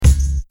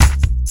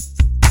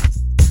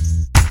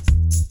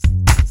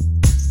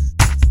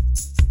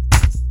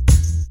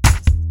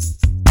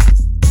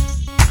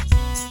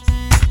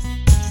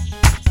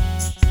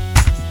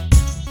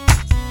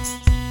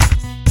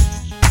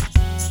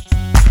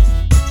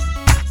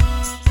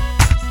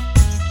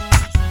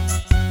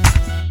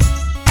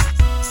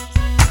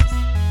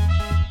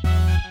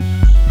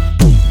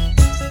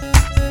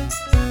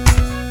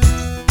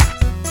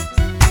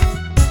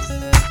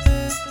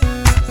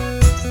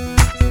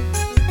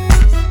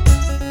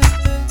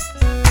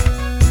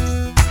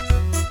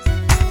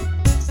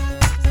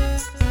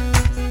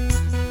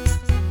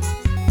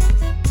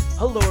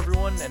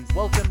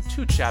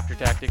Chapter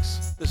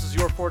Tactics. This is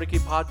your 40k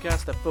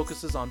podcast that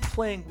focuses on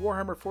playing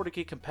Warhammer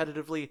 40k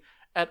competitively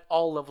at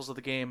all levels of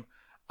the game.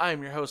 I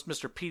am your host,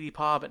 Mr. PD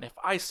Pob, and if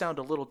I sound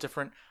a little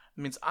different,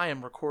 it means I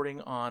am recording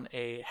on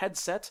a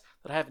headset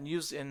that I haven't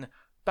used in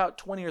about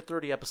 20 or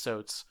 30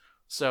 episodes.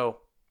 So,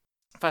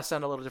 if I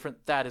sound a little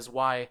different, that is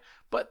why.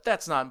 But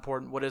that's not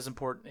important. What is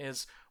important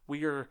is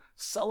we are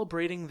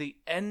celebrating the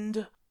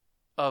end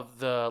of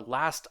the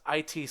last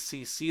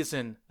ITC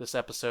season this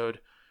episode.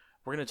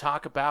 We're going to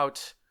talk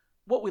about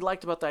what we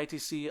liked about the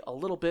ITC a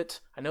little bit.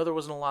 I know there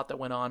wasn't a lot that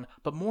went on,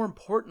 but more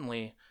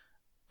importantly,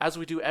 as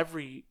we do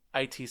every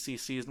ITC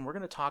season, we're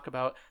going to talk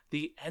about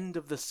the end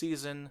of the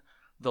season,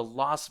 the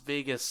Las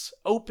Vegas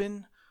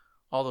Open,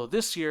 although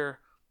this year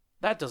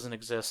that doesn't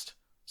exist,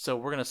 so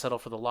we're going to settle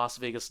for the Las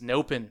Vegas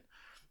Nopen.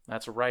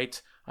 That's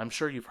right. I'm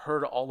sure you've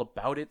heard all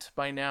about it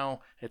by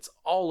now. It's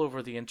all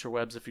over the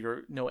interwebs. If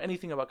you know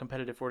anything about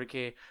competitive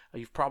 40k,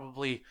 you've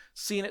probably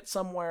seen it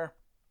somewhere.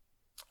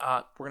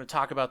 We're going to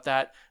talk about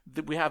that.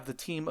 We have the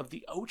team of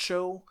the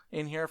Ocho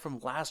in here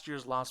from last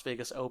year's Las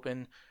Vegas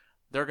Open.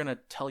 They're going to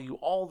tell you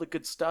all the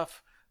good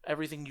stuff,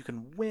 everything you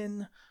can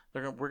win.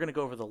 We're going to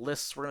go over the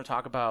lists. We're going to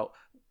talk about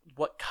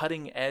what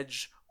cutting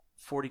edge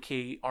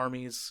 40k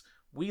armies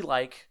we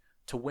like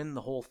to win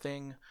the whole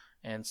thing,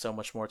 and so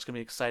much more. It's going to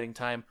be an exciting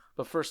time.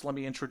 But first, let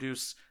me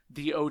introduce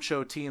the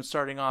Ocho team,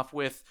 starting off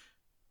with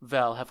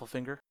Val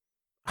Heffelfinger.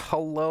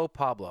 Hello,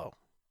 Pablo.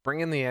 Bring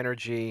in the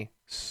energy.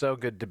 So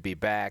good to be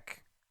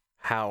back.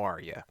 How are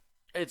you?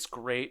 It's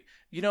great.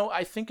 You know,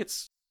 I think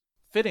it's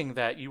fitting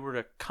that you were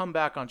to come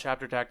back on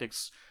Chapter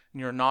Tactics.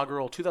 Your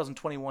inaugural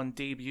 2021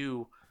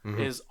 debut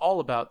is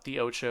all about the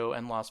Ocho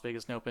and Las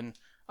Vegas Open.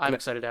 I'm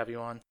excited to have you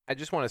on. I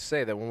just want to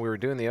say that when we were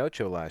doing the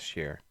Ocho last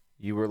year,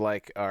 you were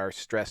like our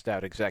stressed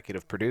out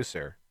executive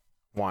producer,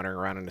 wandering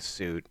around in a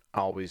suit,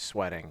 always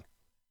sweating,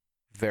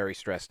 very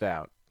stressed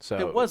out. So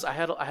it was. I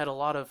had a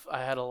lot of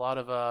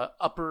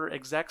upper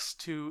execs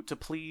to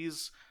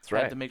please. That's right.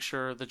 I had to make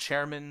sure the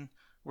chairmen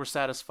were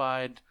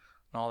satisfied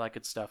and all that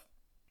good stuff.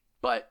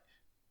 But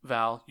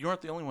Val, you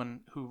aren't the only one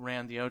who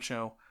ran the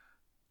Ocho.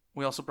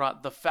 We also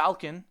brought the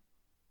Falcon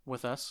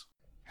with us.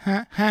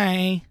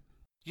 Hi.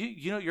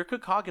 You know your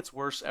caw gets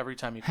worse every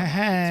time you come.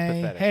 Hey.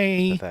 It's pathetic.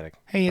 Hey. It's pathetic.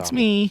 Hey, it's Awful.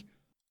 me.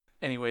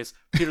 Anyways,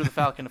 Peter the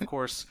Falcon, of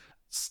course,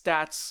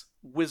 stats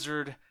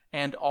wizard,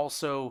 and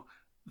also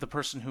the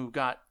person who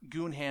got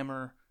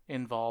Goonhammer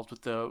involved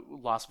with the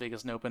Las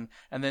Vegas Open.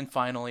 And then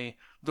finally,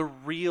 the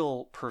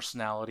real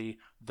personality,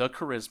 the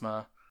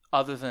charisma,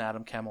 other than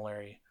Adam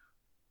Camilleri,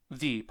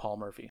 the Paul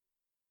Murphy.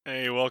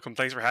 Hey, welcome.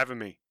 Thanks for having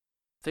me.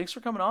 Thanks for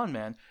coming on,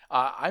 man.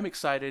 I'm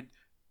excited.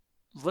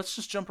 Let's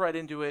just jump right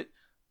into it.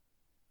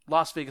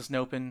 Las Vegas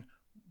Open.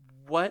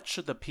 What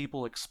should the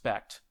people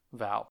expect,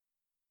 Val?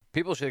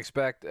 People should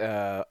expect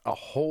a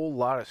whole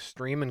lot of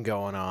streaming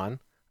going on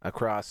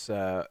across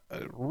a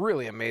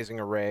really amazing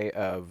array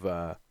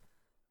of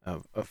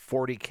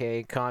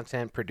 40K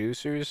content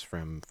producers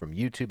from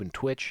YouTube and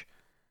Twitch,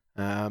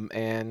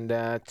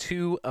 and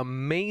two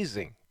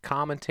amazing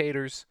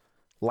commentators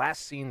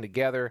last seen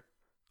together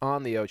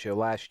on the Ocho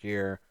last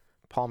year,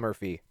 Paul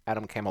Murphy,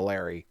 Adam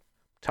Camilleri,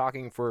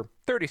 talking for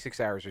 36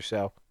 hours or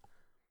so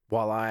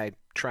while I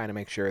trying to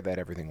make sure that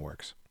everything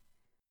works.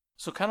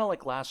 So kind of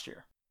like last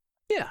year.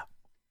 Yeah,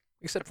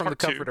 except from Part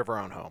the comfort two. of our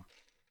own home.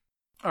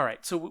 All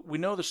right, so we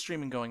know there's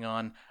streaming going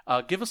on.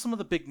 Give us some of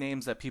the big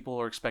names that people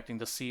are expecting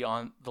to see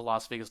on the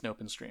Las Vegas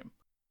Open stream.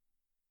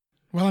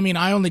 Well, I mean,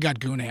 I only got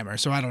Goonhammer,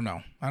 so I don't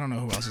know. I don't know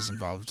who else is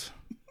involved.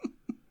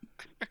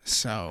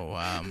 So,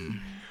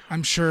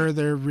 I'm sure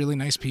they're really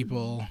nice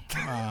people.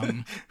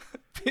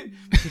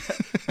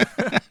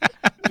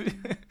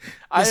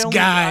 This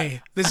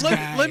guy.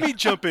 Let me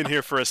jump in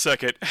here for a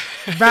second.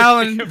 Val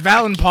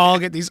and Paul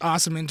get these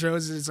awesome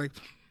intros. It's like,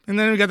 and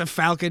then we got the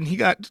Falcon. He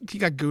got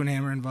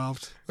Goonhammer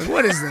involved. Like,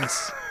 what is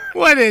this?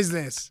 What is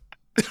this?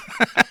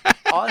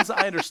 As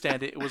I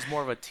understand it, it was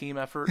more of a team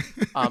effort.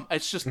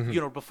 It's just,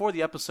 before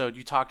the episode,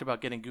 you talked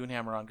about getting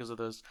Goonhammer on because of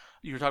those.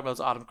 You were talking about those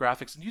autumn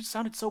graphics, and you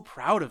sounded so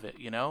proud of it.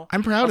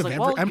 I'm proud of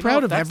everything. I'm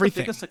proud of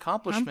everything. The biggest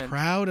accomplishment. I'm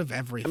proud of I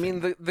everything.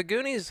 mean, the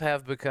Goonies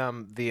have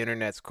become the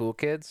internet's cool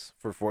kids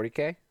for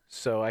 40K,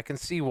 so I can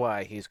see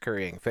why he's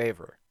currying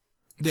favor.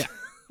 Yeah.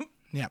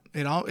 Yeah,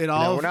 it all We're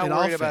not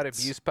worried about fits.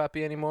 Abuse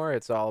Puppy anymore.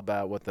 It's all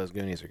about what those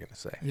Goonies are going to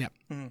say. Yep,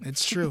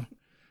 it's true.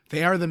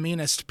 They are the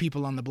meanest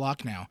people on the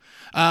block now.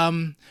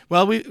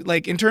 Well, we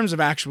in terms of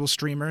actual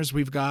streamers,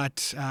 we've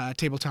got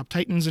Tabletop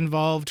Titans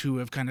involved, who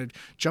have kind of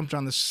jumped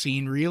on the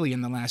scene really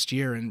in the last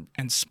year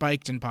and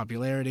spiked in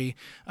popularity.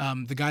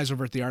 The guys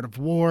over at The Art of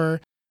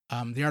War,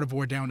 The Art of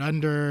War Down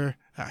Under,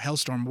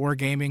 Hellstorm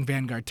Wargaming,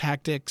 Vanguard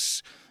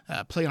Tactics,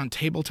 Play on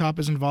Tabletop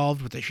is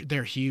involved with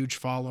their huge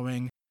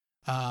following.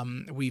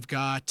 We've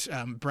got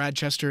Brad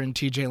Chester and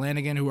TJ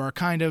Lanigan, who are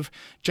kind of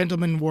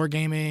gentleman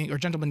wargaming or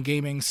gentleman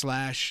gaming /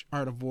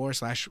 Art of War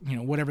 /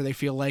 whatever they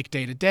feel like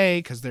day to day,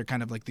 because they're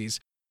kind of like these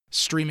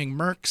streaming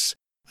mercs.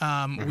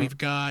 We've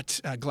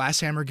got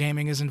Glasshammer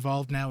Gaming is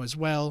involved now as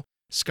well.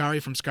 Scary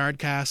from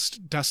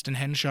Scarredcast, Dustin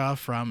Henshaw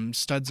from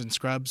Studs and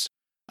Scrubs.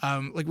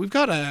 Like we've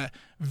got a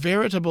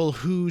veritable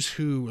who's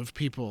who of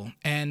people,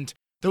 and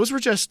those were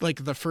just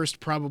like the first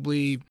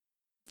probably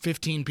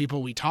 15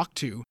 people we talked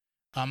to.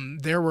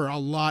 There were a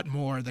lot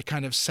more that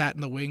kind of sat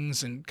in the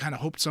wings and kind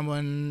of hoped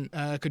someone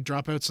could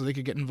drop out so they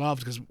could get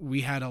involved, because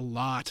we had a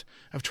lot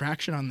of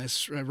traction on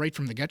this right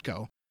from the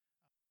get-go.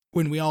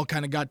 When we all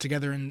kind of got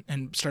together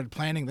and started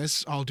planning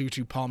this, all due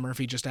to Paul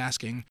Murphy just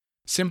asking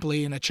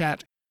simply in a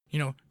chat,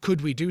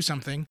 could we do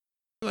something?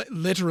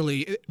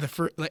 Literally,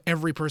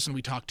 every person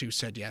we talked to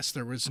said yes.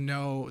 There was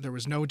no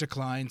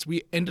declines.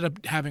 We ended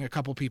up having a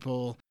couple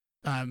people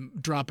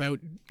drop out,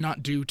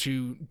 not due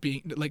to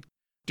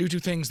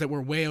things that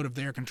were way out of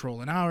their control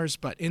and ours,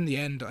 but in the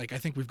end, I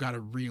think we've got a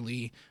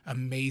really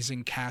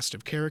amazing cast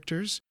of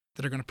characters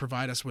that are going to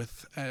provide us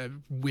with a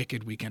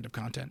wicked weekend of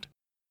content.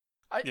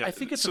 I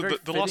think it's so a very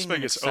the Las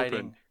Vegas exciting...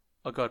 Open.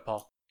 Oh, go ahead,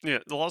 Paul. Yeah,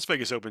 the Las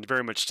Vegas Open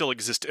very much still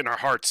exists in our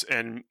hearts,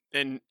 and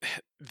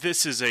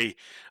this is a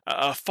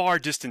far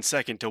distant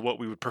second to what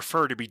we would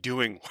prefer to be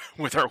doing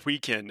with our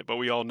weekend. But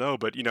we all know,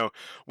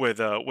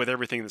 with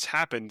everything that's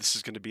happened, this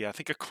is going to be, I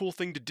think, a cool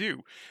thing to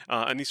do.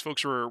 And these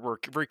folks were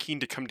very keen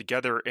to come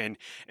together and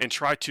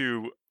try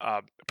to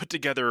put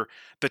together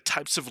the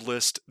types of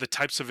list, the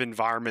types of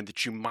environment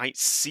that you might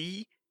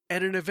see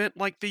at an event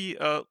like the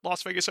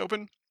Las Vegas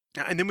Open.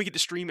 And then we get to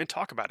stream and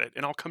talk about it,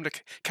 and all come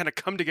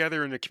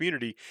together in the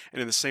community, and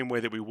in the same way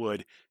that we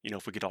would,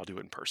 if we could all do it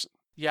in person.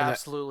 Yeah,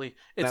 absolutely.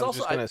 I was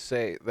just gonna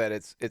say that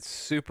it's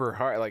super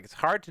hard. Like, it's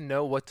hard to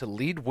know what to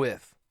lead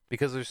with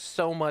because there's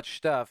so much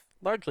stuff,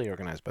 largely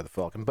organized by the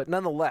Falcon, but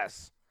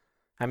nonetheless,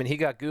 I mean, he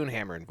got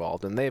Goonhammer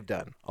involved, and they've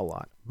done a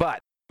lot. But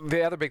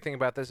the other big thing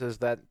about this is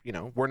that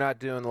we're not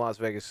doing the Las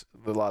Vegas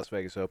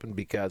Open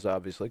because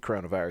obviously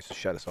coronavirus has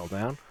shut us all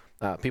down.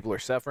 People are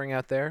suffering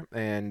out there,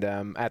 and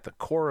at the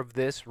core of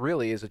this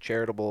really is a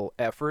charitable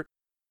effort.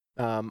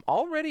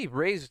 Already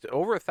raised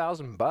over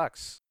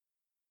 $1,000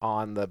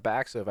 on the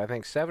backs of, I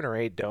think, 7 or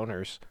 8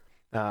 donors,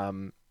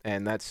 and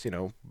that's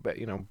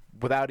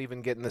without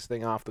even getting this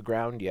thing off the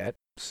ground yet.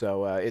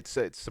 So it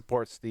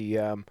supports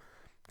the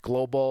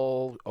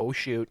global. Oh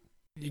shoot!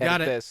 You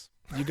got it.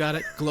 You got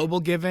it. Global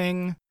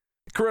giving.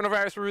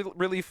 Coronavirus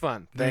relief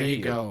fund. There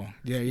you go.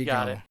 There you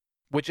got go. it.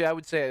 Which I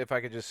would say, if I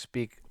could just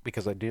speak,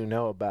 because I do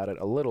know about it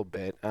a little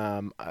bit,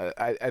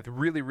 I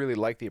really, really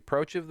like the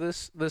approach of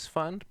this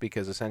fund,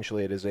 because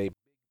essentially it is a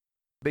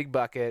big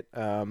bucket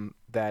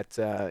that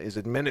is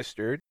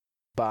administered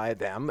by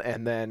them,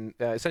 and then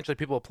essentially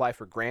people apply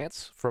for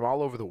grants from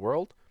all over the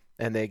world,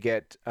 and they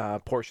get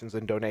portions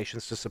and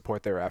donations to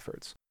support their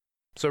efforts.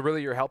 So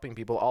really you're helping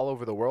people all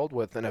over the world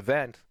with an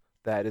event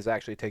that is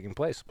actually taking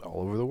place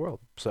all over the world.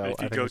 So if you I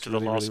think go it's to the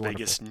really, Las really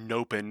Vegas wonderful.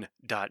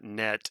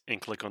 Nopen.net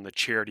and click on the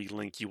charity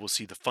link, you will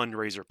see the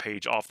fundraiser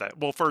page off that.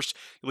 Well, first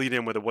you lead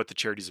in with what the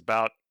charity is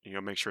about.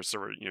 Make sure it's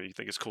you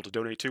think it's cool to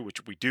donate to,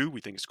 which we do.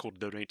 We think it's cool to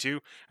donate to,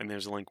 and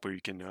there's a link where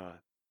you can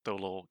throw a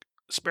little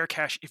spare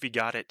cash if you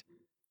got it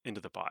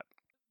into the pot.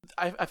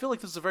 I feel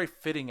like this is a very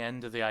fitting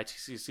end to the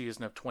ITC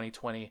season of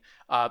 2020.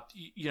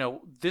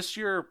 This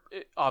year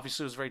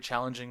obviously was very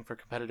challenging for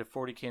competitive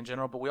 40K in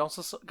general, but we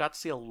also got to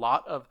see a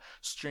lot of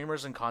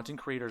streamers and content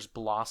creators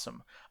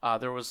blossom.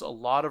 There was a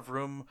lot of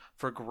room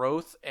for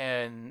growth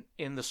and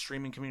in the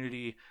streaming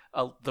community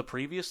the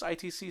previous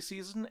ITC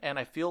season, and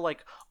I feel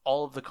like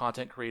all of the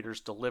content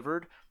creators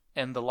delivered.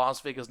 And the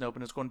Las Vegas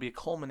Open is going to be a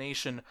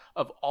culmination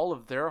of all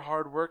of their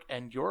hard work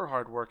and your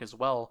hard work as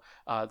well.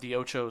 The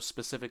Ocho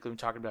specifically, I'm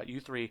talking about you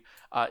three.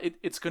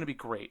 It's going to be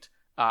great.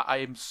 I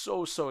am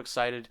so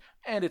excited,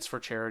 and it's for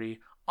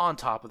charity. On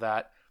top of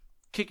that,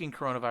 kicking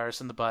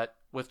coronavirus in the butt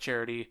with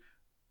charity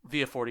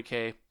via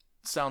 40K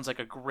sounds like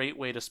a great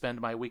way to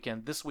spend my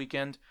weekend. This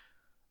weekend,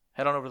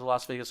 head on over to the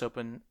Las Vegas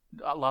Open,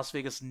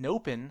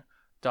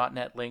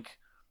 LasVegasNopen.net link.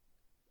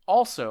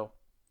 Also,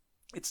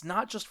 it's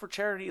not just for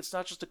charity. It's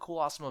not just a cool,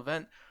 awesome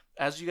event.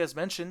 As you guys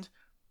mentioned,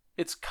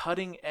 it's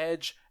cutting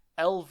edge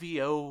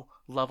LVO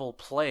level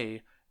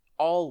play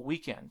all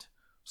weekend,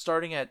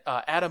 starting at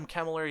Adam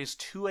Camilleri's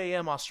 2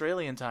 a.m.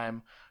 Australian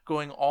time,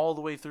 going all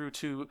the way through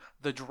to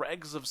the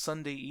dregs of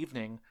Sunday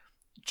evening,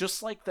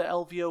 just like the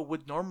LVO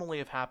would normally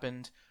have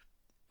happened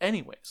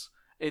anyways.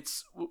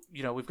 It's,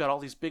 we've got all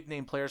these big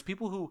name players,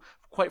 people who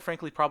quite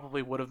frankly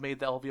probably would have made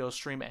the LVO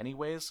stream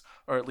anyways,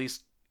 or at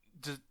least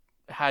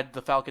had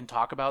the Falcon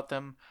talk about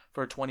them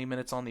for 20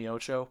 minutes on the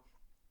Ocho.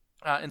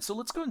 And so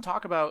let's go and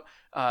talk about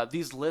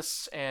these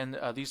lists and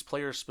these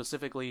players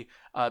specifically.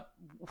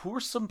 Who are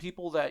some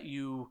people that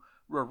you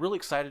were really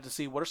excited to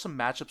see? What are some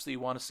matchups that you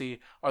want to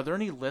see? Are there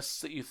any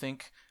lists that you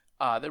think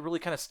that really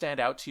kind of stand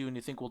out to you and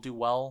you think will do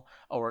well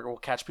or will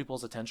catch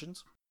people's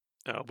attentions?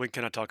 When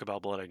can I talk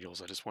about Blood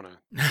Angels? I just want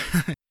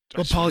to...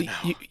 Well, Paul,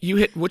 you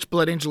hit which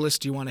Blood Angel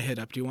list do you want to hit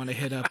up? Do you want to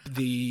hit up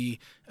the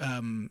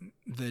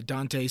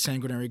Dante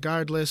Sanguinary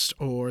Guard list,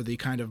 or the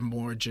kind of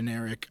more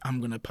generic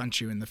 "I'm gonna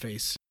punch you in the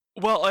face"?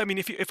 Well, I mean,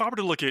 if I were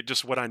to look at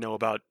just what I know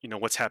about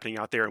what's happening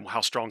out there and how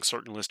strong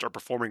certain lists are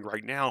performing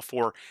right now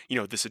for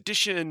this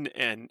edition,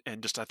 and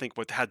just I think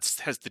what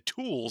has the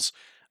tools,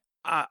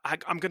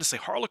 I'm going to say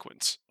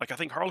Harlequins. Like, I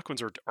think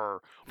Harlequins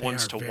are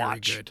ones to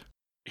watch. Good.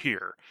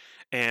 here,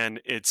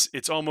 and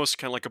it's almost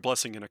kind of like a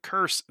blessing and a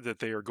curse that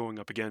they are going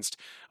up against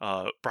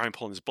Brian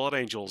Pullen's Blood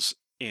Angels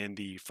in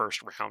the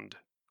first round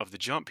of the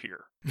jump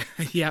here.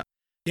 Yeah.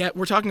 Yeah,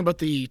 we're talking about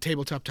the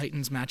Tabletop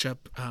Titans matchup.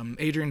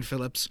 Adrian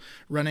Phillips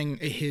running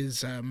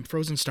his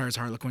Frozen Stars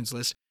Harlequins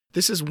list.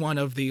 This is one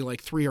of the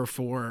 3 or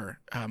 4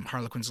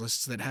 Harlequins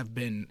lists that have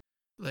been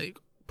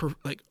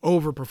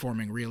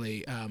overperforming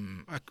really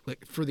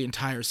for the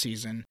entire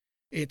season.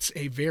 It's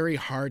a very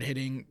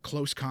hard-hitting,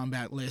 close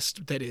combat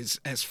list that is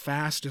as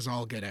fast as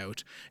all get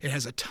out. It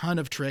has a ton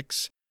of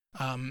tricks.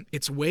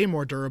 It's way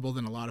more durable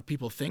than a lot of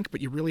people think, but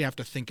you really have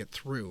to think it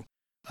through.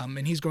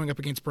 And he's going up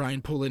against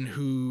Brian Pullen,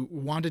 who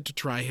wanted to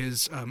try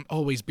his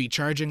Always Be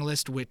Charging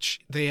list, which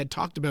they had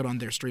talked about on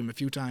their stream a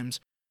few times.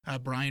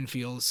 Brian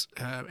feels,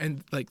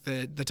 and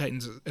the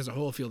Titans as a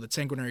whole feel that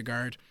Sanguinary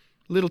Guard,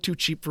 a little too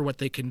cheap for what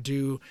they can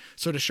do.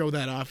 So to show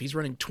that off, he's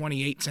running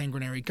 28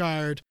 Sanguinary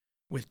Guard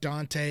with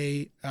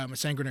Dante, a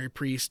Sanguinary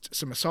Priest,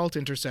 some Assault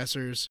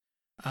Intercessors,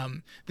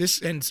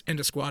 this and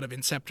a squad of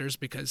Inceptors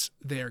because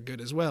they are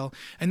good as well.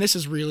 And this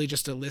is really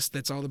just a list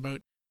that's all about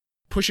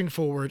pushing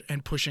forward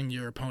and pushing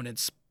your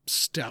opponent's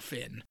stuff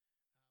in.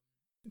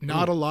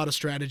 Not a lot of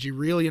strategy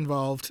really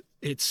involved.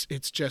 It's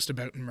just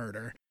about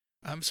murder.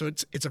 So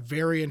it's a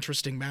very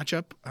interesting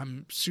matchup.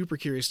 I'm super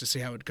curious to see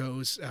how it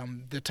goes.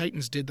 The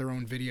Titans did their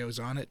own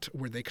videos on it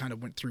where they kind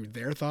of went through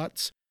their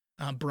thoughts.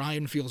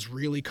 Brian feels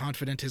really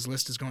confident his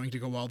list is going to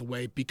go all the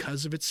way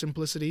because of its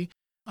simplicity.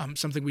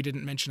 Something we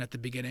didn't mention at the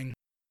beginning.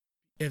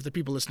 If the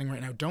people listening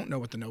right now don't know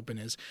what the Nopen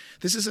is,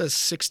 this is a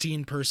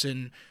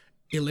 16-person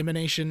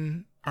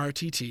elimination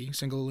RTT,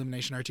 single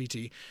elimination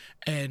RTT,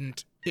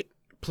 and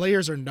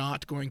players are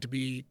not going to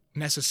be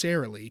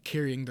necessarily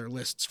carrying their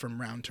lists from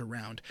round to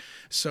round.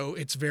 So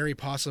it's very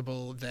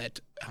possible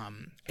that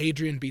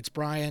Adrian beats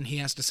Brian. He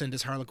has to send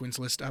his Harlequins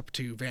list up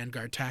to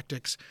Vanguard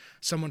Tactics.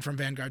 Someone from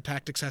Vanguard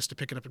Tactics has to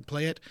pick it up and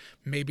play it.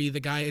 Maybe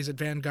the guys at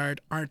Vanguard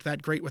aren't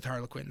that great with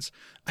Harlequins.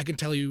 I can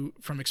tell you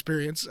from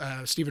experience,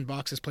 Stephen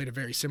Box has played a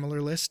very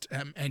similar list,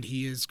 and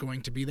he is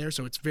going to be there.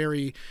 So it's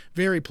very,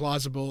 very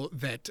plausible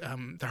that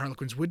the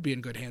Harlequins would be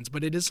in good hands.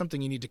 But it is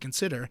something you need to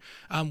consider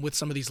with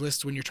some of these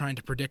lists when you're trying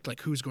to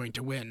predict who's going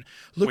to win.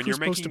 Look when who's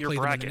you're supposed to making play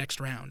your them in bracket. the next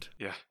round.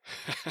 Yeah.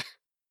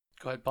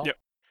 Go ahead, Paul. Yep.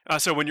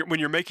 So when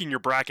you're making your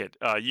bracket,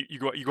 you're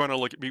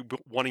going to be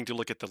wanting to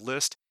look at the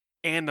list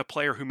and the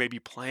player who may be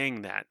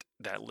playing that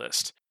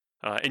list,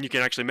 and you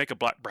can actually make a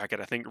bracket.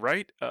 I think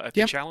right at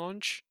the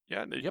challenge.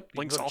 Yeah. Yep.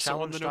 Links also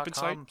on the Nopen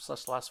site.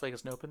 Las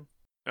Vegas Nopen.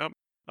 Yep.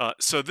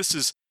 So this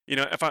is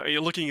if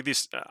you're looking at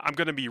this, I'm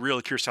going to be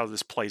really curious how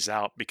this plays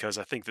out because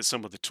I think that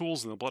some of the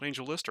tools in the Blood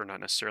Angel list are not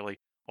necessarily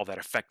all that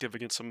effective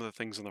against some of the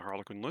things in the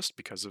Harlequin list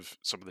because of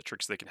some of the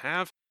tricks they can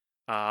have.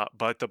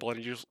 But the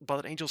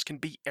Blood Angels can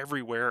be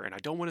everywhere, and I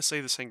don't want to say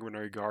the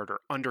Sanguinary Guard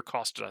are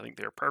undercosted. I think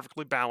they're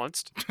perfectly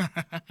balanced,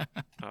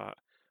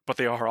 but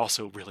they are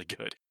also really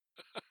good.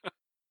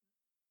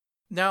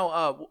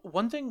 Now,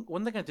 one thing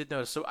I did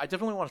notice, so I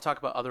definitely want to talk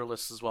about other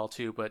lists as well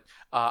too, but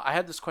I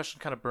had this question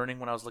kind of burning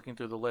when I was looking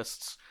through the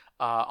lists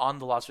on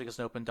the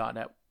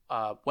LasVegasNopen.net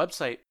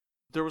website.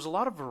 There was a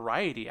lot of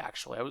variety,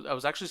 actually. I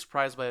was actually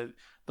surprised by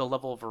the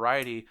level of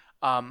variety.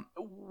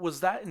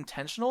 Was that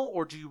intentional,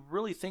 or do you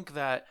really think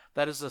that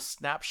is a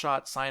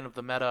snapshot sign of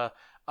the meta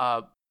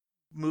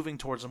moving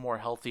towards a more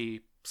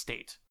healthy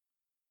state?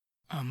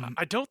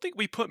 I don't think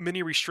we put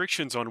many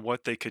restrictions on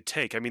what they could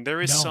take. I mean, there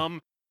is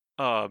some.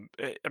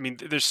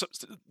 There's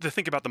to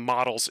think about the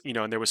models,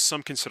 and there was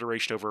some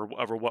consideration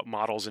over what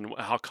models and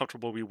how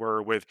comfortable we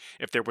were with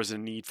if there was a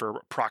need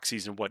for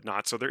proxies and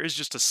whatnot. So there is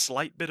just a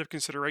slight bit of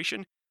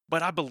consideration.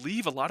 But I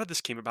believe a lot of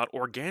this came about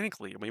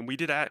organically. I mean,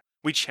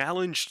 we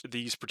challenged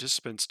these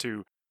participants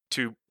to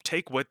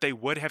take what they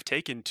would have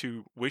taken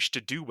to wish to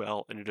do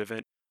well in an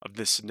event of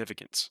this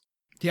significance.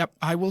 Yep,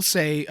 I will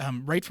say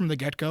right from the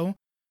get-go,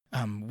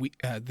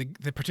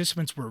 the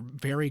participants were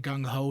very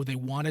gung-ho. They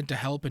wanted to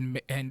help and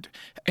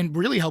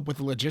really help with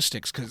the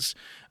logistics because,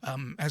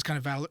 as kind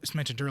of Val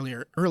mentioned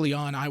early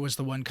on, I was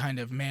the one kind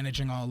of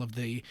managing all of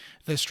the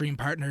stream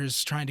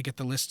partners, trying to get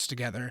the lists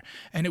together,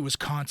 and it was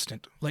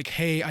constant. Like,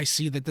 hey, I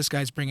see that this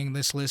guy's bringing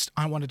this list.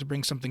 I wanted to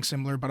bring something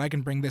similar, but I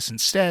can bring this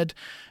instead,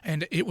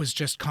 and it was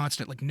just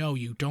constant. Like, no,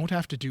 you don't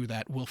have to do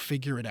that. We'll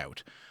figure it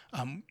out.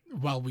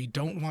 While we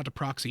don't want to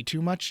proxy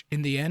too much,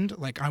 in the end,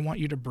 I want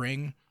you to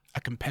bring a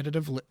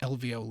competitive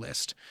LVO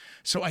list.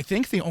 So I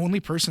think the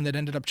only person that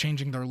ended up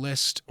changing their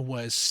list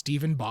was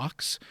Stephen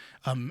Box,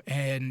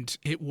 and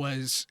it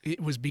was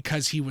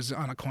because he was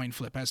on a coin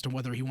flip as to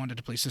whether he wanted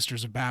to play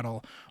Sisters of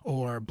Battle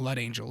or Blood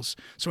Angels.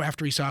 So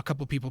after he saw a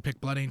couple people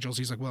pick Blood Angels,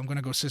 he's like, well, I'm going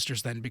to go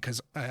Sisters then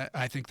because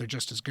I think they're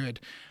just as good.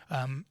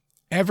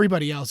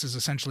 Everybody else is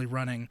essentially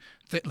running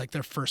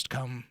their first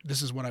come.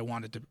 This is what I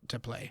wanted to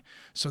play.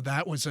 So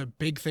that was a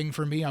big thing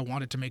for me. I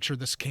wanted to make sure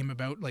this came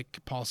about, like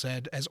Paul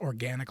said, as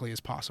organically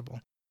as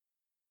possible.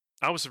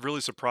 I was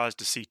really surprised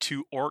to see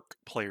 2 orc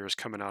players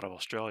coming out of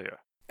Australia.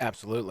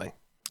 Absolutely.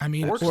 I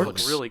mean, orcs look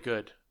really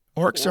good.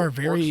 Orcs are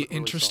very really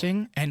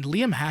interesting, and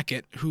Liam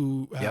Hackett,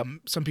 who Yep.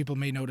 some people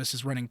may notice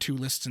is running 2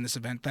 lists in this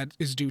event, that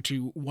is due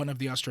to one of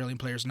the Australian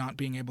players not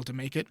being able to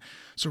make it.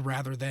 So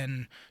rather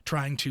than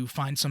trying to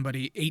find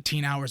somebody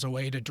 18 hours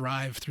away to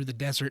drive through the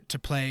desert to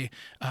play,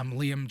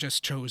 Liam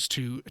just chose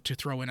to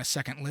throw in a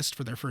second list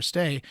for their first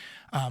day.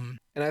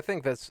 And I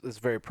think that's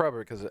very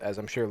appropriate because, as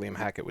I'm sure Liam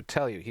Hackett would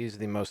tell you, he's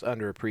the most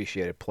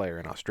underappreciated player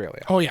in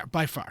Australia. Oh yeah,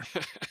 by far.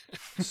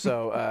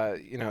 So,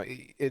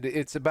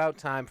 it's about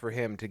time for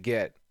him to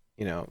get,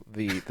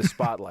 the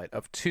spotlight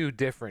of 2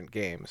 different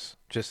games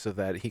just so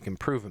that he can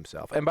prove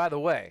himself. And by the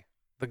way,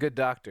 the good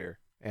doctor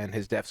and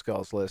his Deaf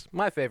Skulls list,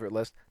 my favorite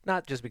list,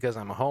 not just because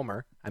I'm a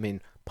homer. I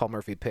mean, Paul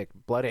Murphy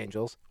picked Blood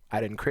Angels. I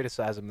didn't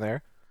criticize him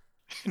there.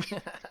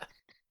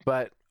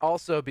 But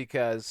also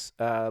because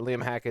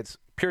Liam Hackett's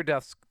Pure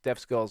Deaf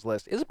Skulls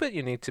list is a bit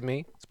unique to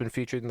me. It's been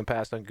featured in the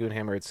past on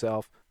Goonhammer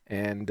itself.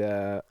 And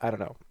I don't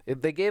know.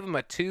 They gave him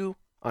a 2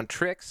 on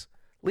tricks.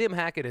 Liam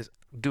Hackett is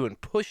doing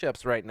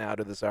push-ups right now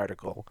to this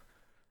article.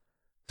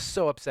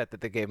 So upset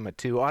that they gave him a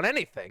 2 on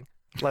anything,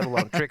 let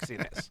alone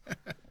tricksiness.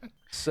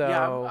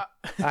 So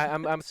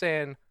I'm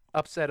saying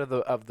upset of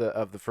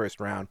the first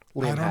round.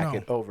 Liam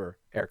Hackett over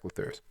Eric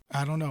Lethurus.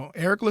 I don't know.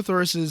 Eric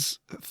Lethurus's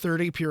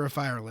 30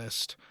 Purifier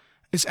list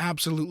is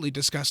absolutely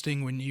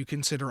disgusting when you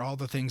consider all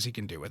the things he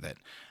can do with it.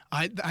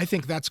 I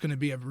think that's going to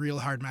be a real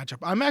hard matchup.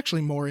 I'm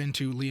actually more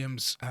into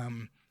Liam's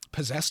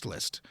Possessed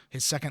list,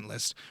 his second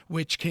list,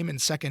 which came in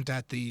second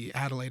at the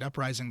Adelaide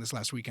Uprising this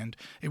last weekend.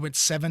 It went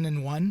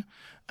 7-1.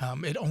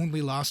 It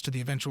only lost to the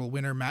eventual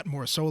winner, Matt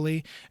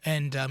Morosoli,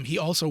 and he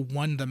also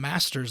won the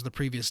Masters the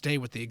previous day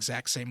with the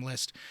exact same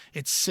list.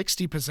 It's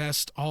 60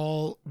 Possessed,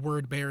 all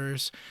word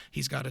bearers.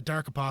 He's got a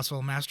Dark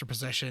Apostle, Master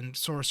Possession,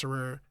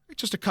 Sorcerer,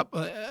 just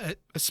a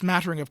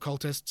smattering of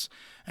cultists,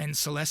 and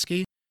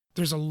Selesky.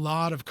 There's a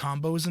lot of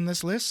combos in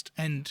this list,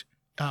 and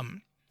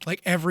like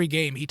every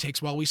game he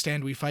takes While We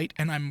Stand, We Fight,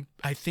 and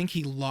I think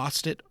he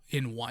lost it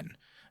in 1.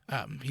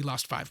 He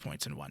lost 5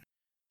 points in 1.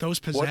 Those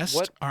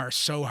Possessed are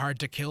so hard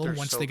to kill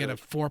once they get a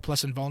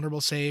 4+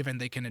 invulnerable save,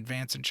 and they can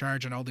advance and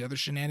charge and all the other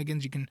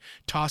shenanigans you can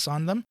toss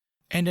on them.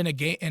 And in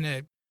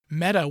a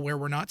meta where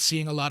we're not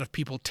seeing a lot of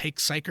people take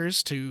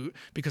Psychers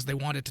because they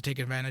wanted to take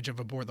advantage of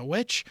Abhor the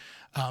Witch,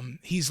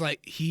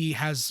 he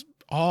has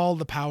all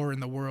the power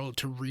in the world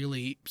to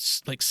really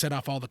set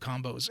off all the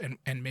combos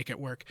and make it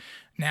work.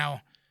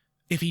 Now,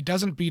 if he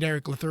doesn't beat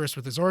Eric Lethurus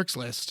with his Orcs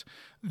list,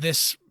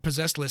 this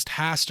Possessed list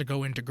has to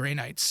go into Grey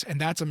Knights, and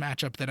that's a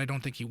matchup that I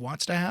don't think he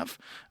wants to have.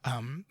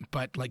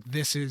 But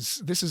this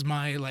is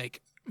my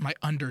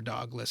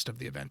underdog list of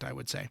the event, I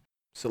would say.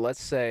 So let's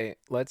say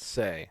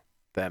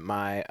that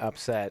my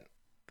upset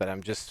that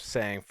I'm just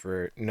saying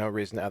for no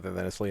reason other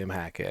than it's Liam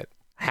Hackett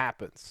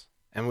happens,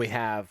 and we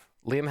have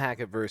Liam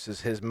Hackett versus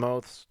his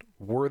most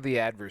worthy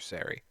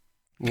adversary,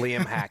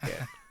 Liam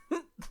Hackett.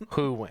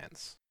 Who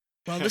wins?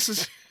 Well, this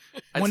is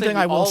I'd one say thing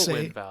we I will all say.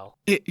 win, Val.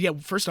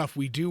 First off,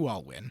 we do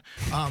all win.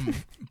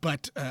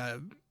 But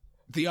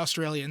the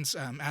Australians,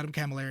 Adam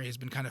Camilleri has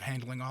been kind of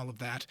handling all of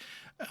that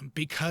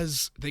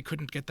because they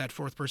couldn't get that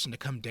 4th person to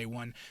come day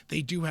 1.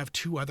 They do have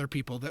 2 other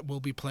people that will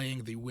be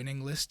playing the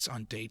winning lists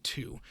on day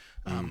 2.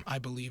 I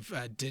believe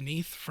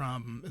Denith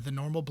from the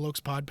Normal Blokes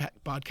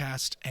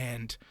podcast,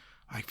 and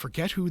I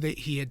forget who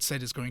he had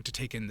said is going to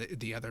take in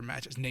the other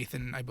matches.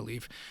 Nathan, I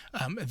believe.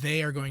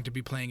 They are going to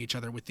be playing each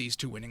other with these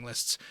 2 winning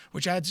lists,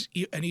 which adds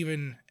an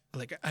even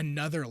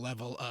another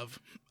level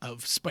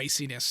of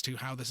spiciness to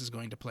how this is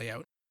going to play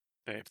out.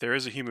 If there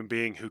is a human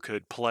being who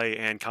could play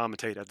and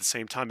commentate at the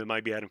same time, it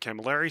might be Adam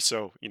Camilleri.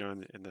 So,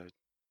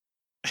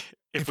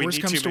 if we worse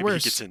need comes to, to maybe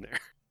worse. he gets in there.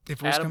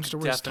 If worse Adam comes to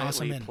could worse, toss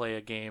him definitely in. play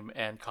a game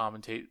and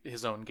commentate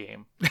his own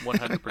game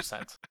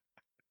 100%.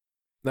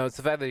 No, it's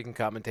the fact that he can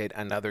commentate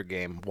another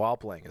game while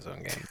playing his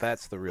own game.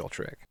 That's the real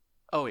trick.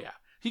 Oh, yeah.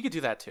 He could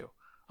do that, too.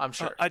 I'm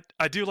sure.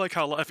 I do like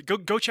how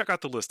go check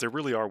out the list. They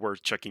really are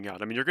worth checking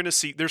out. I mean, you're going to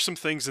see there's some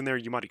things in there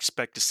you might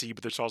expect to see,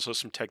 but there's also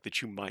some tech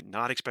that you might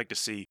not expect to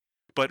see.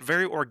 But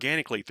very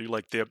organically through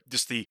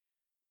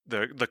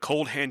the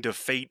cold hand of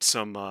fate,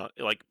 some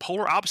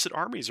polar opposite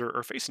armies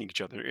are facing each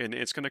other, and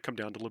it's going to come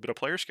down to a little bit of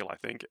player skill, I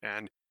think,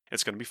 and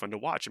it's going to be fun to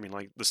watch. I mean,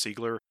 like the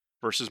Siegler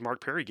versus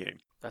Mark Perry game.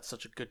 That's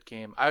such a good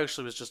game. I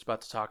actually was just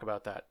about to talk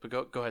about that,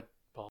 but go ahead,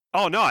 Paul.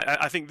 Oh no,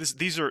 I think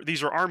these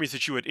are armies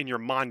that you would in your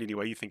mind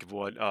anyway. You think of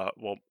what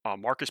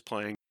Mark is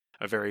playing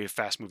a very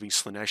fast moving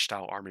Slaanesh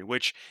style army,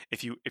 which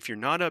if you're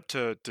not up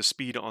to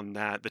speed on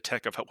that, the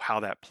tech of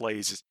how that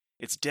plays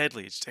it's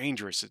deadly, it's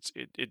dangerous,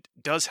 it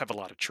does have a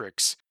lot of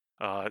tricks.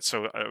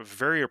 So a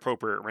very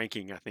appropriate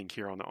ranking, I think,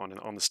 here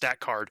on the stat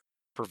card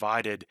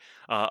provided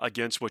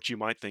against what you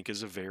might think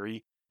is a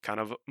very kind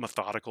of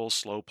methodical,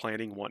 slow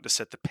planning, want to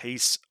set the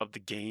pace of the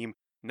game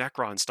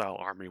Necron style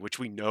army, which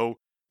we know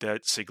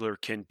that Siegler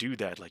can do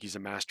that. Like he's a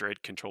master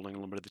at controlling a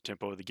little bit of the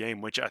tempo of the game,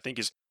 which I think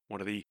is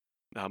one of the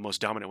most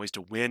dominant ways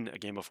to win a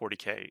game of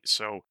 40K.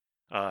 So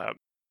a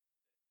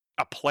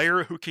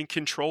player who can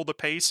control the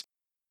pace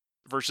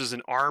versus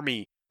an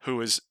army who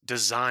is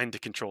designed to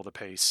control the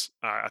pace.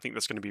 I think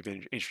that's going to be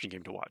an interesting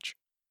game to watch.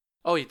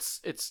 Oh, it's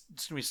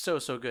gonna be so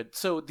good.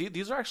 So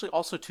these are actually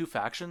also two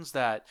factions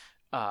that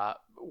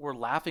were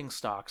laughing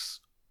stocks,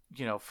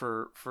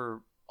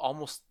 for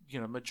almost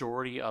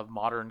majority of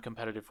modern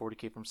competitive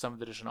 40k from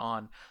 7th edition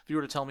on. If you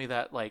were to tell me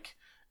that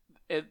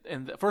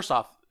and first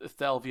off, if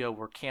the LVO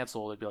were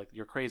canceled, it'd be like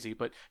you're crazy.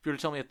 But if you were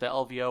to tell me that the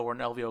LVO or an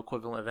LVO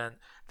equivalent event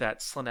that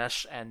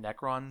Slaanesh and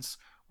Necrons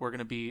were going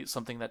to be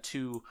something that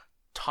two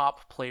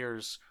top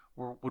players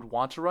would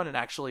want to run and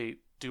actually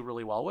do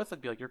really well with,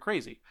 I'd be like you're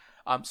crazy.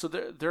 So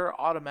they're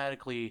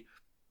automatically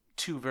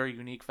two very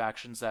unique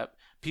factions that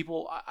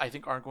people I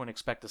think aren't going to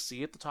expect to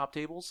see at the top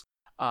tables.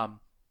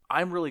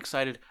 I'm really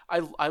excited.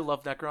 I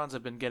love Necrons.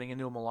 I've been getting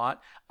into them a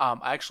lot.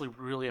 I actually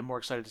really am more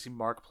excited to see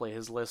Mark play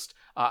his list.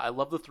 I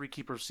love the three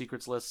Keeper of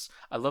Secrets lists.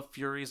 I love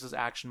Furies as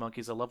action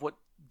monkeys. I love what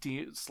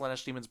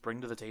Slaanesh demons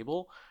bring to the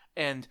table.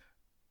 And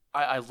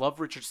I love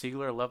Richard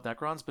Siegler. I love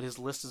Necrons, but his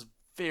list is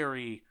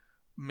very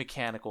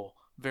mechanical.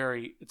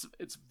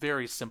 It's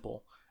very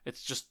simple.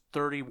 It's just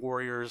 30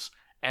 warriors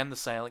and the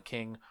Silent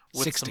King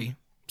with 60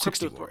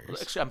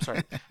 warriors. I'm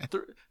sorry.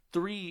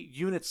 3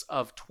 units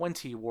of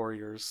 20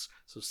 warriors,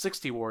 so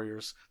 60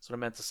 warriors. That's what I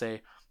meant to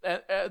say.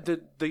 The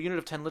unit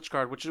of 10 Lich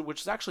Guard, which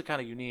is actually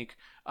kind of unique.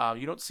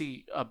 You don't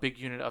see a big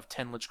unit of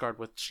 10 Lich Guard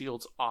with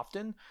shields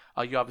often.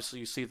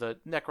 You see the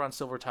Necron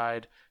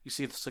Silvertide, you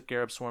see the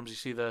Scarab Swarms, you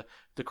see the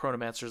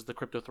Chronomancers, the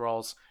Crypto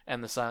Thralls,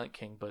 and the Silent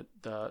King. But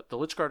the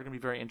Lich Guard are going to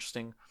be very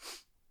interesting.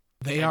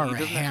 They are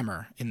a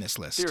hammer in this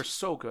list. They're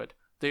so good.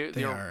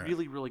 They are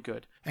really, really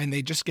good. And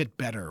they just get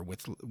better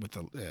with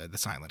the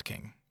Silent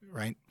King,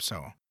 right?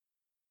 So.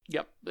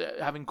 Yep,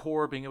 having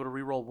core, being able to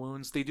reroll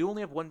wounds. They do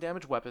only have 1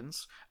 damage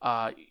weapons.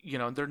 They're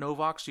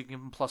Novox. You can give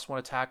them +1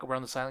 attack.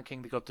 Around the Silent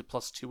King, they go up to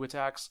 +2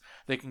 attacks.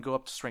 They can go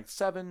up to Strength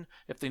 7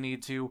 if they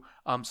need to.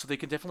 So they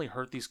can definitely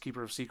hurt these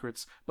Keeper of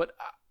Secrets. But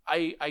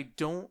I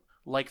don't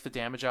like the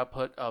damage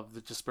output of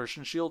the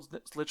Dispersion Shield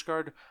Lich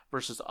Guard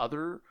versus the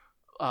other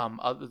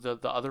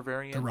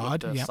variant, the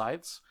Rod, with the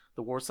scythes,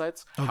 the War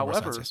Scythes.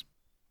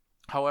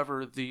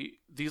 However,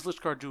 these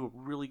Lich Guard do a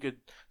really good.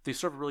 They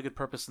serve a really good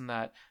purpose in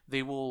that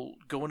they will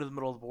go into the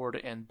middle of the board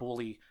and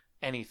bully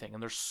anything,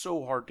 and they're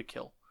so hard to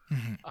kill.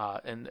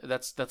 Mm-hmm. And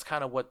that's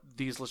kind of what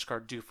these Lich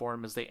Guard do for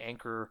him, is they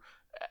anchor,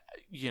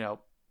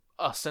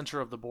 a center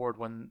of the board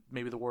when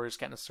maybe the warriors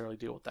can't necessarily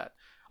deal with that.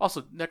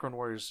 Also, Necron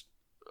warriors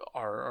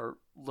are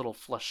little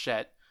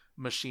flechette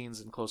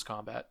machines in close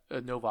combat,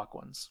 Novak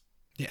ones.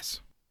 Yes.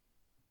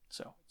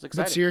 So it's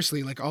exciting. But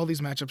seriously, like all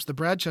these matchups, the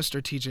Brad Chester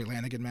TJ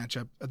Lanigan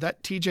matchup,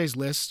 that TJ's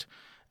list,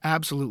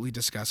 absolutely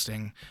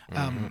disgusting.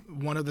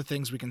 Mm-hmm. One of the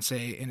things we can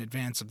say in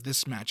advance of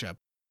this matchup,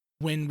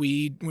 when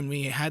we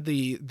had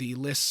the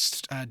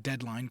list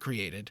deadline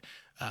created,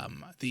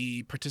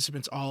 the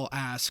participants all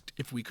asked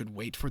if we could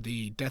wait for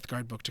the Death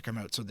Guard book to come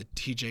out so that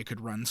TJ could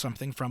run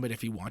something from it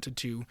if he wanted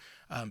to,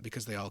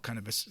 because they all kind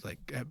of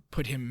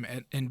put him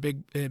in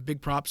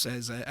big props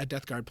as a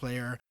Death Guard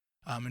player.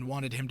 And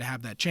wanted him to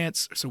have that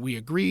chance, so we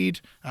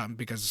agreed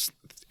because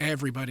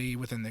everybody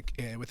within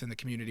the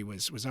community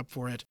was up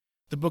for it.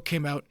 The book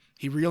came out.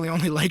 He really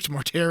only liked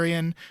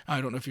Mortarion.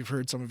 I don't know if you've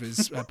heard some of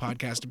his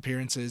podcast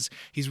appearances.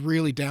 He's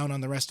really down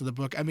on the rest of the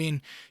book. I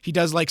mean, he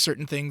does like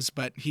certain things,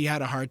 but he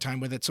had a hard time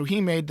with it. So he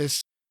made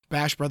this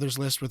Bash Brothers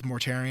list with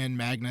Mortarion,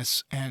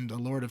 Magnus, and a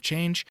Lord of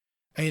Change.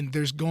 And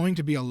there's going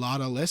to be a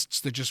lot of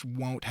lists that just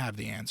won't have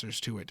the answers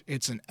to it.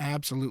 It's an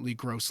absolutely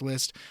gross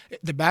list.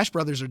 The Bash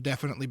Brothers are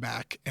definitely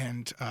back,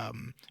 and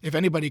if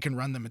anybody can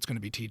run them, it's going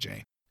to be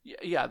TJ.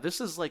 Yeah, this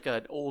is like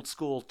an old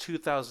school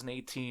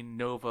 2018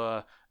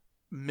 Nova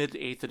mid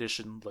 8th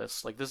edition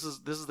list. Like this is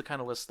the kind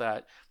of list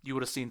that you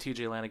would have seen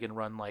TJ Lanigan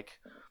run like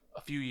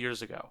a few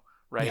years ago,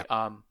 right?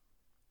 Yeah.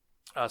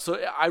 So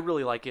I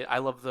really like it. I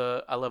love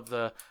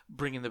the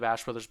bringing the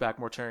Bash Brothers back,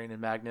 Mortarion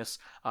and Magnus.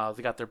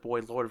 They got their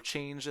boy Lord of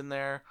Change in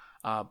there,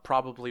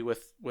 probably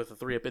with a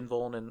 3-up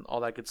Invuln and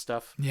all that good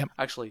stuff. Yep.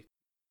 Actually,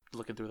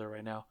 looking through there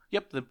right now.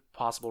 Yep, the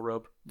possible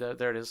robe.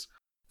 There it is.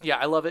 Yeah,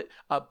 I love it.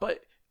 But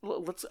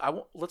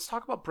let's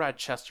talk about Brad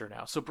Chester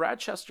now. So Brad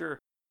Chester,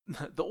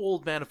 the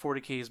old man of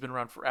 40k, has been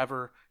around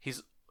forever.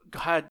 He's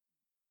had,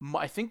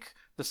 I think,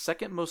 the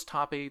second most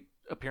top 8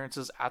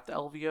 appearances at the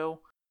LVO.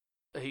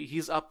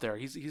 He's up there.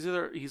 He's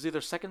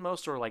either second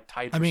most or like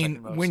tied for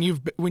second most. when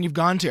you've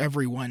gone to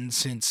every one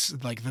since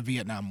like the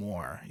Vietnam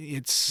War,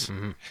 it's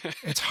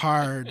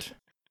hard.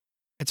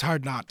 It's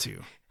hard not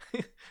to.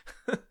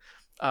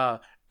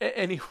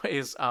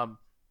 Anyways,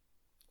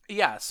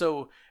 yeah.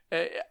 So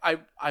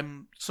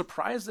I'm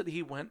surprised that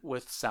he went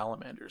with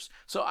salamanders.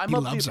 So I'm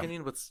of the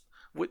opinion with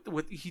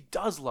he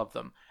does love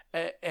them,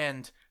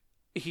 and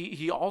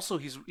he also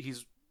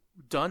he's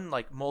done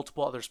like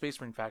multiple other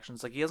Space Marine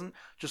factions. Like he hasn't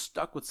just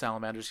stuck with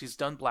salamanders. He's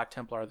done Black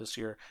Templar this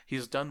year.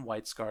 He's done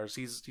White Scars.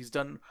 He's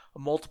done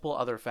multiple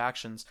other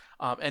factions.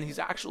 And he's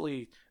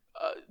actually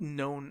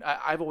known.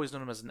 I've always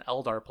known him as an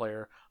Eldar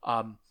player.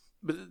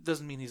 But it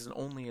doesn't mean he's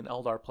only an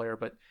Eldar player.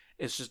 But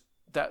it's just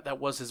that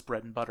was his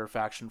bread and butter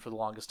faction for the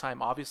longest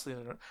time. Obviously,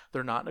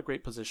 they're not in a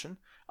great position,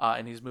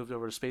 and he's moved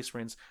over to Space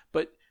Marines.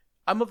 But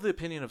I'm of the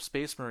opinion of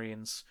Space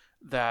Marines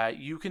that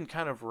you can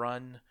kind of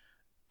run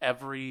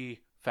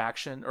every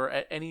faction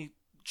or any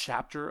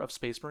chapter of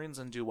Space Marines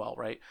and do well,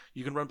 right?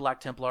 You can run Black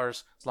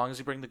Templars as long as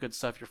you bring the good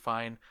stuff. You're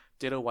fine.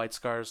 Ditto White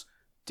Scars,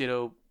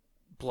 ditto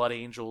Blood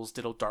Angels,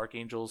 ditto Dark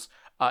Angels,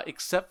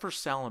 except for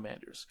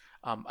Salamanders.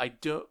 I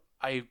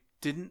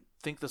didn't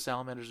think the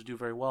Salamanders would do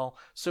very well.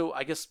 So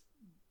I guess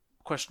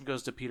question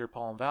goes to Peter,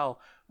 Paul, and Val.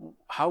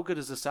 How good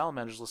is the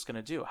Salamanders list going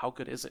to do? How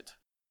good is it?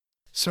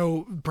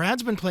 So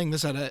Brad's been playing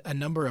this at a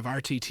number of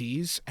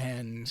RTTs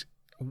and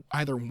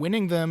either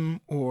winning them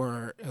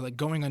or like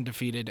going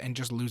undefeated and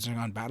just losing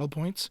on battle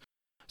points.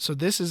 So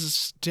this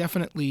is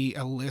definitely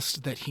a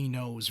list that he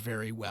knows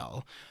very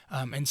well.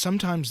 And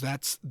sometimes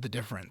that's the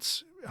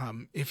difference.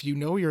 If you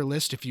know your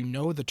list, if you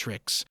know the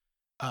tricks,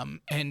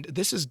 and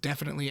this is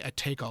definitely a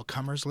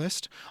take-all-comers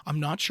list. I'm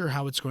not sure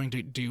how it's going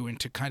to do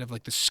into kind of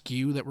like the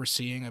skew that we're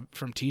seeing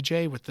from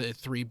TJ with the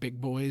 3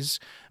 big boys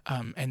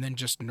and then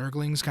just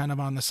Nurglings kind of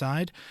on the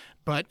side.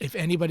 But if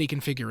anybody can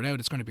figure it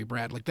out, it's going to be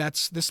Brad. Like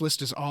this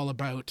list is all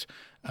about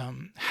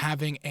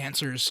having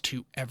answers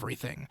to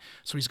everything.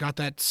 So he's got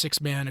that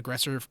 6-man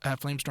aggressor,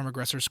 Flamestorm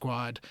aggressor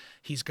squad.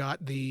 He's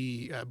got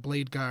the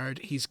Blade Guard.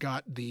 He's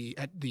got the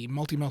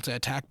multi-melta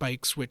attack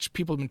bikes, which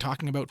people have been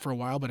talking about for a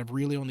while, but have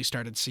really only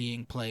started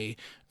seeing play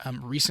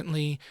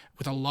recently,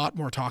 with a lot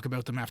more talk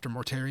about them after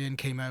Mortarion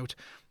came out.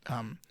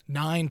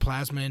 9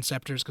 plasma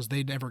inceptors because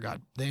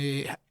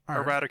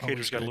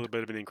Eradicator's got a little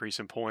bit of an increase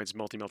in points.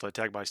 Multi-melta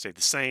attack by stayed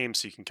the same,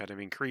 so you can kind of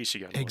increase.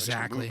 You got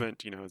extra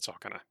movement. It's all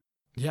kind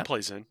of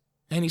plays in.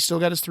 And he's still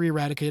got his 3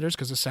 Eradicators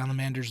because the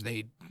Salamanders,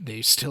 they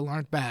still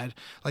aren't bad.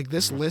 Like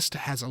this list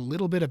has a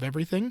little bit of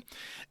everything.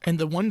 And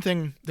the one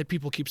thing that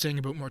people keep saying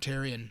about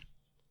Mortarion,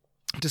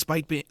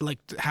 despite being like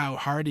how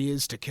hard he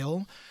is to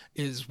kill,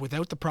 is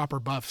without the proper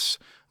buffs.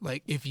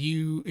 Like if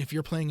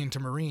you're playing into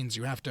Marines,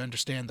 you have to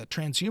understand that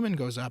Transhuman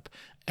goes up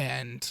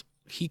and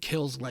he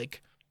kills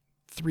like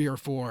 3 or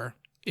 4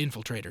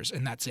 infiltrators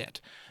and that's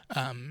it.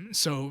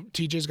 So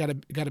TJ's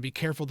got to be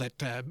careful that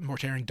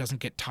Mortarion doesn't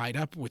get tied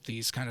up with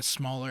these kind of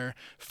smaller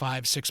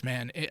 5-6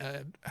 man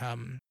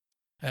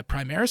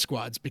Primaris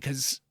squads,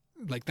 because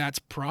like that's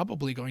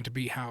probably going to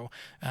be how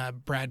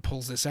Brad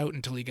pulls this out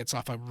until he gets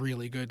off a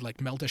really good like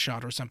Melta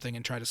shot or something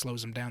and try to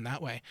slows him down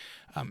that way.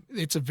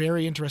 It's a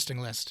very interesting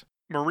list.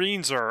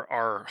 Marines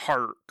are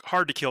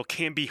hard to kill,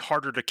 can be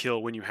harder to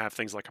kill when you have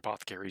things like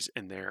Apothecaries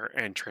in there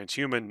and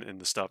Transhuman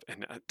and the stuff,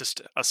 and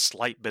just a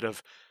slight bit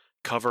of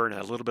cover and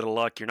a little bit of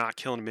luck. You're not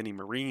killing many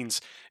Marines.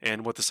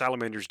 And what the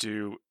Salamanders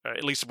do,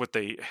 at least what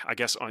they, I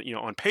guess,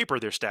 on paper,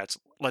 their stats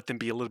let them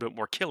be a little bit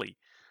more killy.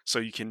 So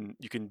you can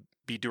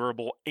be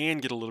durable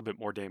and get a little bit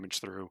more damage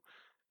through.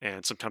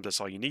 And sometimes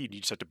that's all you need. You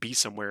just have to be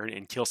somewhere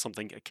and kill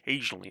something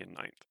occasionally in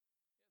ninth.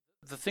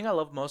 The thing I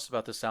love most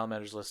about the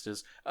Salamanders list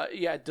is,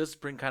 it does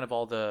bring kind of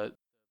all the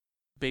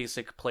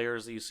basic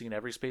players that you see in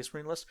every Space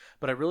Marine list,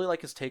 but I really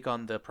like his take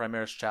on the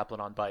Primaris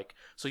Chaplain on bike.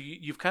 So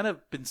you've kind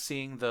of been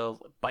seeing the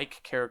bike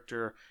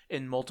character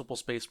in multiple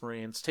Space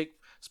Marines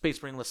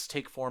Space Marine lists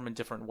take form in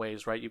different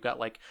ways, right? You've got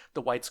like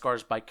the White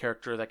Scars bike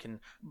character that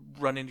can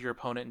run into your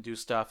opponent and do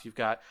stuff. You've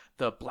got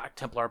the Black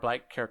Templar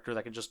bike character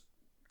that can just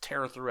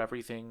tear through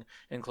everything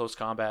in close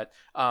combat.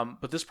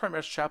 But this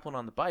Primaris Chaplain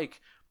on the bike,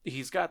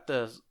 he's got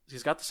the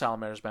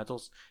Salamander's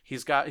mantles.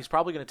 He's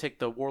probably going to take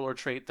the Warlord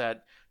trait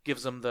that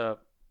gives him the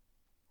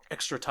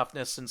extra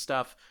toughness and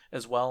stuff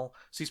as well.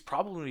 So he's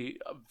probably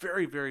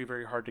very, very,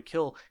 very hard to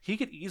kill. He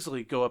could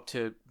easily go up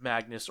to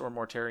Magnus or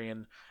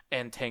Mortarion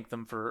and tank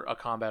them for a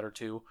combat or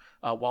two,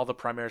 while the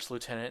Primaris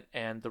Lieutenant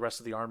and the rest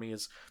of the army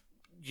is,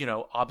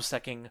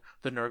 obsecking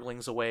the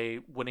Nurglings away,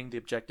 winning the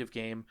objective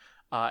game,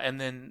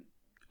 and then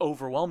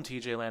overwhelm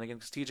TJ Lanigan,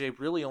 because TJ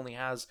really only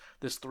has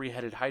this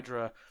 3-headed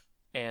Hydra,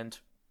 and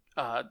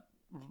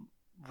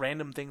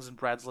random things in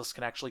Brad's list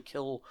can actually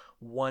kill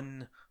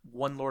one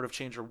Lord of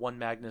Change or one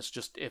Magnus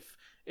just if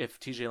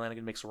TJ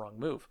Lanigan makes a wrong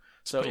move.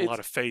 So a lot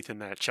of faith in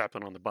that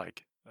Chaplain on the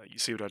bike. You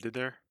see what I did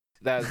there?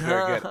 That was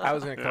very good. I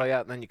was going to call you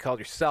out, and then you called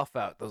yourself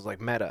out. That was like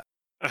meta.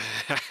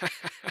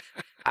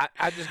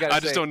 I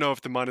just don't know if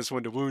the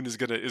 -1 to wound is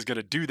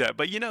gonna do that.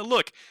 But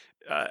look,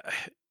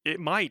 it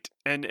might,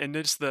 and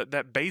it's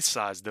that base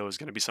size though is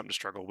going to be something to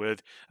struggle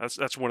with.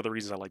 That's one of the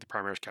reasons I like the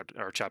Primaris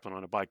Chaplain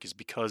on a bike, is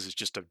because it's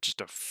just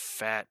a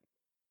fat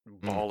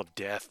ball of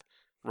death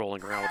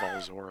rolling around with all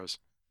his auras.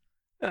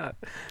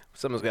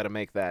 Someone's got to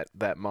make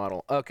that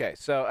model. Okay,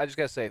 so I just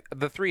got to say,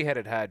 the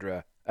 3-headed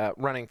Hydra,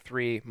 running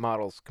 3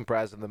 models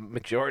comprised of the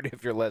majority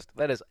of your list,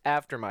 that is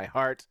after my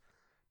heart.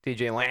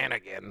 TJ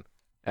Lanigan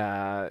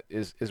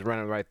is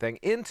running the right thing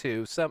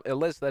into a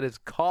list that is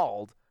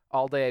called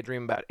All Day I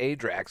Dream About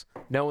Adrax.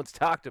 No one's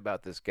talked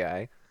about this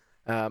guy,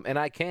 and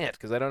I can't,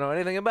 because I don't know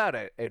anything about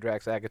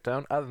Adrax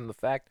Akatone other than the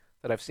fact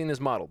that I've seen his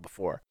model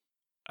before.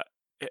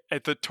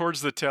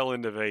 Towards the tail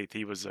end of 8th,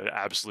 he was an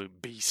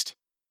absolute beast.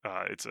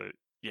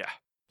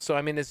 So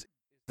I mean, is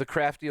the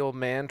crafty old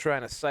man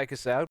trying to psych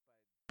us out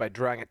by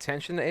drawing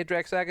attention to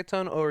Adrax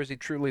Akatone, or is he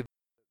truly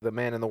the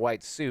man in the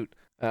white suit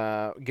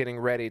getting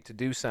ready to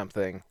do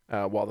something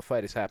while the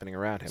fight is happening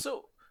around him?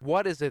 So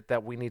What is it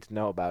that we need to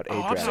know about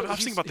Oh, Adrax? I was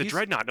thinking about the he's-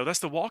 Dreadnought. No, that's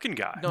the walking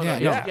guy. No, Yeah,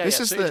 no, no. yeah. This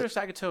yeah. is So the- Adrax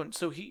Agatone.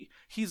 So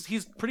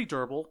he's pretty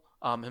durable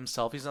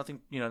himself. He's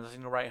nothing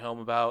nothing to write home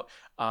about.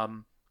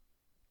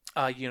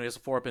 He has a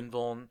 4-up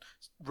invuln,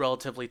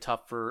 relatively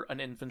tough for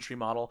an infantry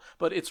model,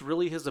 but it's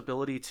really his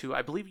ability to.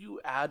 I believe you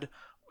add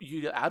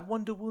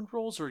 1 to wound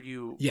rolls, or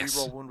you Yes.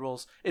 reroll wound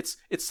rolls. It's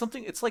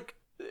something. It's like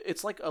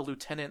a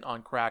lieutenant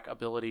on crack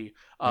ability,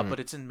 but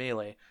it's in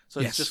melee.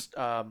 So Yes. it's just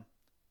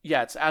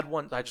it's add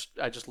 1.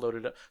 I just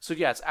loaded it. So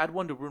yeah, it's add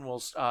 1 to wound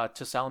rolls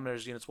to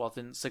Salamander's units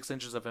within 6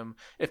 inches of him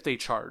if they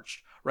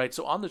charged. Right.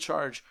 So on the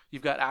charge,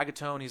 you've got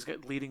Agatone. He's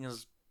leading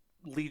his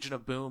Legion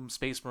of Boom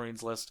Space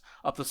Marines list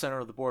up the center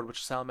of the board,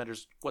 which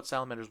what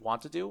Salamanders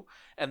want to do,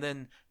 and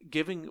then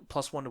giving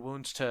 +1 to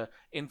wounds to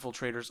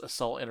infiltrators,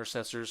 assault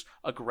intercessors,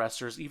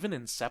 aggressors, even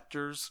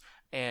inceptors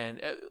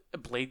and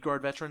Blade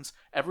Guard veterans.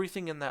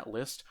 Everything in that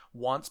list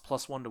wants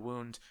 +1 to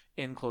wound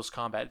in close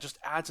combat. It just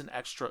adds an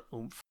extra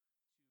oomph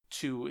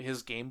to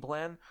his game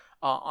plan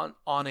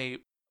on a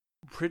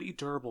pretty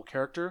durable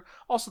character.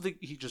 Also,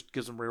 he just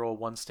gives him reroll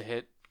ones to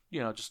hit.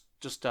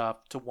 Just to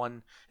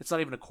one. It's not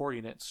even a core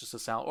unit. It's just a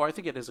sound. Or I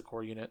think it is a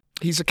core unit.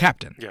 He's a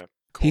captain. Yeah.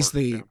 He's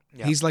Core, the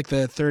yeah. he's like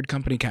the 3rd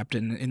company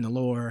captain in the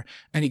lore,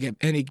 and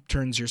he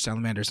turns your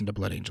Salamanders into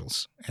Blood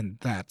Angels, and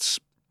that's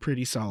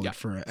pretty solid Yeah,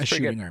 for a pretty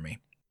shooting good. army.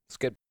 It's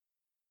good.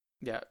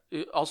 Yeah.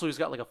 Also, he's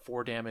got like a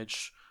 4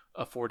 damage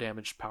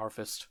Power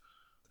Fist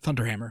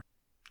Thunderhammer.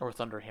 or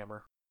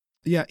Thunderhammer.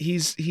 Yeah,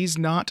 he's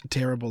not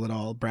terrible at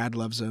all. Brad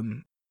loves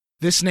him.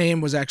 This name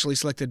was actually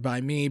selected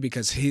by me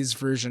because his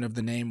version of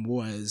the name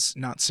was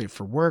not safe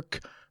for work.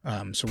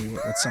 So we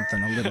went with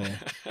something a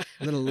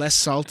little less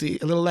salty,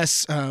 a little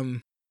less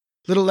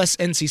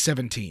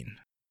NC-17.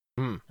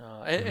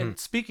 And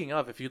speaking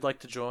of, if you'd like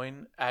to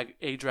join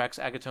Adrax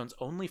Agatone's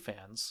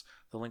OnlyFans,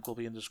 the link will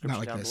be in the description Not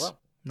like down this. below.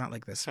 Not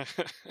like this.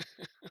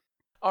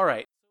 All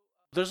right.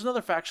 There's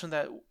another faction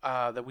that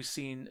we've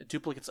seen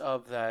duplicates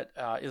of that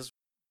is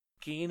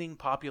gaining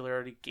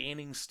popularity,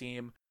 gaining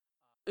steam,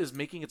 is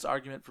making its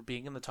argument for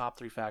being in the top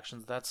 3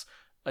 factions. That's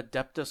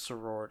Adepta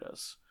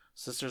Sororitas,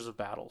 Sisters of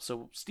Battle.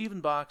 So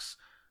Stephen Box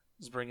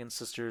is bringing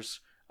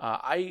Sisters.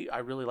 I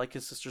really like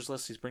his Sisters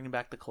list. He's bringing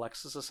back the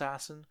Calexis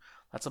Assassin.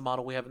 That's a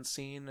model we haven't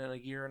seen in a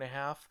year and a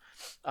half.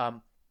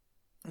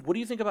 What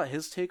do you think about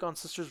his take on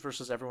Sisters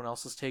versus everyone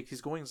else's take?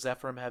 He's going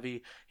Zephyrim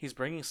heavy. He's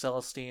bringing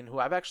Celestine, who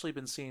I've actually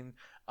been seeing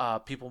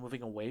people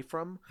moving away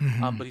from.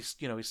 But he's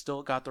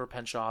still got the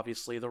Repentia,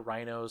 obviously, the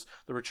Rhinos,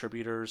 the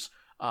Retributors.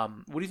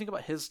 What do you think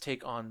about his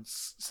take on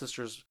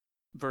Sisters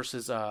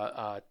versus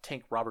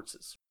Tank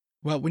Roberts's?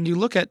 Well, when you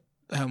look at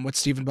what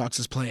Stephen Box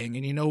is playing,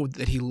 and you know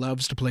that he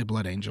loves to play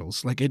Blood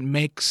Angels, like it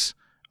makes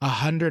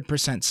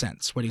 100%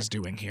 sense what he's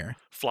doing here.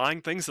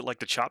 Flying things that like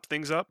to chop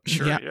things up?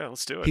 Sure, yeah,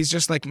 let's do it. He's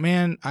just like,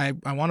 man, I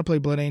want to play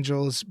Blood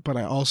Angels, but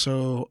I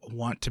also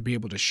want to be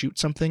able to shoot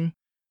something.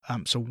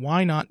 So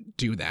why not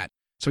do that?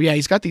 So yeah,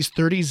 he's got these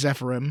 30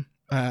 Zephyrim,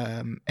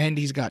 and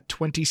he's got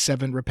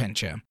 27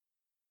 Repentia.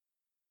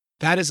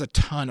 That is a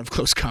ton of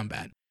close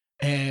combat.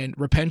 And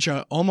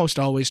Repentia almost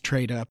always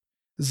trade up.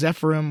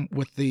 Zephyrim,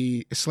 with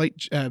the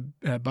slight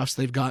buffs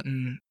they've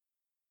gotten,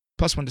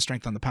 +1 to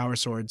strength on the power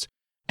swords,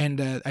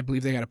 and I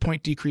believe they got a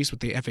point decrease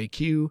with the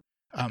FAQ.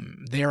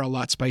 They're a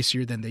lot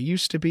spicier than they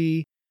used to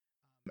be.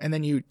 And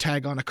then you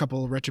tag on a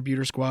couple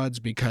Retributor squads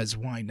because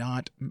why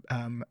not?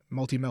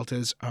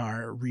 Multi-Meltas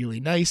are really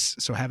nice,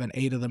 so having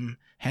 8 of them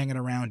hanging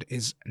around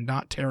is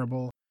not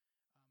terrible.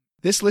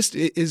 This list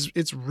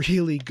it's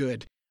really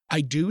good.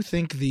 I do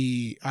think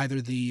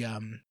either the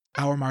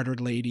Our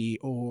Martyred Lady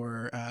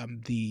or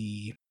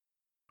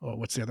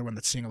what's the other one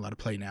that's seeing a lot of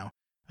play now?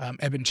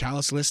 Ebon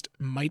Chalice list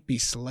might be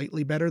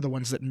slightly better. The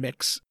ones that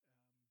mix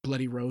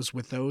Bloody Rose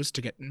with those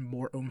to get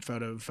more oomph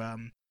out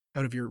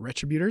of your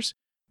Retributors.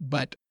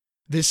 But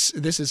this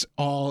is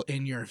all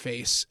in your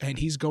face, and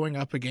he's going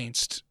up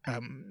against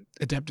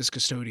Adeptus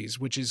Custodes,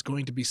 which is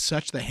going to be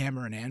such the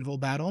hammer and anvil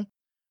battle.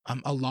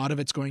 A lot of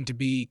it's going to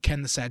be,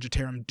 can the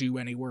Sagittarium do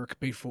any work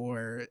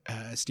before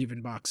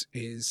Stephen Box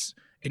is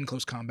in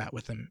close combat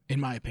with him, in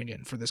my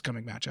opinion, for this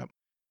coming matchup.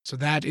 So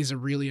that is a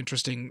really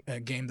interesting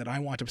game that I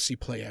want to see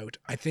play out.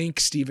 I think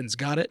Stephen's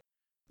got it,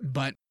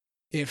 but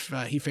if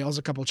he fails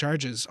a couple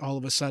charges, all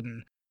of a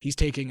sudden he's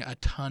taking a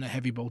ton of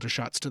heavy bolter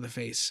shots to the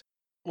face.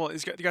 Well, he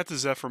got the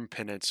Zephyrim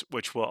Penance,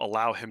 which will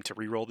allow him to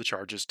reroll the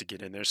charges to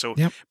get in there. So,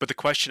 Yep. But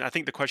I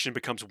think the question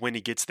becomes when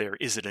he gets there,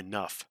 is it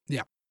enough?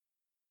 Yeah.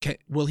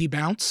 Will he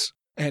bounce?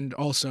 And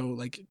also,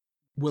 like,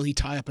 will he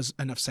tie up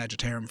enough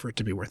Sagittarium for it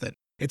to be worth it?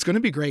 It's going to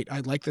be great. I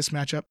like this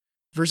matchup.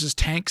 Versus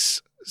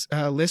Tank's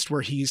list,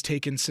 where he's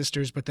taken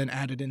Sisters but then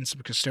added in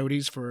some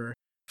Custodes for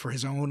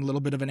his own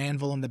little bit of an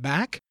anvil in the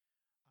back.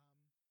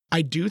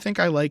 I do think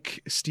I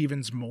like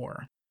Stevens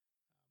more.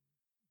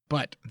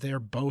 But they're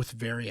both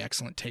very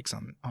excellent takes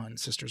on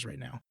Sisters right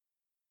now.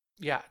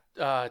 Yeah,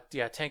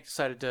 Tank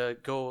decided to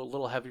go a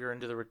little heavier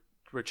into the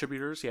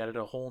Retributors. He added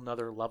a whole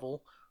nother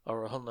level,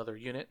 or a whole nother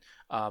unit.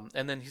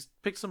 And then he's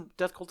picked some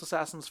Death Cult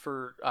Assassins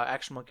for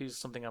Action Monkeys,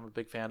 something I'm a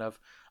big fan of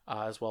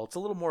as well. It's a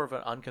little more of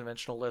an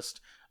unconventional list.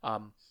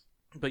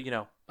 But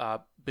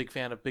big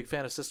fan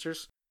of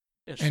Sisters.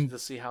 Interested to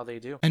see how they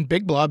do. And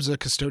Big Blob's a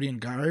custodian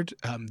guard.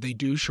 They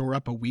do shore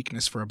up a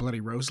weakness for a Bloody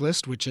Rose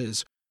list, which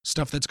is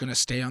stuff that's going to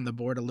stay on the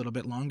board a little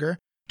bit longer.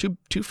 Two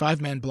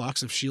 5-man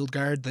blocks of shield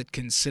guard that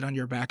can sit on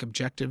your back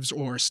objectives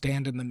or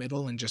stand in the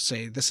middle and just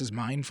say, this is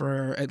mine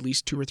for at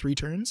least 2 or 3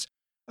 turns.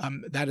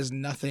 That is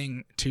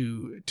nothing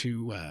to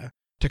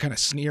kind of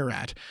sneer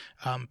at,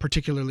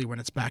 particularly when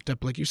it's backed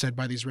up, like you said,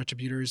 by these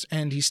Retributors.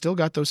 And he's still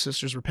got those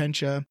Sisters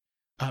Repentia.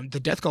 The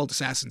Death Cult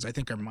Assassins, I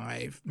think, are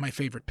my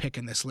favorite pick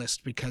in this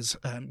list because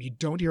you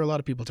don't hear a lot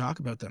of people talk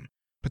about them,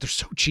 but they're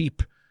so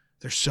cheap.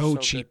 They're so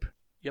cheap. Good.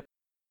 Yep.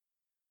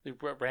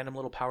 The random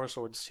little power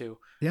swords, too.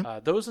 Yeah.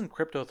 Those and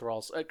Crypto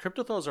Thralls.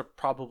 Crypto Thralls are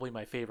probably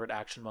my favorite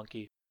action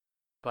monkey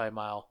by a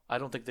mile. I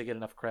don't think they get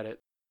enough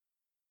credit.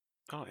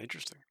 Oh,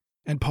 interesting.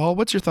 And Paul,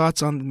 what's your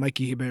thoughts on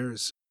Mikey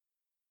Hebert's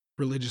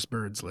religious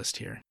birds list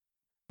here?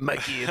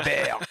 Mikey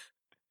Hebert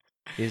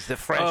is the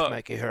French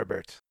Mikey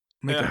Herbert.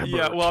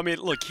 Yeah, well, I mean,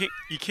 look,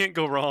 you can't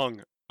go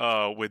wrong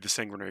with the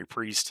Sanguinary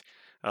Priest.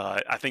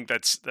 I think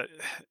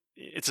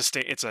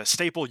it's a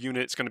staple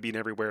unit. It's going to be in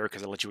everywhere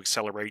because it lets you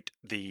accelerate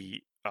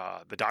the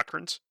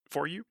doctrines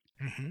for you.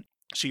 Mm-hmm.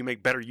 So you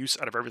make better use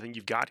out of everything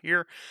you've got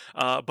here.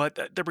 But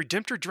the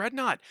Redemptor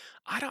Dreadnought,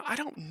 I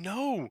don't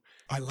know.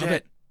 I love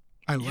it.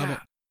 I love it.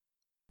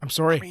 I'm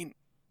sorry. I mean,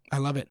 I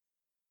love it.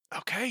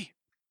 Okay.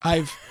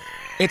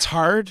 It's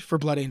hard for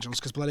Blood Angels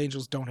because Blood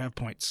Angels don't have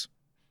points.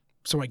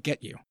 So I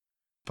get you.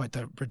 But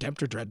the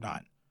Redemptor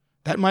Dreadnought,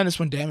 that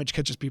 -1 damage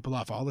catches people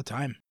off all the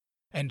time.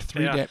 And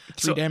 3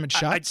 damage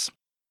shots.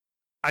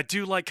 I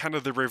do like kind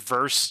of the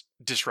reverse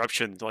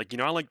disruption. Like,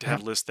 I like to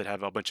have lists that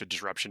have a bunch of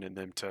disruption in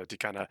them to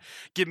kind of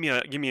give me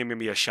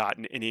maybe a shot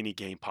in any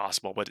game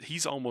possible. But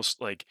he's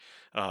almost like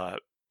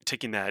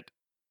taking that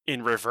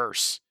in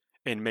reverse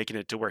and making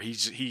it to where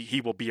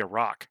he will be a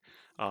rock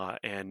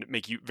and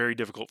make you very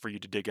difficult for you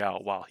to dig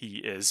out while he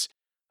is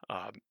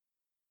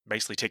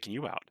basically taking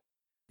you out.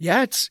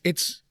 Yeah,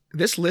 it's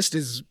this list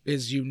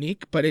is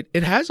unique, but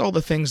it has all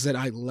the things that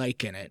I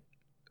like in it.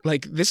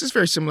 Like, this is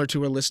very similar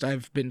to a list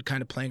I've been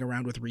kind of playing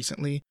around with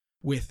recently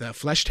with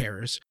Flesh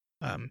Terrors.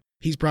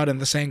 He's brought in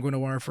the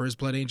Sanguinoir for his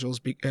Blood Angels,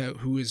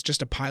 who is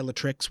just a pile of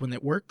tricks when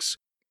it works.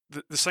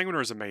 The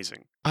Sanguinoir is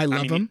amazing. I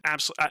love him.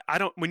 Absolutely. I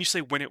don't. When you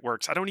say when it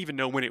works, I don't even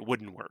know when it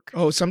wouldn't work.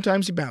 Oh,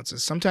 sometimes he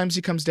bounces. Sometimes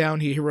he comes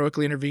down, he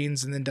heroically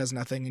intervenes, and then does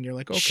nothing, and you're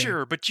like, okay.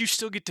 Sure, but you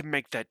still get to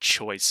make that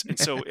choice. And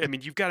so, I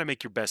mean, you've got to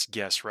make your best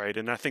guess, right?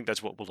 And I think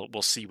that's what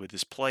we'll see with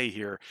this play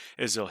here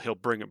is he'll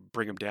bring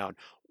him down,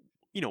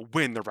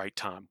 when the right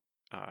time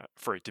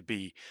for it to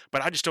be.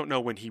 But I just don't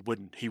know when he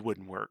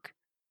wouldn't work,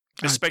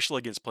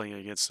 especially playing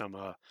against some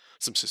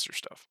sister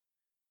stuff.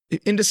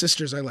 Into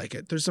Sisters, I like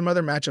it. There's some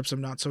other matchups I'm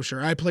not so sure.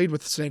 I played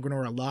with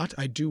Sanguinoir a lot.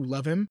 I do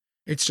love him.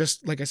 It's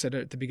just, like I said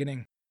at the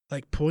beginning,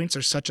 like, points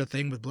are such a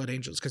thing with Blood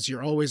Angels because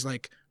you're always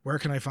like, where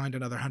can I find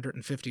another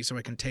 150 so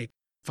I can take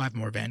 5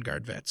 more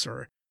Vanguard vets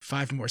or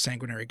 5 more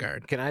Sanguinary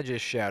Guard? Can I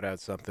just shout out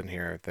something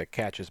here that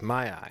catches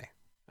my eye,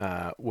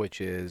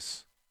 which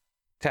is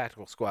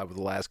Tactical Squad with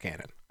the Las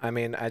Cannon. I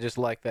mean, I just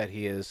like that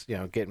he is,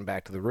 getting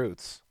back to the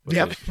roots.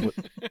 Yep.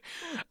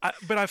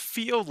 But I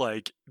feel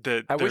like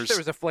that. I wish there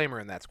was a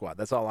flamer in that squad.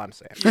 That's all I'm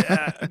saying.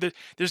 Yeah,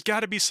 there's got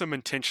to be some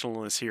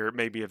intentionalness here,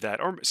 maybe of that,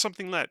 or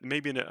something that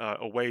maybe in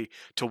a way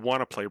to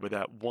want to play with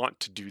that, want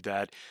to do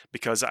that,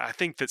 because I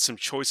think that some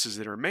choices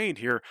that are made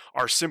here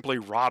are simply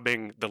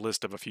robbing the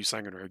list of a few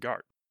Sanguinary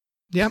Guard.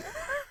 Yep.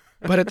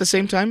 But at the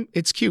same time,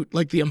 it's cute.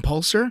 Like the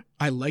Impulsor,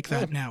 I like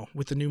that now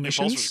with the new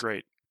missions. Impulsor's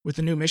great. With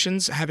the new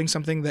missions, having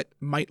something that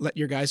might let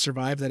your guys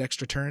survive that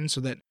extra turn so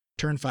that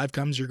turn 5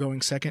 comes, you're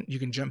going second, you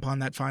can jump on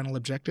that final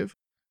objective.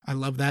 I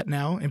love that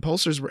now.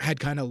 Impulsors had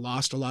kind of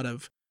lost a lot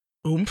of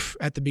oomph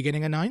at the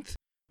beginning of 9th,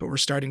 but we're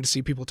starting to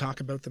see people talk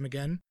about them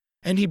again.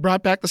 And he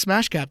brought back the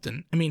Smash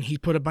Captain. I mean, he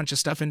put a bunch of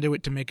stuff into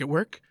it to make it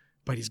work,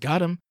 but he's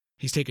got him.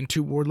 He's taken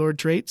 2 Warlord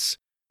traits,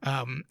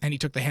 and he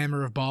took the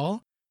Hammer of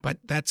Baal, but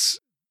that's...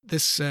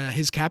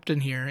 his captain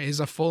here is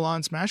a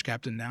full-on Smash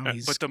Captain now.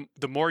 But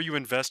the more you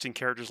invest in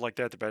characters like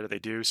that, the better they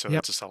do. So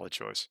That's a solid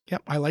choice.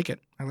 Yep, I like it.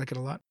 I like it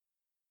a lot.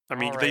 I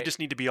mean, they just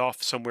need to be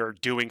off somewhere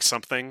doing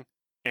something,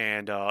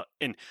 and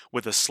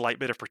with a slight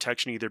bit of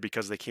protection, either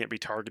because they can't be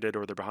targeted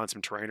or they're behind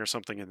some terrain or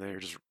something, and they're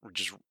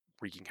just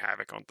wreaking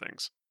havoc on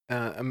things.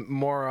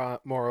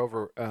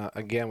 Moreover,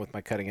 again with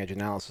my cutting edge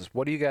analysis,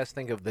 what do you guys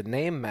think of the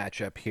name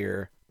matchup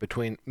here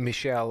between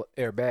Michel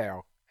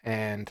Herbert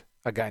and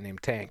a guy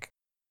named Tank?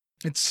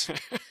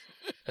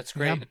 That's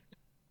great.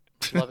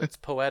 Yeah. Love it. It's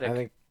poetic. I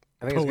think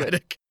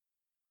poetic.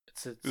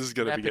 This is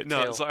gonna be good.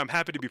 No, so I'm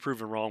happy to be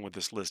proven wrong with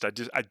this list.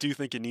 I do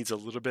think it needs a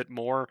little bit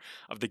more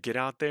of the get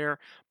out there.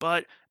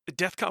 But the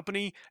Death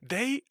Company,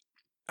 I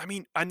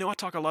know I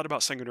talk a lot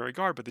about Sanguinary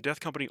Guard, but the Death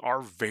Company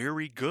are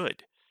very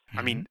good. Mm-hmm.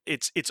 I mean,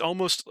 it's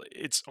almost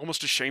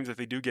a shame that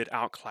they do get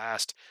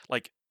outclassed,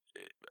 but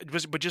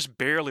just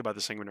barely by the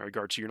Sanguinary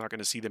Guard. So you're not going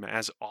to see them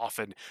as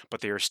often,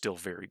 but they are still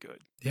very good.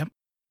 Yep.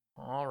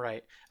 All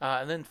right.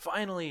 And then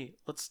finally,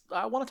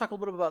 I want to talk a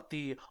little bit about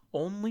the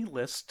only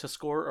list to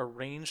score a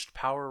ranged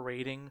power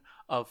rating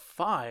of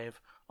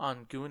 5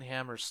 on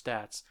Goonhammer's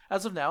stats.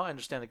 As of now, I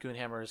understand that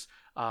Goonhammer is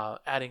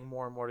adding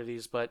more and more to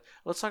these, but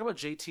let's talk about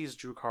JT's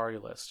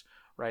Drukhari list,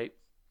 right?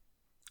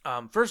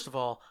 First of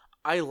all,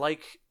 I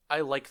like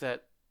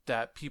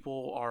that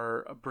people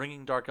are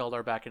bringing Dark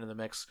Eldar back into the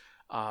mix.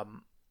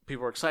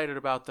 People are excited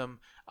about them.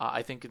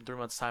 I think in 3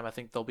 months' time, I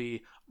think they'll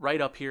be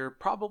right up here.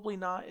 Probably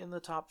not in the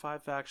top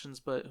 5 factions,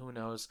 but who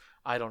knows?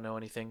 I don't know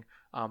anything.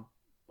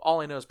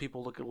 All I know is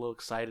people look a little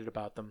excited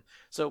about them.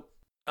 So,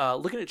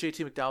 looking at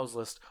JT McDowell's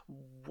list,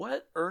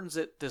 what earns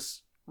it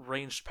this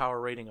ranged power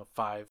rating of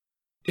 5?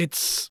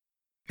 It's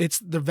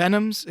the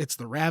Venoms, it's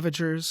the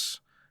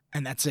Ravagers,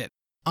 and that's it.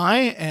 I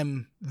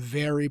am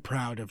very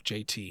proud of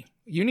JT.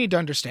 You need to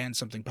understand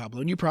something,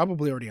 Pablo, and you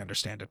probably already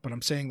understand it, but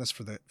I'm saying this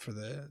for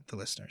the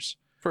listeners.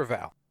 For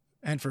Val.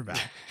 And for Val.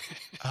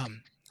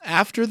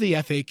 After the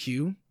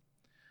FAQ,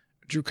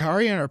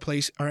 Drukhari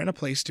are in a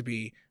place to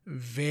be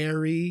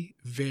very,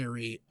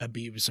 very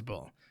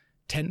abusable.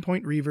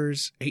 10-point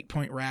Reavers,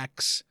 8-point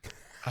Racks.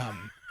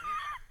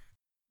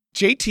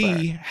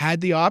 JT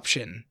had the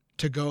option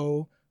to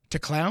go to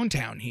Clown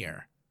Town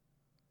here.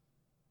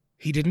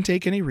 He didn't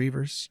take any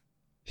Reavers.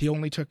 He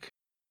only took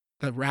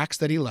the Racks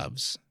that he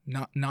loves,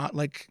 not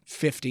like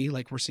 50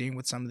 like we're seeing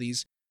with some of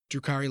these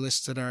Drukhari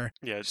lists that are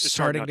it's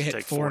starting hard to not hit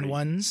take 4 and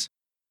 40, 1s.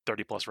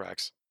 30 plus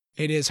racks.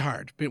 It is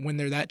hard, but when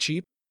they're that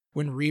cheap,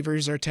 when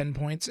Reavers are 10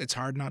 points, it's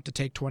hard not to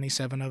take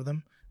 27 of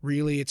them.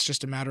 Really, it's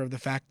just a matter of the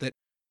fact that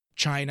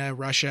China,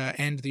 Russia,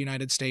 and the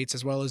United States,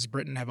 as well as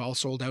Britain, have all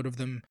sold out of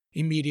them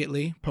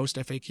immediately post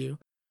FAQ.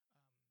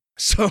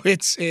 So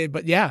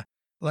but yeah,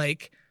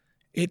 like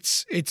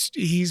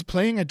he's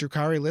playing a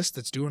Drukhari list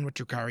that's doing what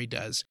Drukhari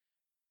does.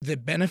 The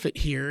benefit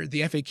here,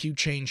 the FAQ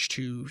change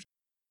to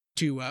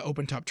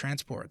open top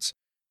transports,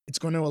 it's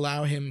going to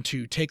allow him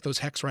to take those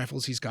hex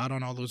rifles he's got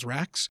on all those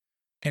racks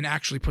and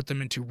actually put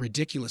them into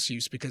ridiculous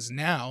use, because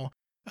now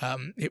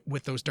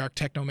with those Dark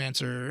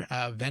Technomancer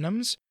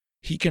Venoms,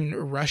 he can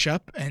rush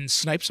up and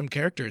snipe some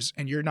characters,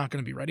 and you're not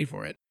going to be ready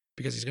for it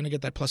because he's going to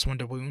get that +1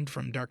 to wound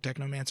from Dark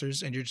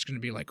Technomancers, and you're just going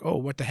to be like, oh,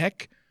 what the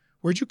heck?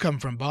 Where'd you come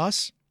from,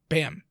 boss?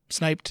 Bam,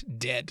 sniped,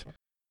 dead.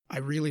 I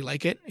really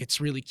like it. It's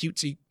really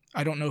cutesy.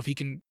 I don't know if he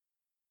can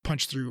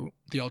punch through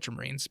the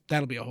Ultramarines.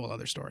 That'll be a whole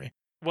other story.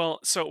 Well,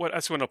 so what I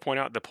just want to point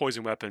out, the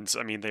poison weapons,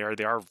 I mean,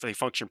 they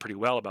function pretty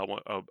well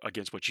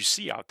against what you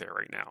see out there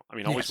right now. I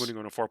mean, always Yes. wounding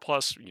on a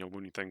 4+,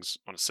 wounding things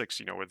on a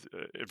 6, with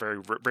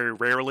very very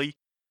rarely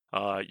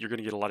you're going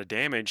to get a lot of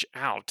damage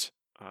out,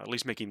 at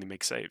least making them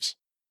make saves.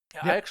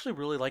 Yeah, I actually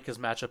really like his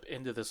matchup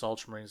into this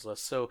Ultramarines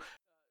list. So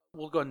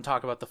we'll go ahead and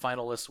talk about the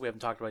final list we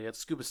haven't talked about yet.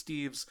 Scuba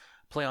Steve's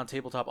play on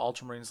tabletop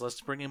Ultramarines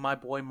list, bringing my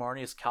boy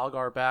Marneus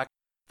Calgar back,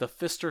 the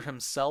Fister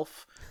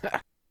himself,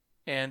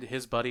 and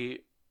his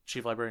buddy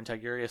Chief Librarian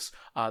Tigurius.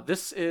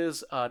 This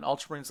is an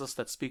Ultramarines list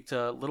that speak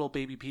to little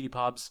baby Petey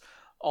Pob's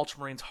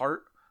Ultramarines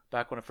heart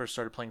back when I first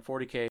started playing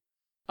 40k.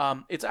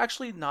 It's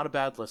actually not a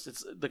bad list.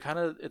 It's the kind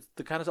of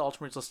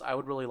Ultramarines list I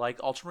would really like.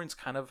 Ultramarines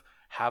kind of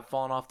have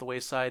fallen off the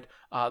wayside.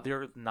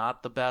 They're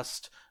not the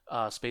best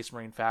Space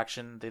Marine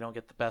faction. They don't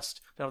have the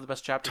best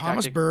chapter.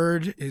 Thomas tactic.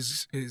 Bird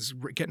is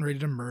getting ready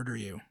to murder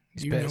you.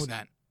 He's You pissed. know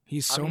that.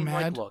 He's so I mean,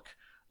 mad. Like,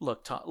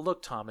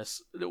 look,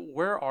 Thomas.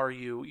 Where are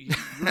you?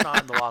 You're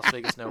not in the Las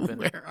Vegas Open.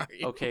 Where are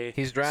you? Okay.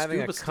 He's driving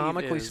Scuba a Steve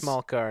comically is-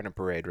 small car in a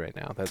parade right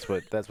now. That's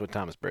what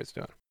Thomas Bird's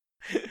doing.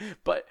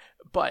 but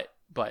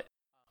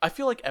I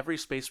feel like every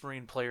Space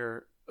Marine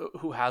player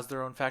who has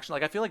their own faction,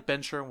 like I feel like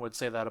Ben Sherman would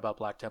say that about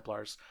Black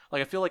Templars.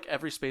 Like I feel like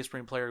every Space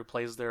Marine player who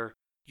plays their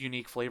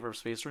unique flavor of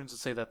Space Marines would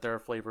say that their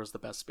flavor is the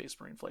best Space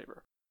Marine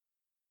flavor.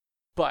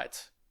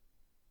 But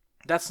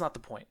that's not the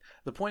point.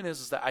 The point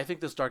is that I think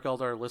this Dark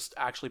Eldar list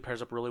actually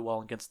pairs up really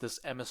well against this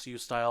MSU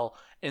style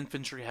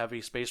infantry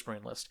heavy Space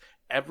Marine list.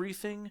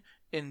 Everything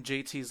in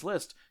JT's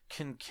list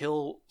can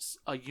kill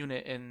a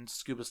unit in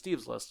Scuba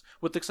Steve's list,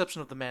 with the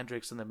exception of the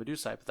Mandrakes and the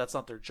Medusae, but that's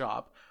not their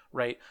job,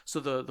 right? So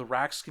the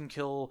Racks can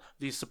kill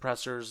these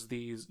suppressors,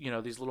 these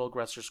little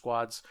aggressor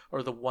squads,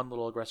 or the one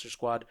little aggressor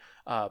squad.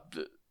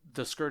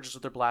 The Scourges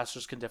with their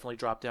blasters can definitely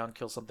drop down,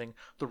 kill something.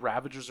 The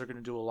Ravagers are going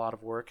to do a lot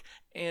of work,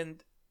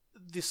 and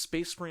the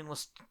Space Marine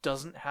list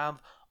doesn't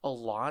have a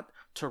lot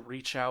to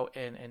reach out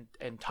and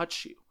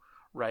touch you,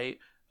 right?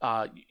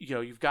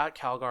 You've got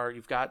Calgar,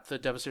 you've got the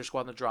Devastator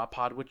Squad and the Drop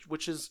Pod,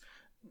 which is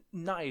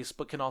nice,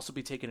 but can also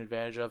be taken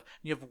advantage of.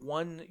 You have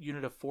one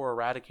unit of 4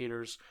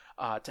 Eradicators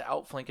to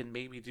outflank and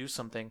maybe do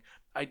something.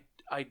 I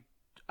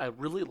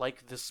really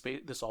like this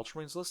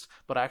Ultramarines list,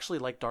 but I actually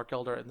like Dark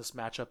Eldar in this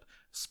matchup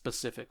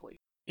specifically.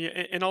 Yeah,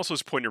 and also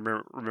it's important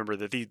to remember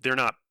that they're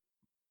not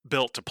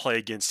built to play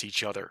against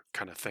each other,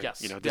 kind of thing. Yes.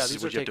 This is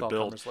these what are you have to build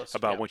take-all-comers lists.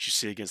 about Yeah. what you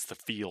see against the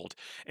field.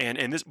 And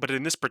in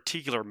this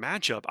particular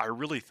matchup, I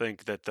really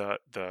think that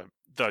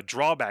the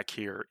drawback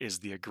here is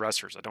the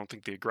aggressors. I don't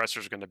think the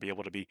aggressors are going to be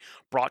able to be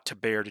brought to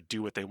bear to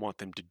do what they want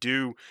them to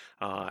do,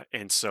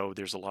 and so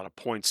there's a lot of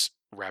points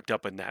wrapped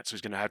up in that. So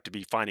he's going to have to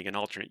be finding an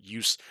alternate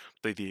use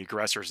for the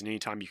aggressors. And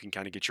anytime you can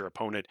kind of get your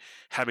opponent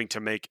having to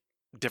make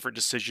different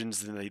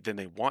decisions than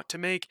they want to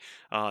make,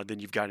 then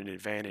you've got an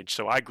advantage.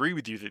 So I agree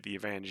with you that the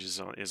advantage is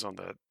on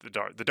the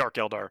Dark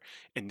Eldar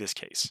in this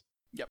case.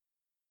 Yep.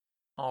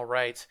 All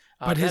right.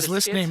 But that his is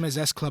list it. name is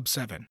S Club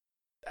 7.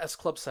 S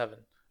Club 7.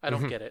 I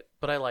don't get it,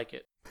 but I like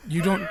it.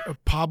 You don't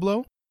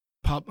Pablo?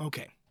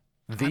 Okay.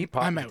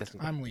 I'm out.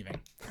 doesn't- I'm leaving.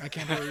 I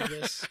can't believe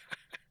this.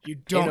 You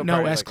Ain't don't no know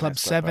party S like an Club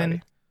S Club 7?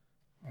 party.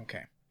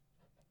 Okay.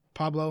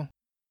 Pablo,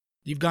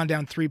 you've gone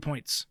down 3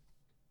 points.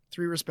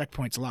 3 respect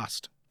points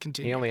lost.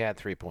 Continue. He only had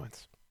 3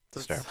 points to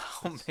start.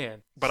 Oh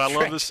man. But I love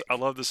Strange. this. I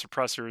love the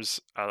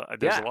suppressors.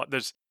 There's Yeah. a lot.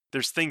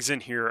 There's things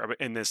in here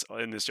in this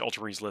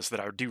Ultramarines list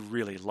that I do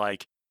really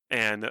like,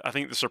 and I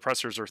think the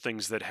suppressors are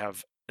things that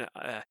have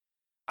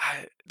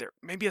they're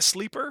maybe a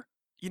sleeper.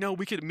 You know,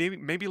 we could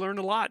maybe learn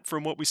a lot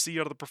from what we see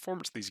out of the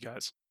performance of these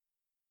guys.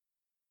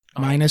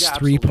 Minus Yeah,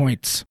 3 absolutely.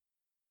 points.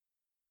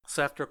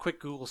 So after a quick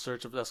Google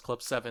search of S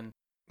Club 7,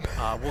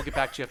 we'll get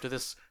back to you after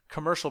this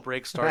commercial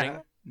break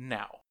starting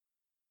now.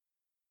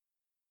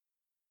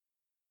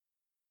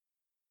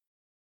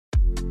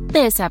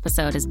 This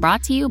episode is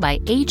brought to you by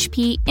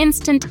HP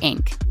Instant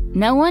Ink.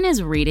 No one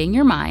is reading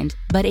your mind,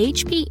 but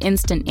HP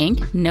Instant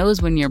Ink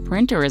knows when your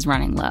printer is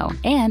running low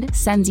and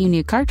sends you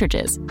new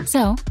cartridges,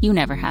 so you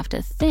never have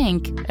to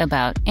think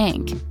about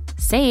ink.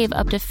 Save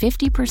up to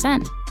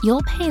 50%.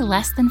 You'll pay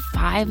less than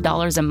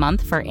 $5 a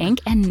month for ink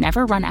and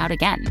never run out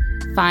again.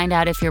 Find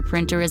out if your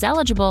printer is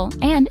eligible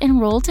and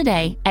enroll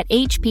today at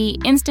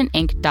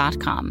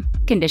hpinstantink.com.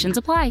 Conditions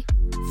apply.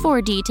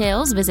 For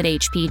details, visit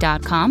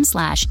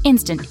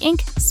hp.com/instantink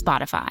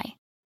Spotify.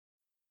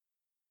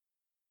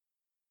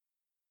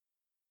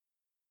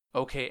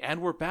 Okay,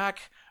 and we're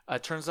back.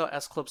 Turns out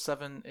S Club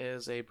 7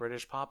 is a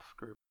British pop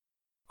group.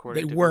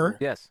 according They to were.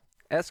 Google. Yes.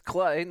 S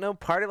Club. Ain't no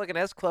party like an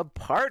S Club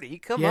party.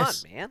 Come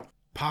Yes. on, man.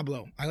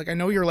 Pablo, I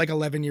know you're like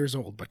 11 years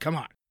old, but come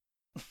on.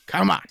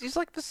 Come on. He's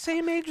like the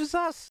same age as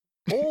us.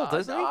 Old,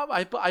 isn't he? No,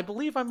 I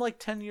believe I'm like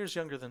 10 years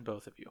younger than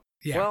both of you.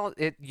 Yeah. Well,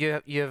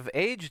 you've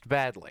aged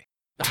badly.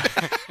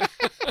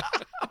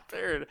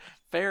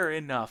 Fair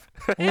enough.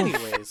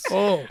 Anyways.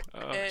 oh.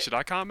 Should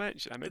I comment?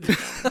 Should I make a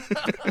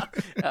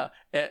comment?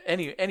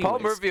 Anyways. Paul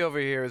Murphy over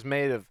here is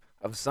made of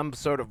some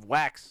sort of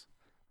wax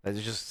that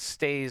just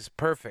stays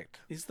perfect.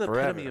 He's the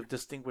forever. epitome of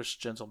distinguished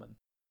gentleman.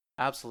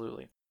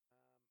 Absolutely.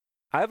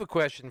 I have a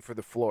question for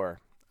the floor,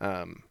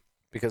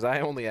 because I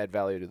only add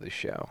value to this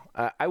show.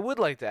 I would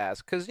like to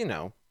ask, because,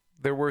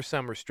 there were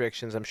some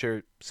restrictions. I'm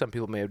sure some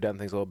people may have done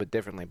things a little bit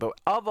differently. But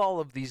of all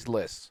of these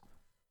lists,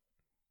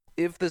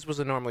 if this was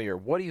a normal year,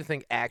 what do you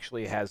think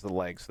actually has the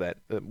legs that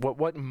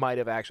what might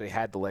have actually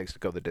had the legs to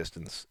go the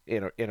distance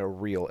in a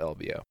real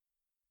LVO?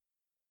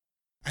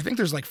 I think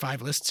there's like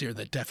 5 lists here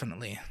that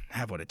definitely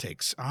have what it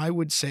takes. I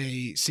would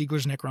say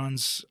Siegler's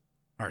Necrons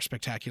are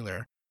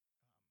spectacular.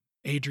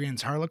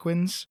 Adrian's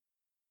Harlequins,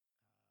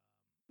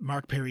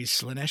 Mark Perry's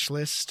Slanesh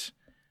list,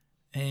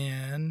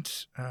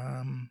 and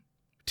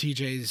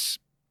TJ's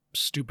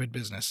Stupid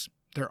Business.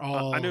 They're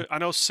all... I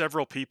know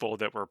several people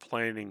that were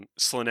planning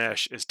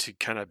Slanesh is to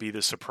kind of be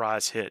the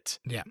surprise hit.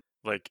 Yeah.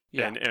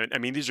 Yeah. And I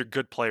mean, these are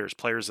good players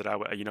that I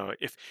would,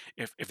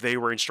 if they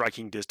were in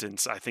striking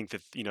distance, I think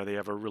that, they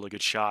have a really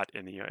good shot.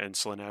 And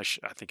Slanesh,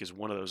 I think, is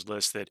one of those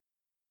lists that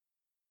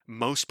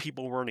most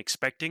people weren't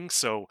expecting.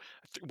 So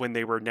when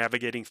they were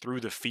navigating through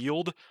the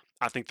field,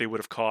 I think they would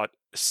have caught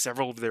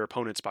several of their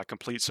opponents by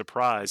complete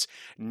surprise,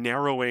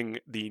 narrowing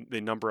the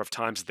number of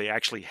times that they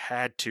actually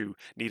had to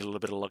need a little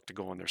bit of luck to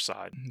go on their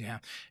side. Yeah.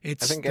 I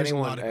think there's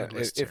anyone, a lot of good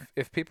lists here.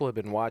 if people have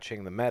been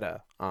watching the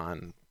meta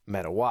on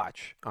Meta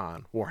Watch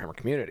on Warhammer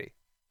Community,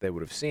 they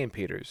would have seen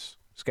Peter's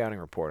scouting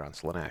report on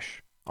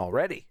Slanesh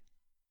already.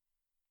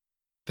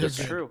 They're That's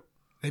good. true.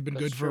 They've been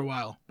That's good for a true.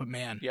 while, but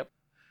man. Yep.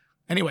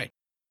 Anyway,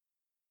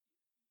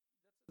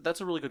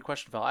 That's a really good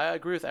question, Val. I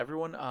agree with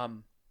everyone.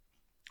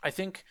 I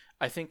think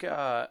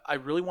I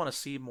really want to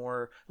see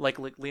more like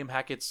Liam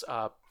Hackett's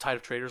Tide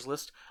of Traitors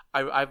list.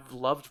 I've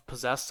loved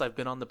Possessed. I've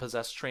been on the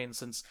Possessed train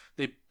since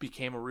they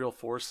became a real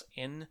force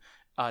in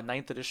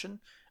 9th edition.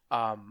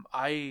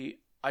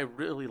 I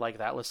really like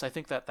that list. I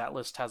think that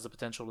list has the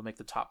potential to make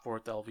the top 4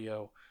 at the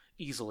LVO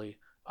easily.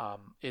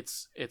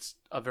 It's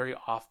a very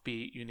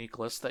offbeat, unique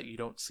list that you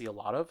don't see a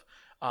lot of.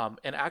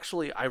 And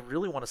actually, I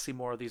really want to see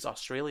more of these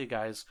Australia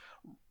guys.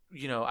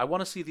 I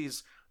want to see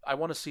these. I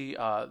want to see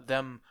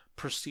them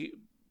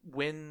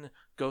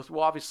go through.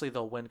 Well, obviously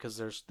they'll win because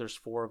there's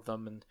 4 of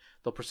them and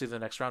they'll proceed to the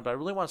next round. But I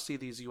really want to see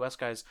these US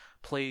guys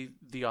play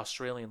the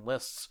Australian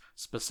lists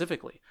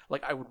specifically.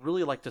 Like I would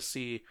really like to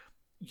see,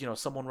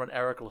 someone run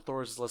Eric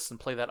Lathoris' list and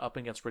play that up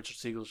against Richard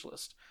Siegler's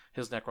list,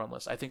 his Necron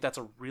list. I think that's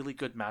a really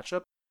good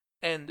matchup,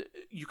 and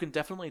you can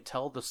definitely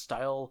tell the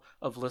style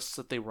of lists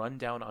that they run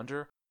down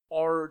under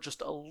are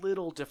just a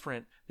little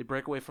different. They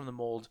break away from the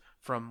mold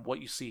from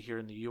what you see here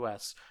in the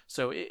US.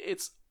 So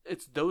it's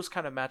those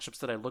kind of matchups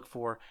that I look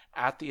for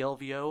at the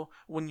LVO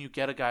when you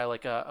get a guy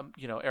like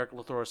Eric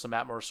Lathoris, a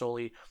Matt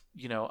Morosoli,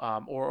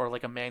 or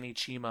like a Manny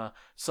Chima,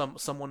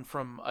 someone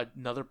from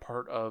another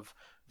part of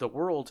the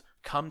world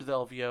come to the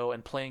LVO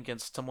and play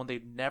against someone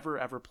they'd never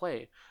ever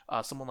play,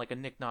 someone like a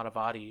Nick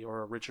Nanavati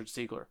or a Richard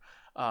Siegler.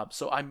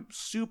 So I'm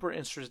super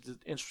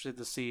interested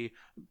to see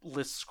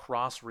lists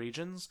cross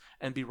regions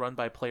and be run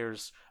by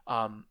players.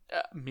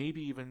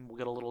 Maybe even we'll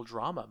get a little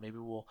drama. Maybe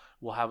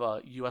we'll have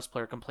a U.S.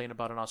 player complain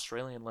about an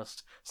Australian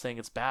list saying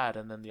it's bad,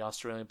 and then the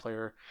Australian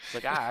player is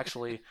like,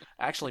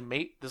 actually,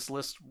 mate, this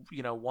list,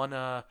 won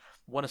a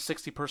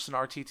 60-person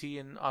RTT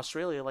in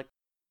Australia like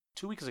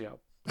 2 weeks ago.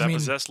 That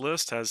Possessed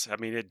list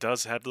it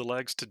does have the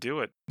legs to do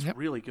it. It's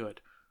really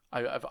good.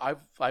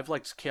 I've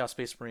liked Chaos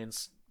Space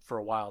Marines for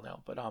a while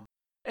now, but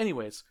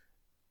anyways,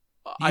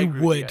 I agree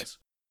with you guys.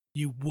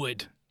 You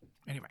would.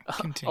 Anyway,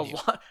 continue.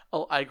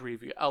 I agree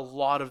with you. A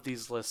lot of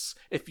these lists,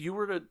 if you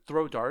were to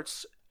throw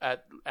darts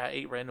at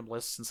 8 random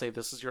lists and say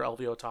this is your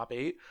LVO top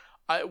 8,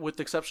 with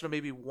the exception of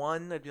maybe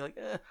one, I'd be like,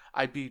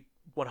 I'd be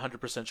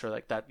 100% sure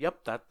like that.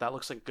 Yep, that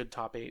looks like a good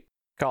top 8.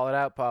 Call it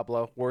out,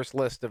 Pablo. Worst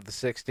list of the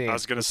 16. I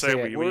was going to say,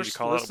 we need to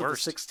call out worst. Of the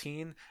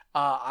 16.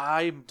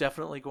 I'm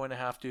definitely going to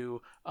have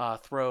to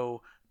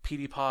throw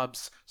PD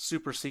Pob's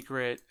super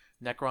secret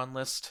Necron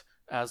list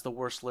as the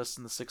worst list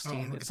in the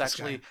 16. It's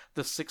actually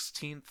the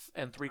 16th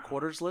and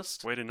 3/4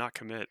 list. Way to not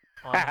commit.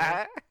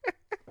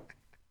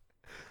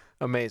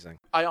 Amazing.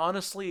 I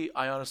honestly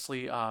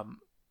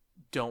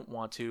don't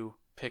want to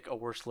pick a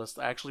worst list.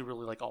 I actually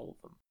really like all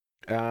of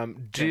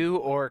them. Do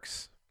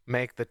orcs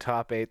make the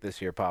top 8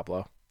 this year,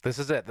 Pablo? This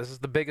is it. This is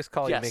the biggest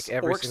call you make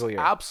every single year.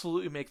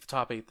 Absolutely make the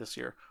top 8 this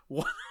year.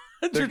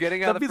 They're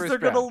getting out of the first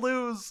round. They're going to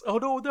lose. Oh,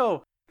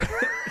 no.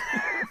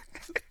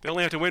 They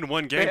only have to win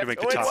one game to make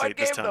the top 8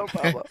 this time.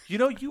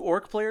 Though, you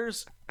orc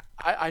players,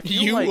 I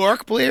feel you like...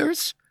 orc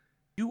players?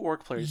 You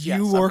orc players,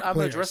 you yes. Orc I'm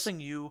players. addressing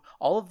you,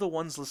 all of the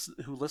ones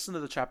who listen to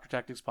the Chapter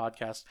Tactics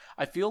podcast.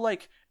 I feel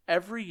like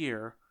every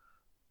year,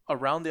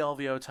 around the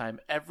LVO time,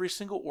 every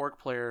single orc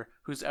player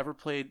who's ever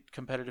played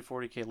competitive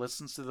 40K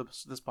listens to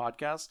this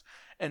podcast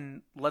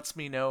and lets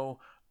me know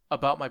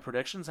about my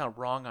predictions, how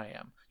wrong I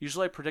am.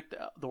 Usually I predict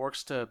the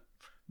orcs to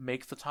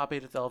make the top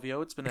 8 at the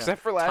LVO. It's been a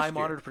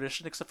time-honored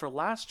prediction, except for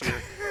last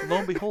year. Lo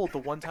and behold, the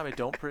one time I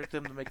don't predict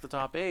them to make the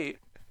top 8,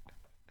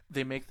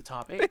 they make the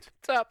top 8.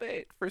 Top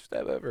 8. First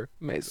time ever.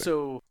 Amazing.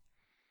 So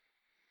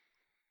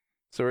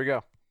here we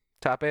go.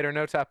 Top 8 or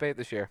no top 8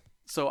 this year?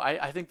 So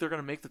I think they're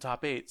going to make the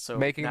top 8. So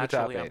making the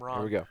top 8. I'm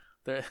wrong. Here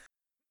we go.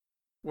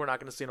 We're not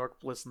going to see an orc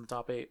list in the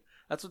top 8.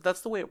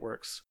 That's the way it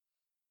works.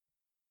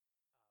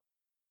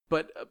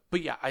 But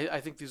yeah,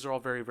 I think these are all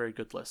very, very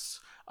good lists.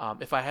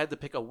 If I had to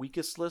pick a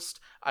weakest list,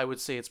 I would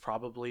say it's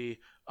probably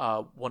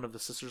one of the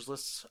sisters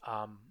lists.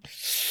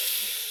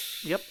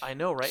 Yep, I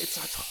know, right?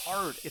 It's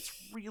hard. It's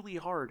really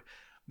hard.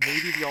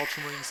 Maybe the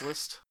Ultramarines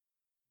list.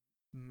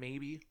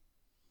 Maybe.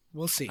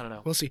 We'll see. I don't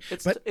know. We'll see.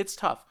 It's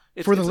tough.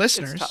 For the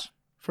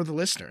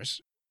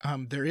listeners,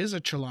 there is a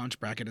challenge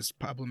bracket, as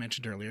Pablo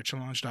mentioned earlier,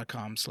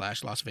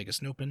 challenge.com/Las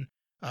Vegas Open,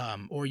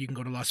 or you can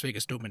go to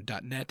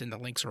lasvegasopen.net, and the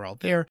links are all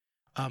there.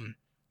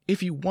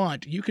 If you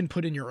want, you can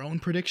put in your own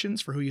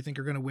predictions for who you think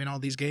are going to win all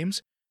these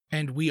games,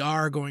 and we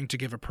are going to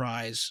give a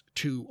prize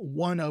to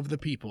one of the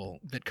people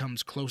that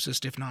comes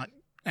closest, if not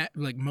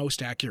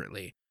most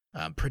accurately,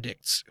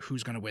 predicts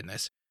who's going to win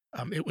this.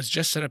 It was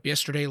just set up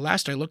yesterday.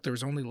 Last I looked, there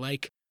was only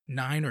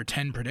 9 or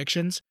 10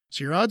 predictions,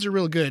 so your odds are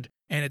real good,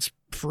 and it's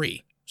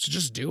free. So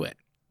just do it.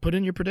 Put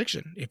in your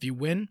prediction. If you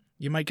win,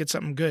 you might get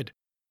something good.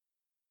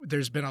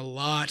 There's been a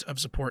lot of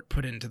support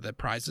put into the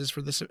prizes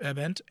for this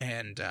event,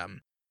 and a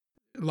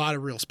lot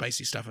of real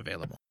spicy stuff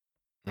available.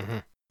 Mm-hmm.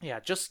 Yeah,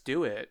 just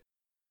do it.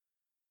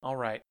 All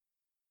right.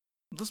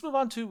 Let's move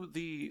on to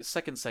the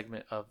second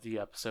segment of the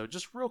episode.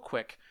 Just real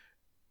quick.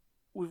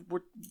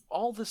 We're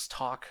all this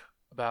talk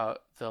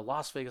about the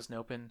Las Vegas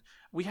Open.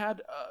 We had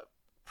a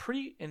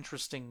pretty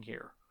interesting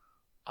year.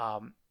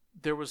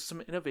 There was some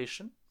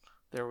innovation.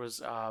 There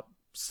was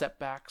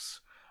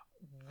setbacks.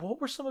 What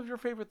were some of your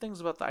favorite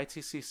things about the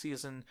ITC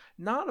season?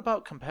 Not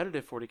about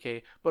competitive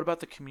 40K, but about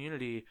the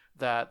community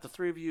that the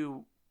three of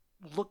you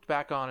looked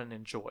back on and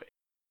enjoyed.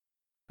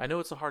 I know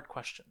it's a hard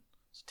question,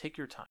 so take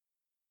your time.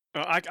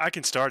 I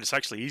can start. It's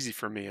actually easy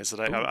for me. Is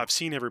that I've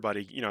seen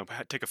everybody,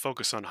 take a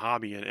focus on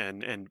hobby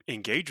and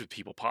engage with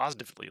people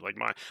positively. Like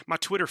my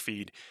Twitter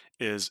feed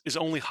is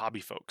only hobby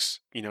folks,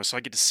 so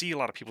I get to see a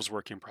lot of people's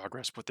work in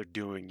progress, what they're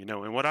doing,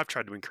 and what I've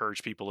tried to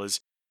encourage people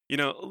is,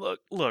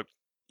 look,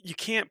 you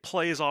can't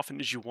play as often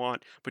as you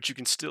want, but you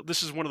can still,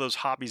 this is one of those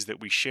hobbies that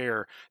we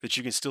share that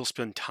you can still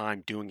spend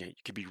time doing it.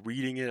 You could be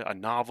reading a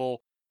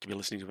novel, you could be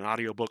listening to an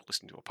audiobook,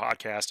 listening to a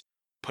podcast,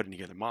 putting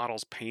together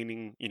models,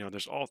 painting,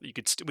 there's all,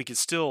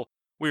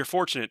 we are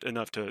fortunate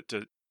enough to,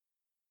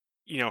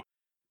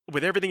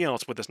 with everything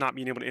else, with us not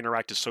being able to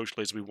interact as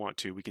socially as we want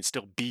to, we can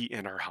still be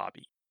in our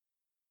hobby.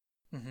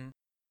 Mm-hmm.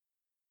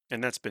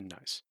 And that's been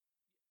nice.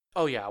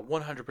 Oh yeah,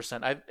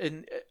 100%.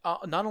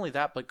 Not only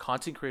that, but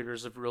content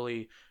creators have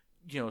really,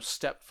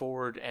 stepped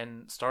forward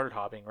and started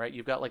hobbying, right?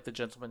 You've got the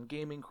Gentleman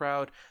Gaming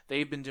crowd.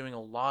 They've been doing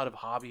a lot of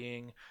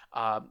hobbying.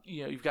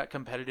 You've got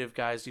competitive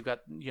guys. You've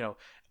got,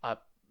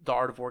 the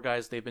Art of War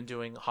guys. They've been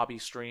doing hobby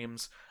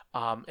streams.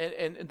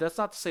 And that's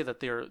not to say that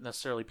they're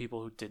necessarily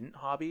people who didn't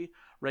hobby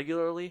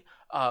regularly,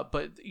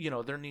 but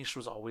their niche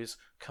was always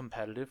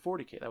competitive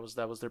 40K.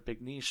 That was their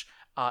big niche,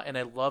 and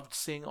I loved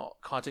seeing all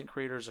content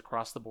creators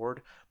across the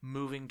board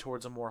moving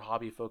towards a more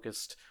hobby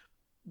focused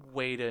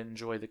way to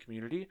enjoy the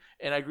community.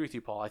 And I agree with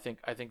you, Paul. I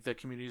think the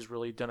community's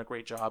really done a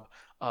great job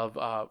of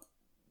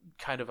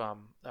kind of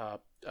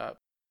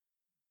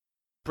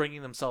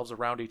bringing themselves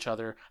around each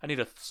other. I need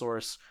a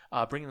thesaurus.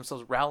 Bringing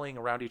themselves, rallying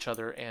around each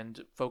other,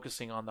 and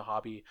focusing on the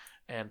hobby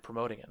and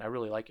promoting it. And I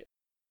really like it.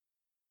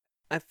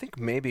 I think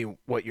maybe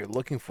what you're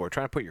looking for,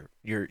 trying to put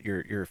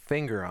your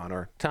finger on,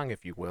 or tongue,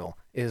 if you will,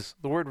 is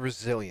the word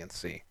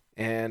resiliency.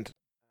 And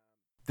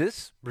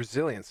this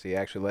resiliency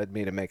actually led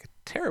me to make a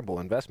terrible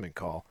investment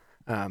call,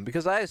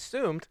 because I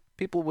assumed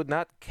people would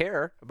not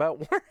care about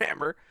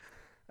Warhammer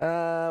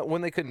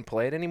when they couldn't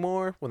play it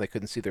anymore, when they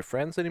couldn't see their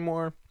friends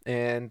anymore,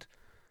 and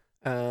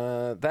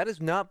that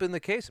has not been the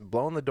case.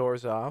 Blowing the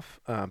doors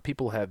off.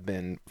 People have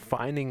been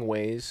finding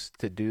ways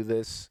to do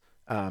this.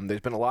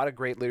 There's been a lot of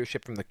great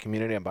leadership from the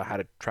community about how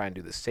to try and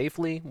do this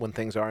safely when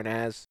things aren't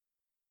as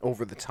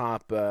over the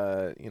top,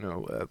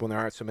 when there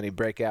aren't so many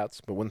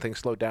breakouts. But when things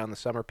slowed down in the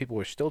summer, people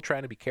were still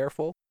trying to be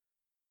careful.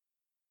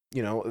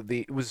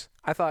 It was,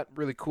 I thought,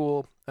 really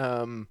cool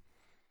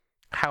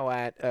how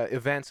at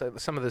events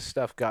some of this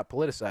stuff got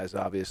politicized,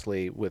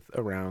 obviously, with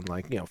around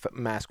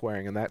mask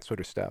wearing and that sort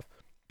of stuff.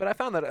 But I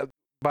found that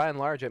by and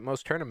large at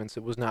most tournaments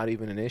it was not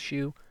even an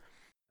issue.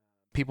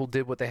 People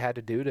did what they had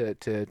to do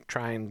to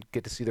try and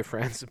get to see their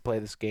friends and play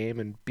this game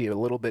and be a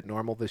little bit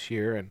normal this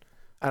year. And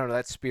I don't know,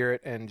 that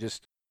spirit and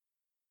just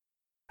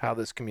how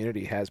this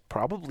community has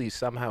probably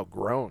somehow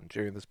grown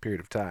during this period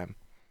of time,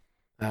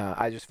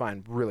 I just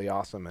find really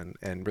awesome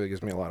and really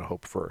gives me a lot of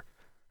hope for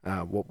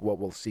what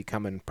we'll see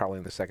coming probably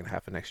in the second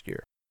half of next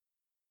year.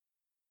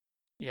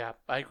 Yeah,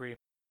 I agree.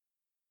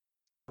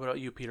 What about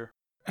you, Peter?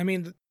 I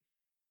mean,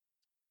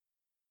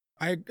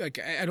 I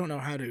don't know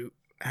how to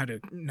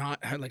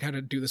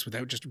do this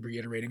without just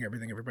reiterating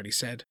everything everybody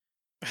said.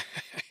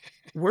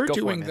 We're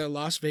doing the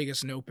Las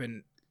Vegas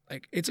Open,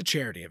 it's a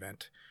charity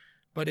event,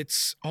 but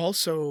it's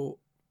also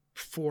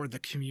for the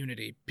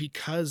community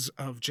because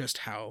of just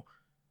how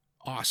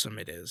awesome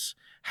it is,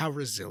 how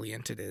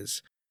resilient it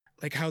is,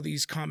 how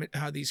these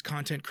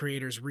content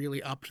creators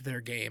really upped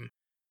their game,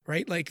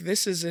 right?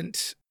 This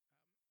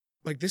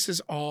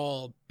is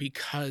all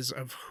because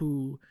of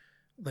who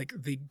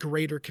the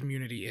greater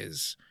community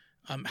is,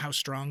 how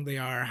strong they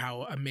are,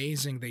 how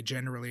amazing they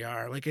generally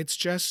are. It's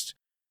just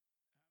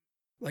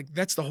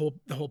that's the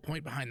whole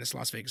point behind this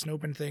Las Vegas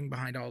Open thing,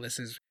 behind all this,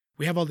 is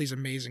we have all these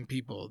amazing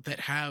people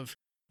that have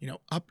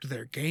upped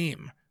their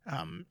game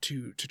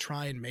to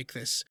try and make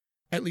this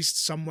at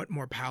least somewhat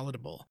more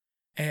palatable.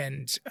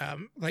 And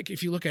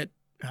if you look at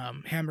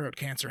Hammer Out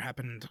Cancer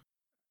happened,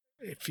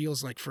 it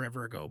feels like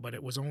forever ago, but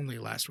it was only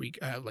last week,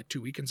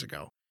 2 weekends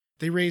ago.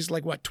 They raised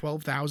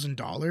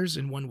 $12,000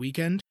 in one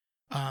weekend.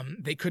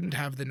 They couldn't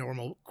have the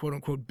normal quote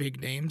unquote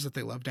big names that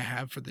they love to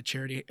have for the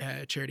charity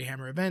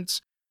Hammer events.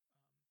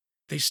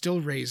 They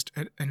still raised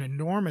an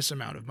enormous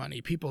amount of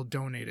money. People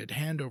donated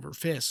hand over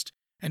fist,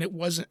 and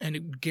I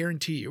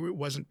guarantee you it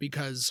wasn't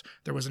because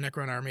there was a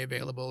Necron army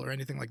available or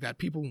anything like that.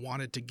 People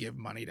wanted to give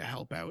money to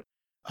help out.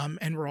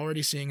 And we're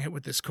already seeing it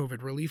with this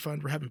COVID relief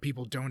fund. We're having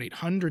people donate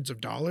hundreds of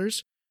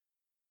dollars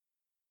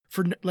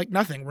for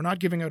nothing. We're not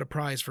giving out a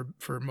prize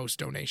for most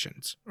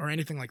donations or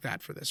anything like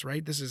that for this,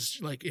 right? This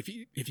is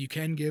if you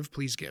can give,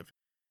 please give.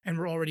 And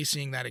we're already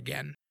seeing that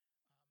again.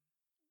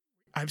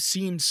 I've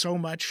seen so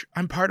much.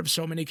 I'm part of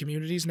so many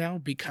communities now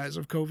because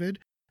of COVID.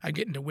 I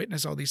get to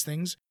witness all these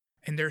things,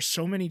 and there's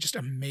so many just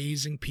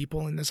amazing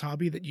people in this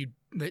hobby that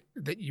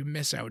you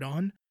miss out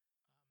on.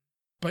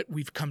 But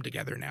we've come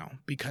together now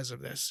because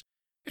of this,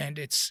 and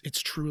it's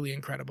truly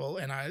incredible,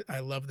 and I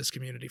love this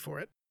community for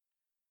it.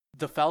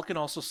 The Falcon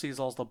also sees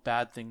all the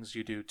bad things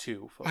you do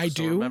too, folks. I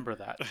do. So remember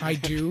that. I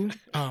do.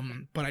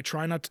 But I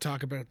try not to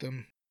talk about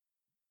them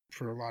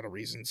for a lot of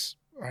reasons.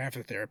 I have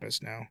a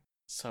therapist now.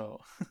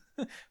 So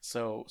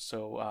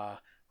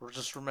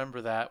just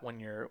remember that when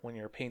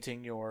you're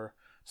painting your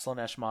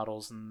Slaanesh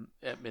models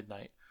at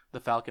midnight, the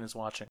Falcon is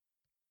watching.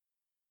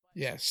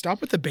 Yeah,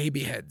 stop with the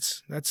baby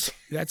heads. That's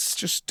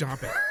just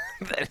stop it.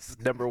 That is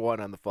number one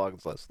on the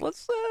Falcons list.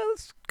 Let's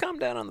calm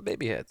down on the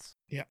baby heads.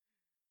 Yeah.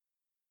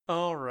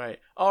 All right.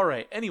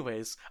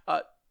 Anyways,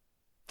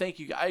 thank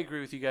you. I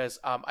agree with you guys.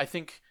 I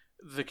think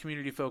the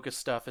community-focused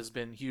stuff has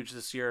been huge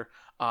this year.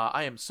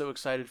 I am so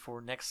excited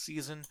for next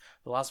season.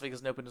 The Las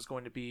Vegas Open is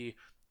going to be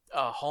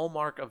a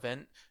hallmark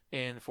event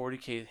in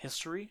 40K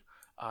history.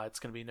 It's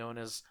going to be known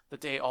as the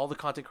day all the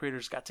content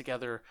creators got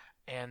together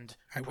and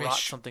brought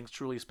something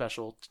truly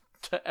special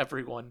to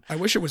everyone. I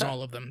wish it was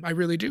all of them. I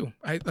really do.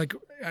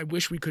 I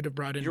wish we could have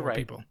brought in more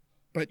people.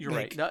 But you're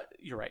right.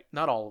 You're right.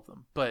 Not all of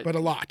them, but a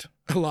lot,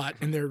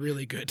 and they're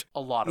really good.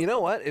 A lot of them. You know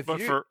what?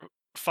 For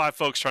 5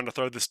 folks trying to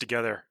throw this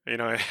together, we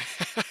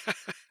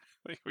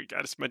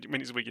got as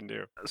many as we can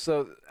do.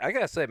 So I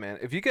gotta say, man,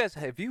 if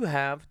you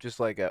have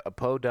just a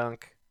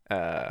podunk,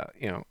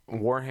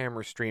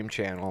 Warhammer stream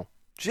channel,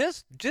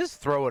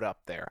 just throw it up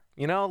there.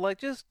 You know, like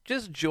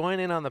just join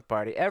in on the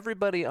party.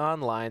 Everybody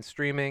online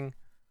streaming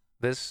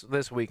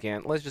this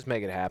weekend. Let's just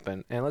make it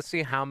happen, and let's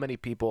see how many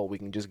people we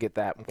can just get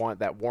that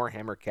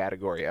Warhammer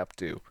category up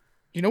to.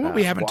 You know what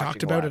we haven't watching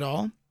talked about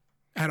live.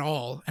 at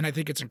all, and I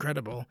think it's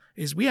incredible,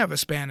 is we have a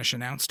Spanish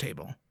announce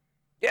table.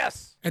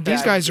 Yes, And these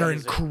That guys are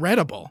is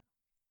incredible.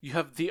 You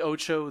have the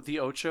Ocho.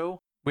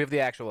 we have the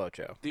actual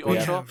Ocho. The We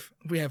Ocho.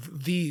 we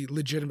have the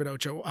legitimate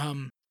Ocho.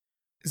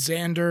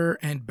 Xander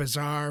and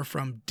Bazaar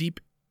from Deep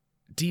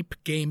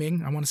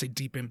Gaming. I want to say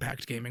Deep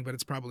Impact Gaming, but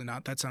it's probably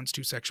not. That sounds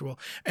too sexual.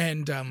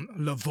 And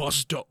La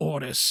Voz de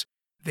Oris.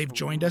 They've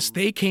joined us. Ooh.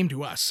 They came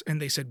to us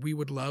and they said we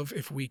would love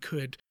if we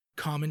could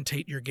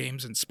commentate your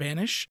games in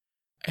Spanish.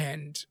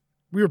 And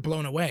we were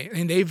blown away.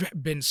 And they've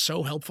been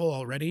so helpful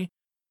already.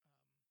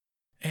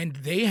 And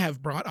they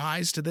have brought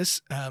eyes to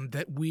this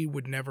that we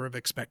would never have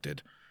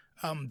expected.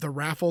 The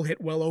raffle hit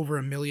well over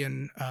 1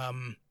 million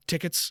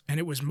tickets, and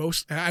it was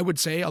I would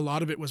say a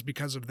lot of it was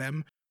because of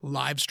them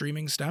live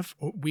streaming stuff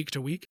week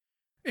to week.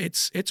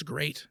 It's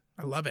great.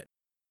 I love it.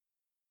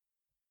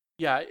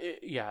 Yeah,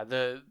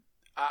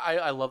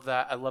 I love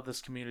that. I love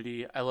this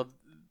community. I love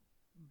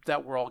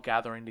that we're all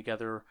gathering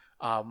together.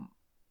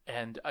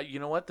 And you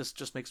know what? This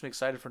just makes me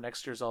excited for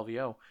next year's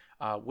LVO,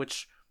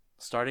 which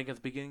starting at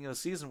the beginning of the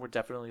season, we're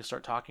definitely going to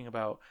start talking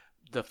about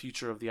the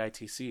future of the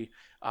ITC.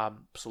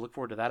 So look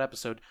forward to that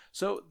episode.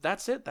 So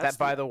that's it.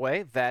 By the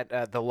way,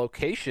 the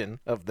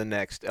location of the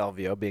next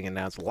LVO being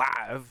announced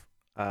live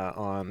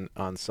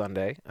on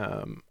Sunday.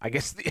 I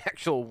guess the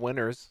actual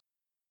winners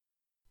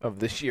of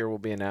this year will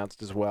be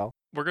announced as well.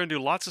 We're going to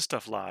do lots of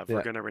stuff live. Yeah.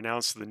 We're going to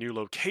announce the new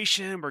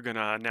location. We're going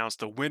to announce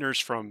the winners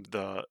from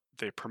the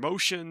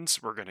promotions.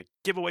 We're going to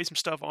give away some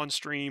stuff on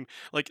stream.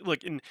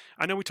 And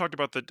I know we talked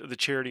about the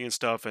charity and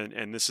stuff,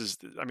 and this is,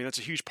 I mean, that's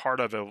a huge part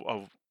of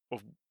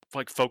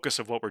like focus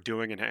of what we're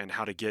doing and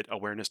how to get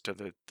awareness to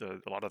the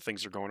a lot of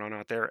things that are going on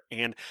out there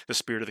and the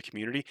spirit of the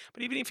community.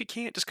 But even if you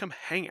can't, just come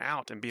hang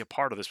out and be a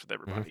part of this with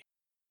everybody.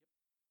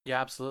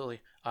 Yeah,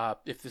 absolutely.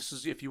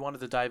 If you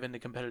wanted to dive into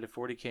competitive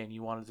 40K and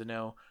you wanted to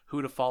know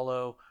who to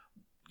follow,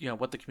 you know,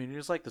 what the community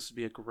is like, this would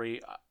be a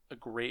great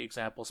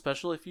example,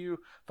 especially if you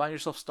find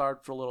yourself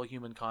starved for a little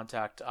human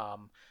contact.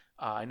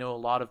 I know a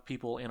lot of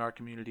people in our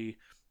community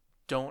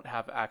don't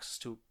have access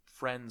to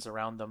friends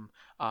around them.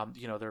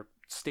 They're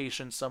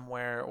stationed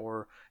somewhere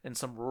or in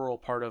some rural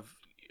part of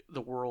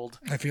the world.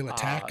 I feel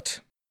attacked.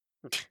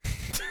 Look,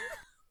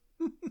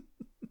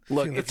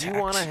 Feel if you attacked.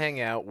 want to hang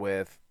out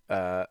with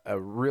a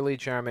really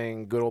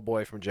charming good old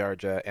boy from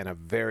Georgia and a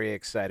very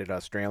excited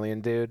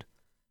Australian dude,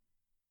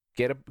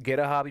 get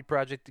a hobby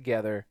project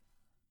together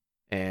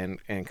and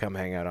come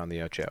hang out on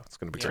the Ocho. It's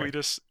going to be Tweet great.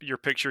 us your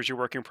pictures, your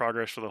work in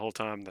progress for the whole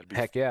time. That'd be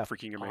Heck yeah.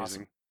 freaking amazing.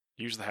 Awesome.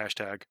 Use the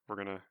hashtag. We're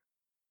going to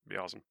be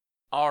awesome.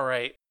 All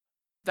right.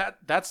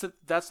 That's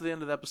the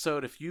end of the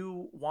episode. If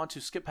you want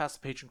to skip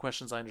past the patron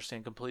questions, I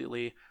understand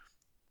completely.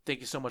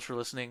 Thank you so much for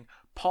listening.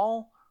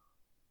 Paul,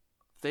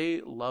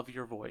 they love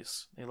your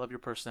voice. They love your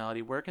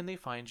personality. Where can they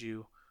find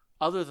you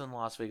other than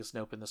Las Vegas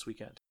Open this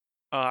weekend?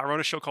 I run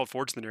a show called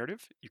Forge the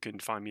Narrative. You can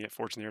find me at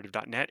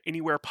forgethenarrative.net.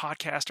 Anywhere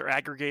podcasts are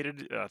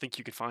aggregated, I think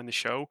you can find the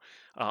show.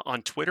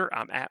 On Twitter,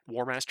 I'm at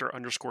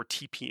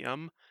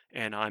warmaster_TPM,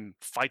 and I'm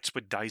Fights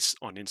with Dice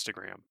on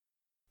Instagram.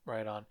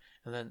 Right on.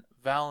 And then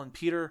Val and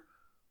Peter,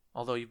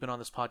 although you've been on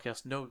this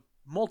podcast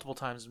multiple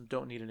times and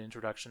don't need an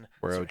introduction,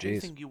 We're is there OGs.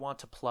 anything you want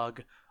to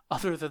plug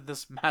other than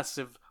this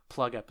massive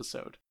plug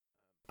episode?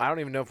 I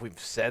don't even know if we've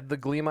said the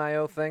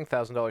Gleam.io thing,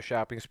 $1,000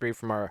 shopping spree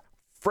from our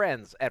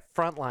friends at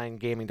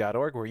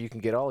frontlinegaming.org, where you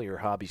can get all your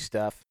hobby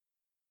stuff,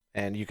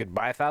 and you could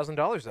buy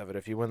 $1,000 of it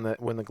if you win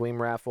the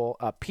Gleam raffle.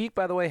 Pete,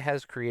 by the way,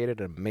 has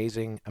created an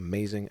amazing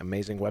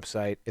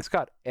website. It's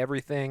got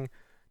everything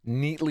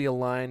neatly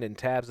aligned in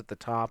tabs at the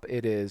top.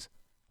 It is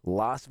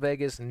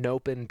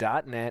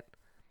LasVegasNopen.net,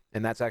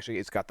 and that's actually,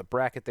 it's got the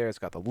bracket there, it's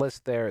got the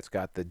list there, it's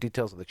got the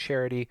details of the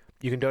charity.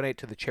 You can donate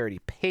to the charity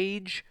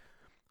page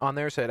on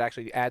there, so it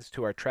actually adds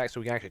to our track,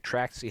 so we can actually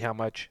track to see how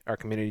much our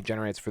community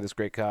generates for this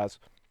great cause.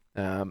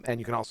 And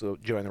you can also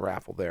join the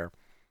raffle there.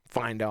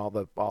 Find all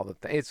the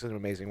it's an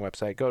amazing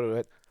website. Go to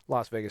it,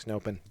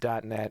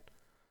 LasVegasNopen.net.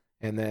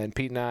 And then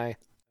Pete and I,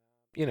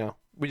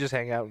 we just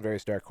hang out in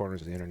various dark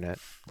corners of the internet,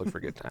 look for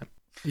a good time.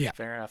 Yeah.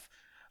 Fair enough.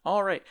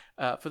 All right.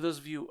 For those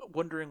of you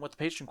wondering what the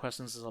patron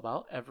questions is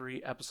about,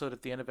 every episode,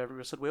 at the end of every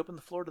episode, we open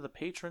the floor to the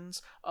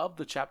patrons of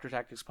the Chapter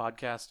Tactics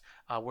podcast,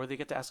 where they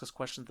get to ask us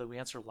questions that we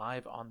answer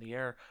live on the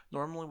air.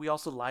 Normally, we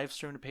also live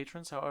stream to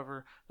patrons.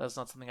 However, that's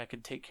not something I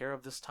can take care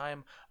of this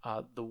time.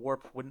 The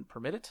Warp wouldn't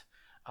permit it.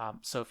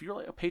 So if you're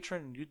like a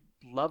patron and you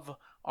love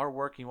our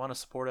work and you want to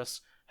support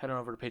us, head on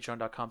over to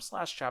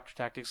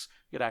patreon.com/chaptertactics.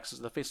 You get access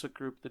to the Facebook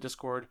group, the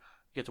Discord.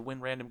 You get to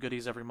win random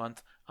goodies every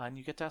month, and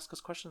you get to ask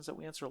us questions that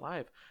we answer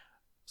live.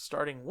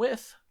 Starting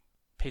with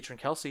patron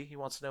Kelsey, he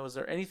wants to know, is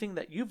there anything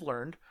that you've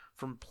learned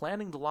from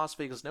planning the Las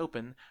Vegas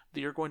Open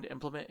that you're going to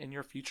implement in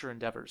your future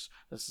endeavors?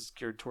 This is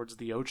geared towards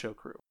the Ocho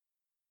crew.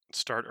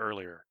 Start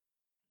earlier.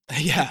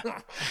 Yeah.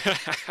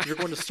 You're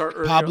going to start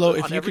early Pablo, on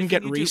if you can everything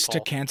get do, Reese to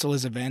Paul. cancel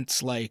his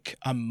events like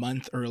a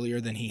month earlier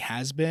than he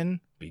has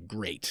been, be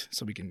great.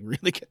 So we can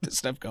really get this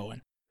stuff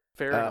going.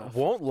 Fair enough.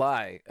 Won't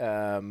lie,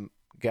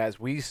 guys,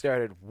 we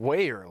started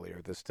way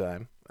earlier this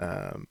time.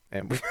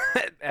 And we,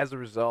 as a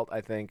result,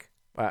 I think,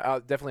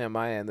 definitely on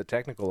my end, the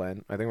technical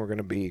end, I think we're going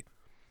to be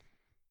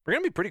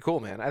pretty cool,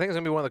 man. I think it's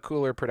going to be one of the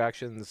cooler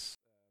productions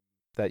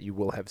that you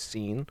will have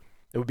seen.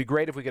 It would be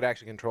great if we could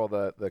actually control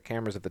the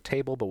cameras at the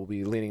table, but we'll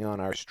be leaning on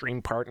our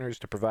stream partners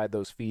to provide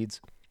those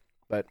feeds.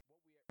 But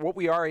what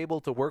we are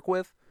able to work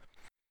with,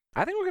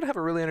 I think we're going to have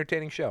a really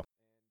entertaining show.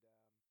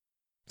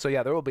 So,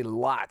 yeah, there will be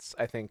lots,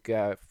 I think,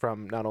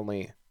 from not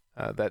only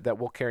that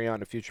will carry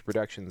on to future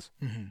productions,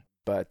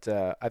 but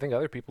I think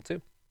other people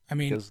too. I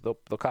mean, because they'll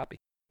copy.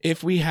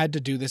 If we had to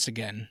do this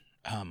again,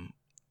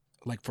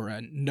 like for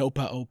a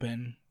NOPA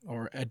Open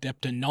or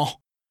Adepta Non,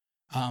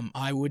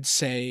 I would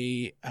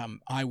say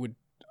I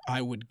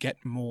would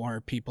get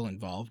more people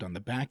involved on the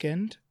back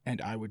end,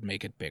 and I would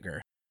make it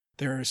bigger.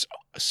 There's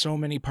so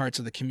many parts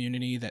of the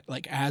community that,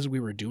 like, as we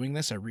were doing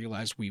this, I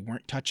realized we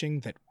weren't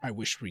touching that I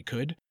wish we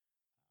could.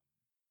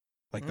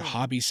 Like the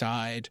hobby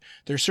side,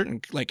 there's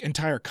certain like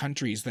entire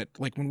countries that,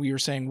 like when we were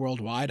saying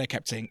worldwide, I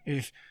kept saying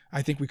if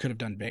I think we could have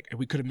done big,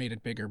 we could have made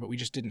it bigger, but we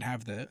just didn't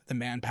have the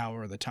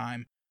manpower or the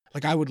time.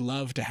 Like I would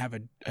love to have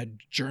a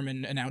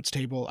German announce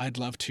table. I'd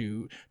love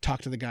to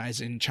talk to the guys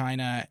in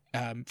China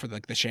for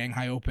like the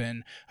Shanghai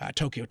Open,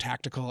 Tokyo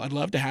Tactical. I'd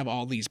love to have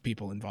all these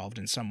people involved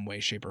in some way,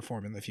 shape, or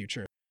form in the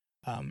future.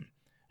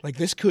 Like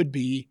this could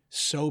be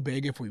so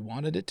big if we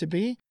wanted it to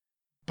be,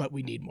 but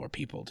we need more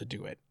people to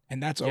do it.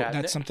 And that's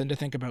something to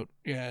think about.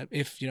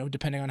 If,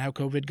 depending on how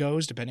COVID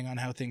goes, depending on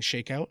how things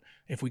shake out,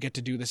 if we get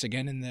to do this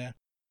again in the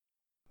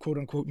quote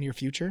unquote near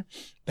future,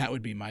 that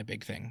would be my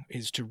big thing,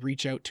 is to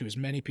reach out to as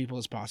many people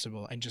as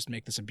possible and just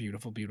make this a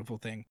beautiful, beautiful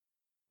thing.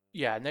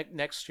 Yeah,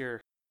 next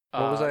year.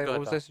 What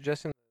was I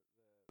suggesting?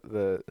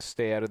 The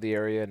stay out of the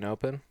area and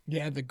open?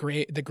 Yeah, the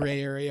gray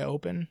area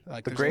open.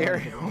 Like the gray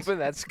area open,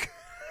 that's good.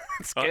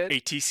 Good.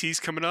 ATC's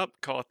coming up.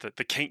 Call it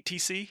the Caint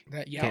TC.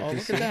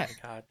 Look at that.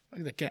 God.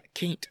 Look at the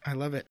Caint. I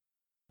love it.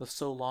 The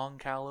So Long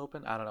Cal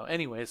Open. I don't know.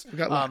 Anyways, we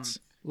got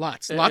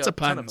lots of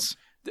puns.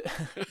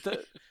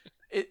 The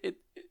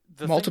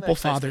Multiple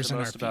thing that fathers me the in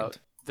our most about field.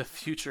 The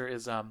future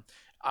is I'm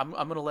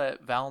gonna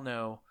let Val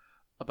know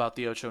about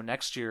the Ocho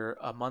next year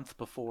a month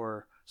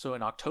before, so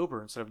in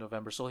October instead of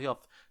November. So he'll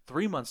have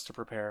 3 months to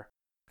prepare.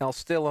 I'll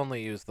still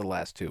only use the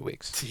last 2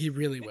 weeks. He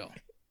really will.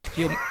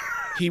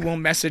 He will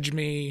message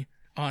me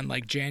on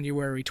like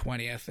January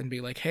 20th and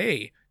be like,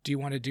 "Hey, do you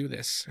want to do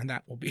this?" And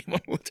that will be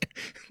what we'll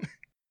do.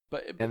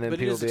 But then but people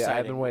it is will be, exciting.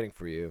 I've been waiting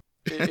for you.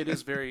 It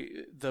is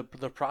very the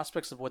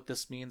prospects of what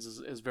this means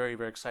is very,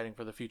 very exciting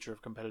for the future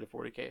of competitive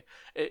 40K.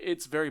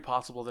 It's very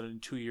possible that in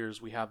 2 years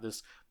we have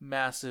this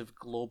massive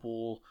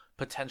global,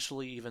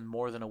 potentially even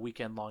more than a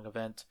weekend long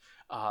event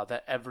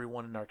that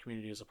everyone in our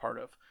community is a part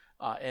of,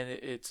 and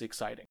it's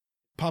exciting.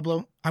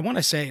 Pablo, I want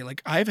to say,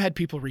 like, I've had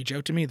people reach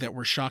out to me that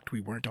were shocked we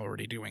weren't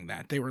already doing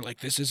that. They were like,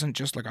 "This isn't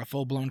just like a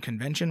full-blown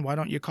convention. Why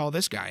don't you call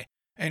this guy?"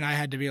 And I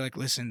had to be like,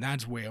 "Listen,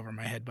 that's way over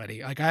my head,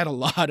 buddy." Like, I had a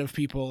lot of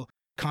people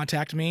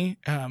contact me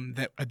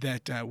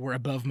that were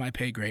above my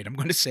pay grade. I'm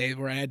going to say,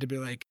 where I had to be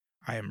like,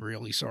 "I am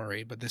really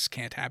sorry, but this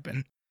can't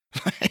happen."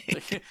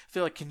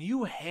 They're like, "Can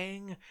you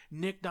hang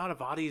Nick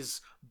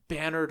Nadavati's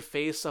bannered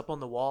face up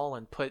on the wall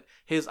and put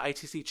his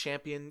ITC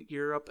champion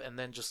gear up, and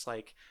then just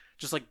buy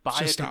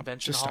a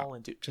convention hall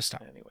and do?" Just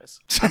stop. Anyways,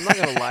 I'm not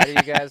gonna lie to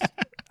you guys.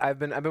 I've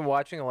been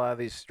watching a lot of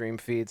these stream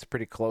feeds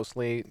pretty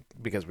closely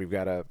because we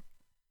got to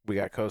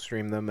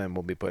co-stream them, and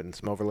we'll be putting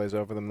some overlays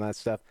over them and that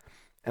stuff.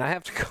 And I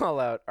have to call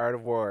out Art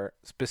of War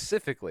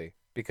specifically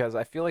because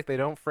I feel like they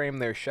don't frame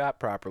their shot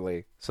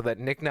properly so that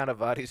Nick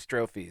Nadavati's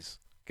trophies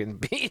can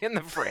be in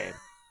the frame.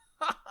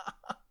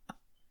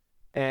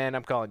 And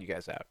I'm calling you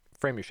guys out.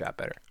 Frame your shot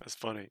better. That's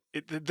funny.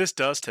 This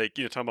does take,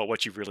 talking about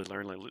what you've really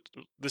learned. Like,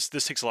 this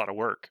takes a lot of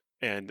work,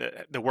 and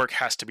the work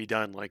has to be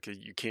done. Like,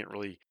 you can't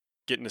really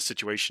get in a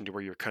situation to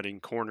where you're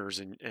cutting corners,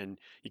 and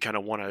you kind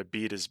of want to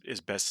be it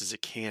as best as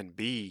it can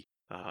be.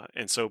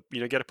 And so,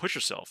 you got to push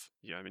yourself.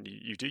 Yeah, I mean,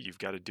 you do. You've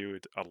got to do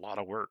a lot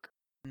of work.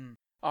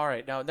 All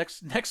right, now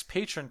next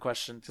patron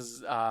question,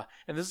 because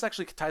and this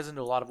actually ties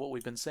into a lot of what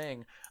we've been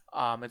saying.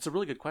 It's a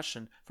really good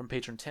question from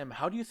patron Tim.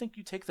 How do you think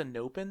you take the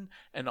Nopen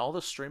and all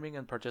the streaming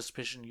and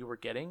participation you were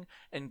getting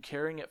and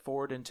carrying it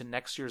forward into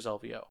next year's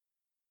LVO?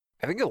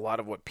 I think a lot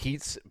of what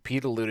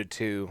Pete alluded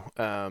to,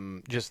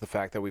 just the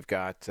fact that we've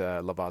got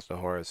Lavazda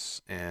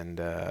Horus and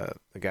the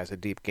guys at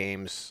Deep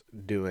Games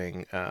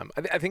doing.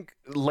 I think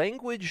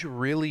language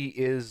really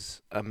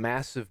is a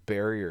massive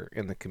barrier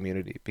in the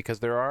community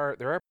because there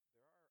are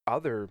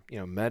other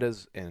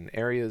metas and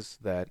areas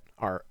that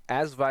are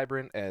as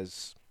vibrant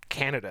as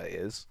Canada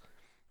is,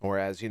 or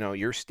as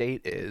your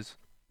state is,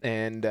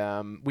 and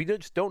we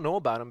just don't know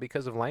about them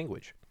because of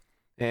language.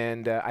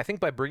 And I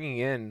think by bringing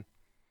in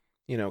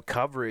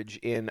coverage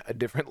in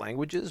different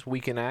languages, we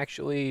can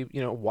actually,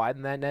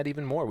 widen that net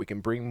even more. We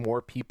can bring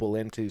more people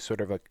into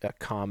sort of a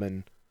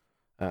common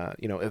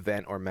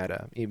event or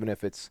meta, even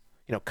if it's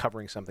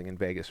covering something in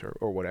Vegas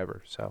or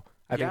whatever. So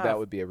I think that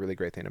would be a really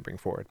great thing to bring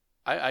forward.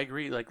 I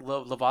agree. Like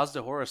Lavaz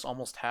de Horus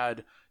almost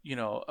had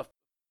a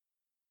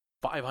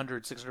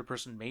 500, 600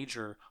 person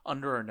major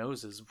under our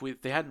noses.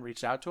 If they hadn't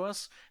reached out to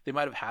us, they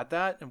might have had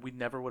that, and we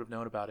never would have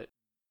known about it.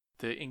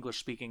 The English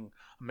speaking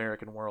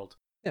American world.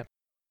 Yeah,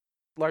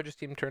 largest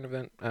team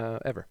tournament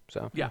ever.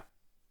 So yeah.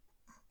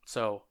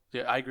 So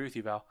yeah, I agree with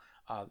you, Val.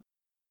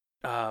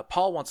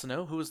 Paul wants to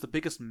know who is the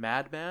biggest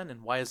madman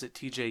and why is it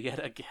TJ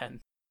yet again?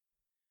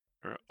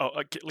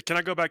 Can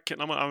I go back?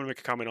 I'm gonna make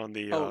a comment on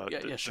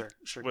the. Sure.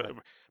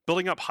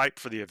 Building up hype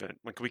for the event,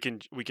 like we can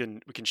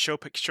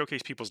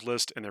showcase people's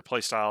list and their play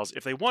styles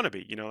if they want to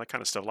be, that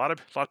kind of stuff. A lot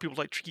of people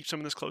like to keep some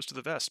of this close to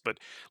the vest, but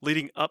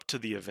leading up to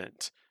the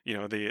event,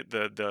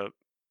 the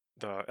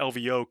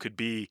LVO could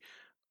be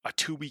a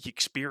 2-week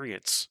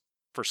experience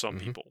for some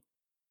people.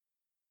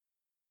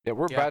 Yeah,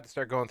 we're about to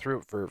start going through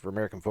it for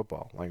American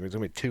football. Like there's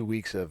gonna be 2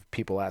 weeks of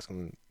people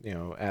asking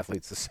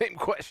athletes the same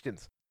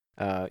questions.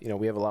 We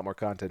have a lot more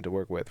content to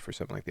work with for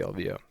something like the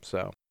LVO.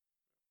 So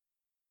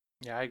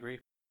yeah, I agree.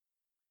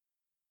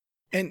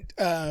 And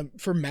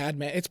for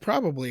Madman, it's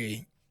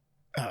probably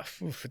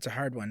it's a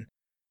hard one.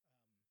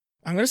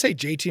 I'm going to say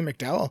JT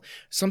McDowell.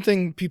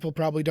 Something people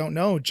probably don't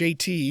know,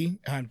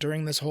 JT,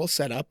 during this whole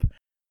setup,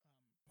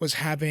 was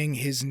having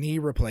his knee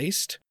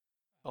replaced.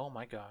 Oh,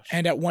 my gosh.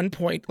 And at one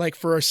point, like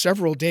for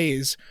several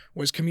days,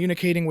 was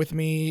communicating with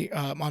me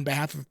on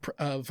behalf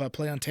of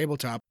Play on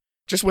Tabletop,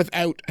 just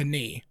without a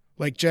knee.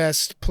 Like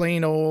just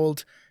plain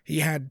old, he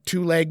had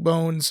 2 leg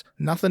bones,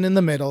 nothing in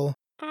the middle.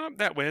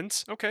 That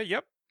wins. Okay,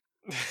 yep.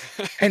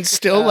 And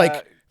still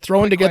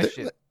throwing together.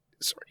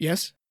 Sorry,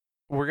 yes?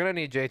 We're going to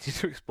need JT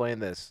to explain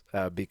this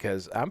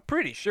because I'm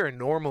pretty sure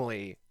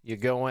normally you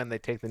go in, they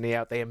take the knee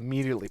out, they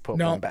immediately put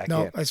one back in.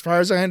 No, as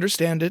far as I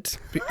understand it,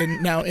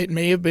 and now it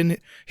may have been,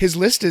 his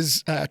list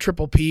is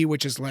triple P,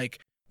 which is like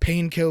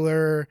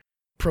painkiller,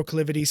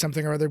 proclivity,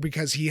 something or other,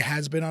 because he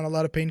has been on a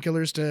lot of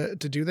painkillers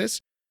to do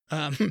this.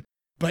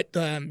 But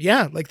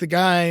like the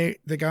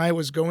guy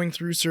was going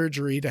through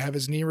surgery to have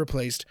his knee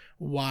replaced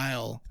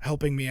while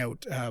helping me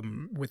out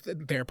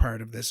with their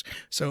part of this.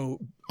 So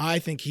I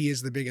think he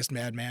is the biggest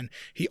madman.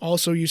 He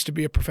also used to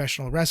be a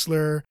professional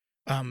wrestler.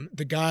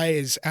 The guy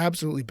is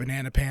absolutely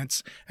banana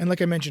pants. And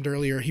like I mentioned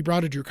earlier, he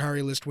brought a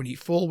Drukhari list when he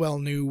full well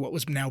knew what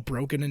was now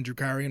broken in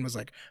Drukhari and was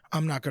like,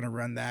 I'm not going to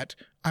run that.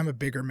 I'm a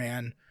bigger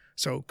man.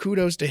 So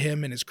kudos to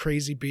him and his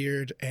crazy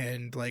beard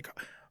and like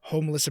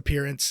homeless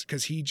appearance,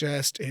 because he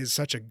just is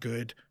such a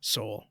good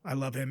soul. I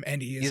love him,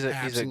 and he is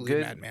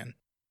absolutely madman.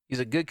 He's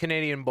a good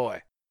Canadian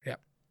boy. Yeah,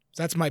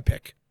 that's my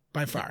pick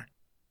by far.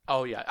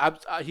 Oh yeah,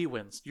 he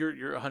wins. You're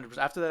 100%.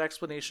 After that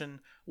explanation,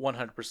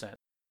 100%.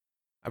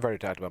 I've already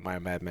talked about my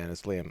madman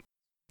as Liam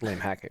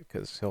Hackett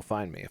because he'll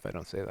find me if I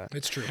don't say that.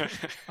 It's true.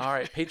 All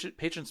right,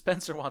 Patron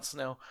Spencer wants to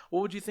know,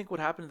 what would you think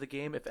would happen to the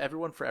game if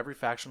everyone for every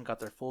faction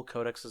got their full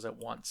codexes at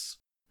once?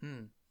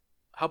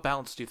 How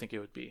balanced do you think it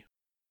would be?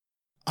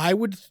 I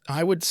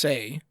would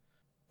say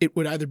it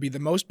would either be the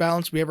most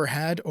balanced we ever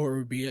had, or it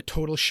would be a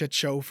total shit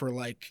show for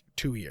like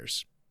 2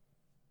 years.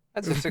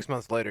 I'd say 6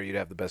 months later, you'd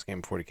have the best game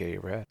of 40K you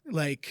ever had.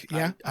 Like,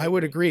 yeah, I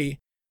would agree.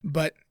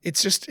 But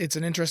it's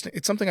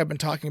something I've been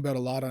talking about a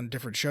lot on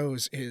different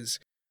shows is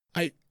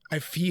I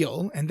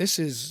feel, and this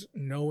is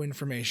no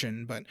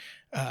information, but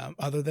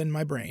other than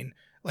my brain,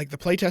 like the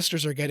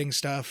playtesters are getting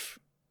stuff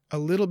a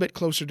little bit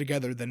closer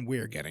together than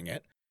we're getting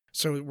it.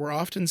 So we're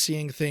often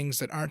seeing things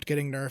that aren't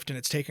getting nerfed, and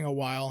it's taking a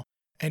while.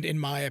 And in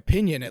my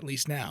opinion, at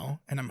least now,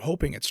 and I'm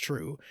hoping it's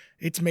true,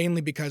 it's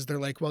mainly because they're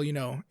like, well,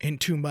 in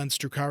 2 months,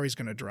 Drukhari's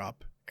going to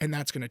drop, and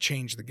that's going to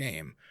change the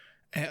game.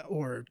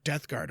 Or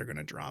Death Guard are going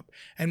to drop.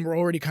 And we're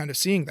already kind of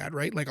seeing that,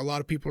 right? Like a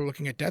lot of people are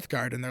looking at Death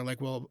Guard, and they're like,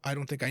 well, I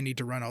don't think I need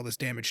to run all this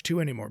damage 2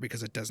 anymore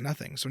because it does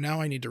nothing. So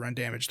now I need to run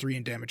damage 3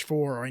 and damage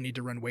 4, or I need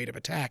to run weight of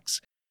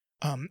attacks.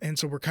 And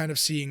so we're kind of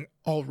seeing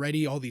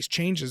already all these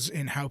changes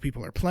in how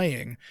people are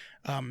playing,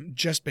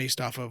 just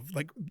based off of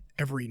like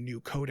every new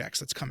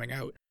codex that's coming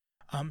out.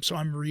 So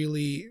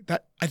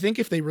I think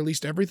if they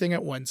released everything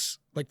at once,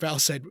 like Val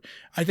said,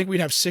 I think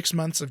we'd have 6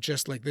 months of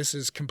just like, this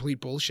is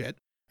complete bullshit.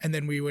 And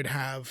then we would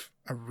have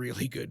a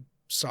really good,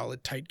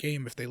 solid, tight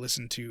game if they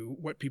listened to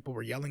what people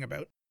were yelling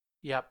about.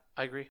 Yep,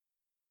 I agree.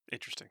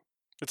 Interesting.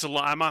 It's a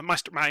lot.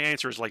 My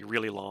answer is like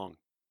really long.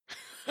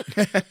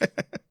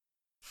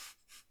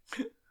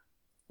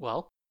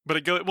 Well, but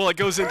it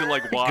goes into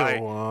like why,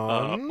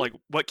 like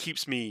what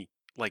keeps me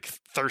like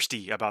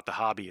thirsty about the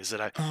hobby is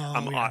that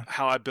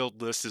how I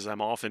build lists is I'm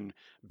often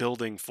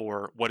building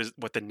for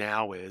what the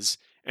now is,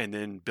 and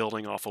then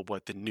building off of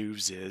what the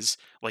news is.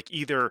 Like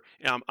either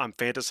I'm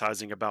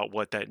fantasizing about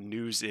what that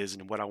news is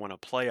and what I want to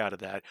play out of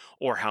that,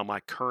 or how my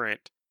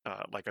current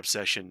like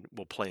obsession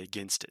will play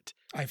against it.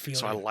 I feel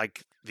so. I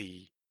like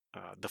the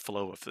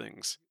flow of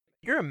things.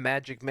 You're a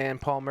Magic man,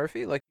 Paul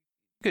Murphy. Like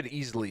you could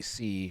easily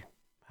see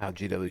how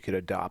GW could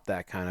adopt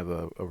that kind of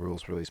a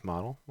rules release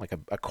model, like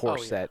a core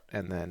set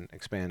and then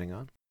expanding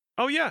on.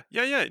 Oh yeah.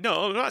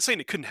 No, I'm not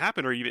saying it couldn't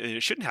happen or even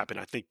it shouldn't happen.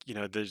 I think you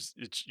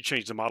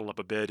change the model up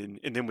a bit, and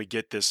then we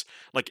get this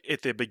like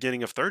at the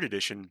beginning of third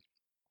edition,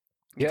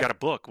 you Yeah. got a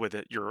book with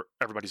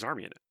everybody's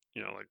army in it.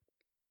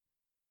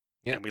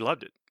 Yeah. And we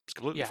loved it. It's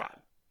completely Yeah. fine.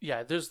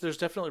 Yeah, there's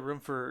definitely room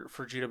for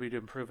GW to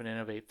improve and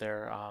innovate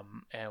there,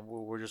 and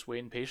we're just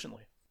waiting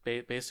patiently.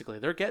 Basically,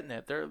 they're getting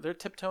it. They're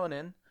tiptoeing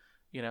in.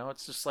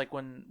 It's just like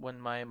when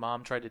my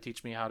mom tried to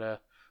teach me how to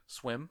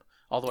swim,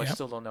 although I Yep.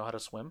 still don't know how to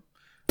swim.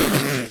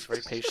 She's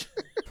very patient.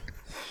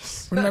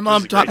 When my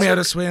mom a taught great me how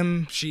to story.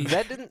 swim, she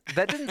That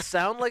didn't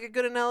sound like a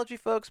good analogy,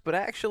 folks, but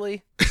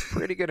actually,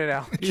 pretty good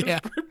analogy. yeah.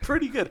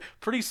 Pretty good,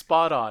 pretty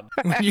spot on.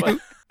 When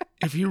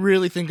if you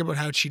really think about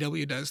how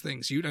GW does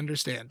things, you'd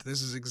understand.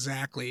 This is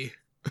exactly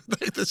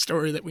the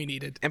story that we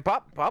needed. And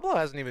Pablo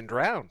hasn't even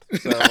drowned,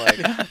 so like,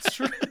 Yeah, that's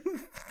true.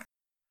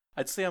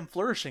 I'd say I'm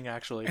flourishing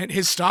actually. And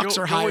his stocks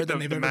Go are higher with than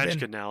the they've ever magic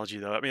been. analogy,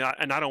 though. I mean,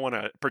 I don't want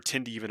to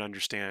pretend to even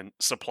understand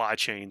supply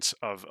chains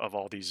of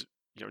all these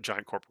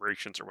giant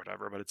corporations or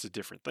whatever. But it's a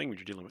different thing when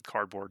you're dealing with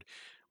cardboard,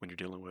 when you're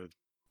dealing with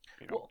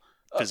Well,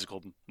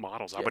 physical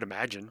models. I yeah. would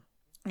imagine.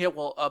 Yeah,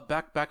 well,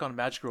 back on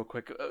Magic real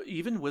quick.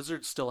 Even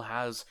Wizards still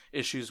has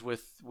issues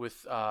with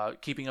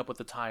keeping up with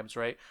the times,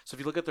 right? So if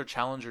you look at their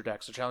Challenger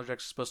decks are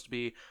supposed to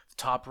be the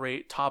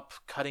top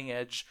cutting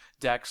edge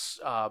decks,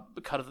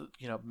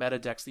 meta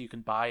decks that you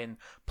can buy and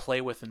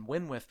play with and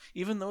win with.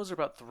 Even those are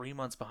about 3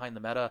 months behind the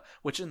meta,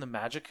 which in the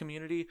Magic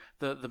community,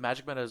 the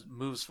Magic meta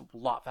moves a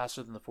lot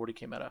faster than the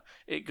 40k meta.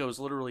 It goes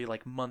literally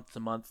like month to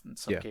month in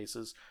some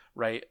cases,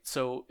 right?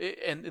 So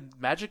and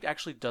Magic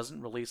actually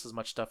doesn't release as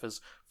much stuff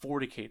as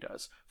 40k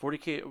does.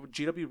 40k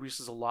GW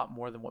releases a lot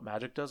more than what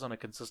Magic does on a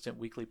consistent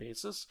weekly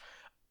basis,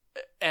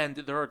 and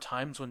there are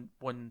times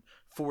when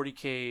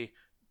 40k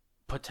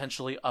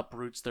potentially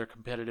uproots their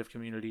competitive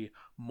community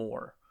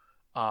more.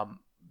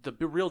 The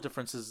real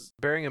difference is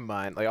bearing in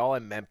mind, like all I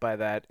meant by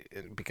that,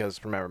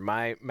 because remember,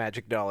 my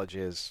Magic knowledge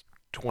is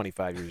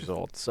 25 years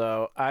old,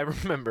 so I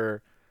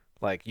remember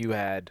like you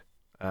had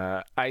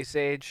Ice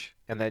Age,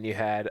 and then you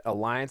had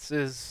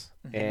Alliances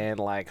and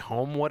like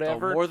Home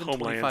whatever. more than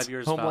Homelands. 25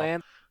 years. Val.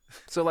 Homeland.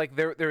 So like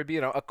there would be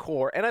a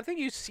core, and I think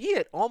you see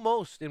it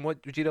almost in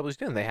what GW is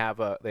doing. They have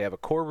a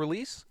core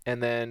release,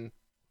 and then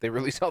they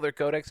release all their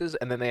codexes,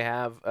 and then they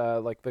have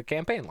like the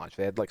campaign launch.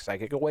 They had like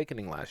Psychic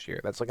Awakening last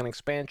year. That's like an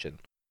expansion.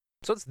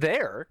 So it's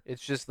there.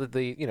 It's just that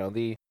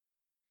the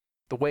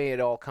way it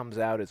all comes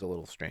out is a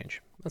little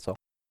strange. That's all.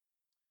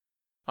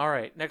 All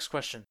right, next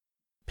question.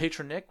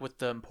 Patron Nick with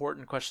the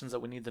important questions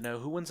that we need to know.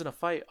 Who wins in a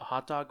fight, a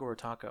hot dog or a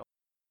taco?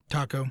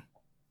 Taco.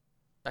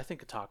 I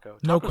think a taco.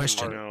 No Tacos are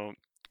question. hard.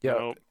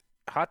 Yo,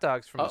 hot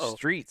dogs from the Uh-oh.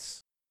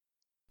 streets.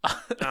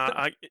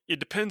 It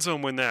depends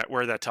on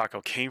where that taco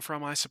came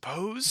from, I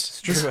suppose.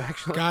 It's true,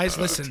 actually. Guys,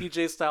 listen.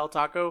 TJ style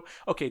taco.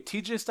 Okay,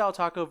 TJ style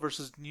taco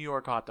versus New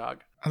York hot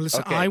dog.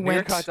 Listen, Okay, I New York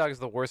went. hot dog is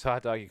the worst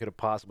hot dog you could have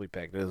possibly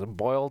picked. It is a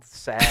boiled,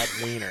 sad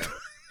wiener.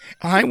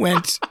 I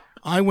went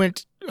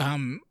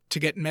to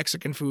get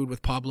Mexican food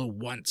with Pablo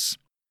once,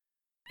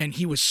 and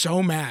he was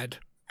so mad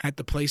at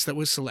the place that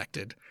was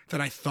selected that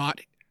I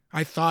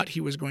thought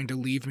he was going to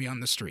leave me on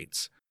the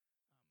streets.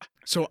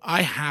 So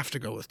I have to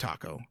go with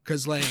taco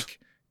because like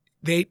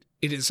it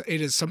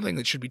is something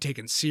that should be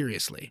taken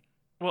seriously.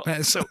 Well,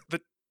 so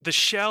the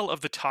shell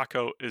of the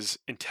taco is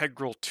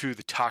integral to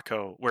the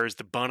taco, whereas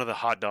the bun of the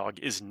hot dog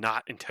is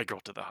not integral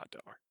to the hot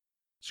dog.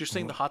 So you're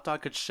saying the hot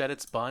dog could shed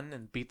its bun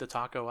and beat the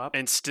taco up?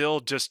 And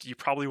still, you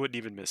probably wouldn't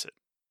even miss it.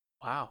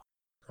 Wow.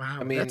 Wow.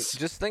 I mean,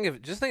 just think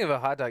of a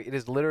hot dog. It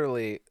is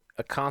literally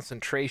a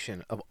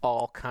concentration of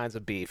all kinds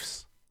of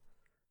beefs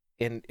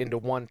into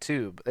one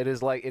tube. It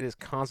is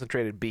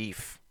concentrated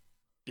beef.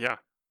 Yeah.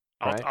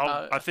 Right?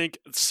 I think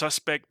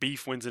suspect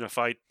beef wins in a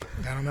fight.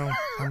 I don't know.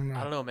 I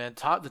don't know, man.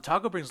 The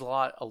taco brings a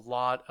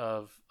lot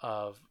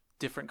of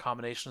different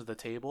combinations to the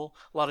table.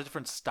 A lot of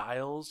different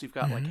styles. You've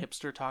got like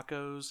hipster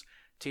tacos,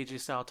 TJ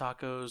style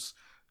tacos,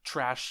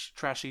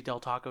 trashy Del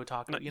Taco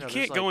taco. No, You you know,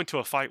 can't go into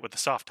a fight with a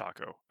soft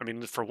taco. I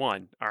mean, for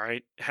one, all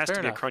right, it has Fair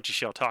to be enough. a crunchy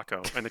shell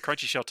taco, and the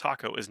crunchy shell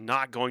taco is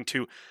not going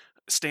to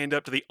stand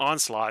up to the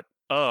onslaught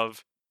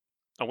of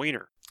a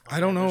wiener. I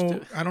don't Man, know.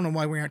 there's I don't know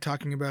why we aren't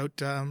talking about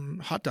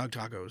hot dog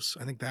tacos.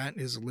 I think that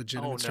is a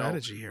legitimate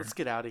strategy here. Let's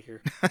get out of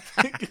here.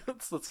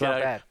 let's It's get not out of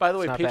here. bad. By the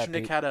way, It's not Patron bad,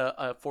 Nick Pete. had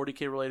a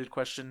 40k related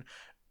question.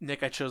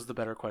 Nick, I chose the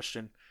better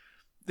question.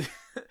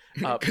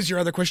 Because your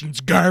other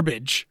question's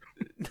garbage.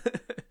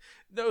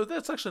 No,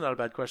 that's actually not a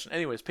bad question.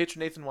 Anyways,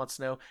 Patron Nathan wants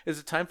to know, is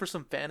it time for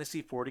some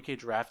fantasy 40k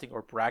drafting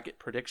or bracket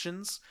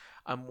predictions?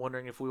 I'm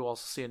wondering if we will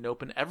also see an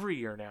open every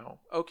year now.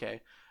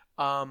 Okay.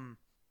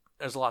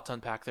 There's a lot to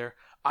unpack there.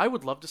 I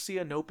would love to see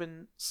an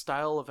open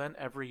style event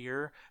every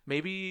year.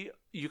 Maybe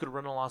you could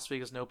run a Las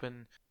Vegas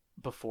Open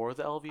before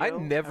the LVO. I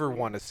never every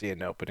want to see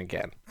an open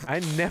again. I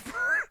never,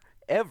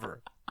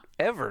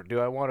 ever do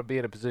I want to be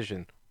in a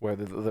position where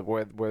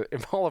where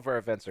if all of our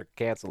events are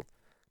canceled.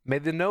 May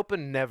the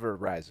Nopen never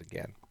rise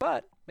again.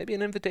 But maybe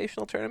an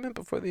invitational tournament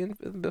before the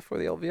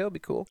LVO would be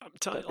cool. I'm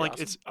telling you, That'd be like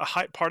it's a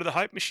hype part of the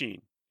hype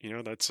machine. You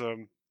know, that's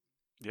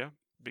yeah,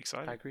 big I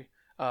exciting. agree.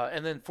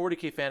 And then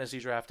 40K fantasy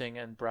drafting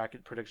and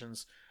bracket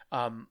predictions.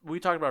 We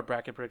talked about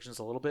bracket predictions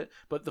a little bit,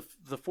 but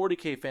the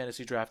 40K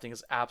fantasy drafting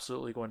is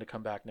absolutely going to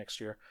come back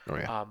next year. Oh,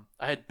 yeah.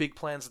 I had big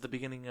plans at the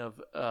beginning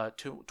of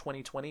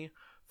 2020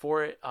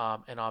 for it,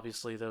 and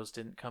obviously those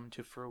didn't come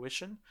to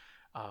fruition.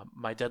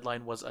 My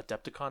deadline was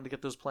Adepticon to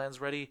get those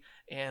plans ready,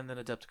 and then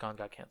Adepticon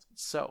got canceled.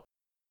 So,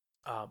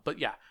 but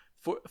yeah,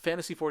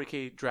 fantasy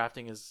 40K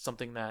drafting is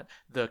something that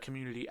the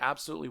community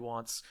absolutely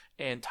wants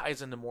and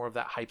ties into more of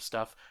that hype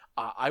stuff.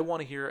 I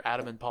want to hear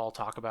Adam and Paul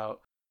talk about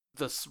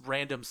the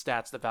random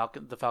stats that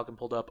the Falcon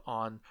pulled up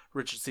on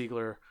Richard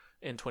Siegler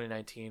in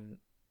 2019,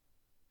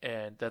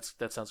 and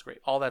that sounds great.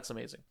 All that's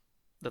amazing.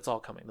 That's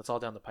all coming. That's all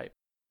down the pipe.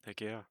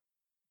 Heck yeah.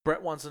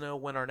 Brett wants to know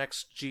when our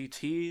next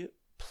GT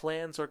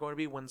plans are going to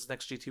be. When's the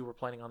next GT we're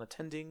planning on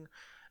attending?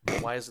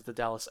 Why is it the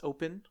Dallas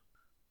Open?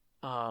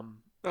 I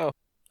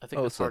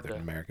think that's hard Southern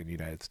to. American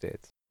United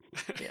States.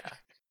 Yeah.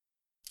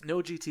 No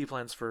GT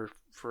plans for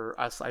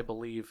us, I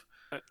believe.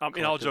 I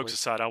mean, all jokes collectively.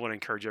 aside, I want to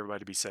encourage everybody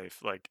to be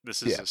safe. Like,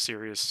 this is Yeah. a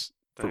serious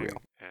For thing,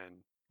 real.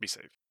 and be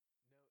safe.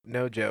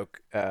 No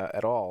joke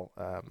at all.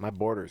 My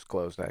border's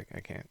closed. I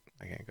can't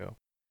go.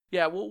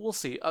 Yeah, we'll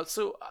see.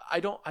 So I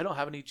don't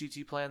have any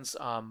GT plans,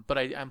 but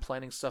I am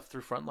planning stuff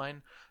through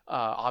Frontline.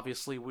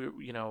 Obviously, we're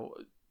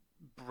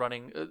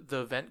running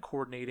the event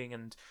coordinating,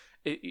 and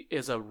it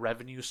is a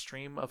revenue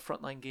stream of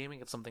Frontline Gaming.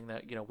 It's something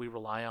that we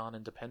rely on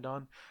and depend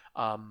on.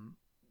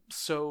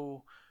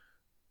 So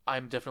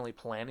I'm definitely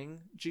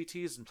planning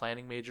GTs and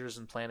planning majors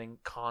and planning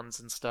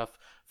cons and stuff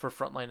for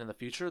Frontline in the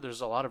future.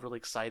 There's a lot of really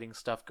exciting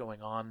stuff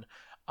going on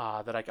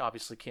that I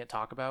obviously can't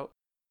talk about.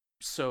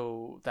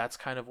 So that's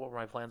kind of what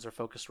my plans are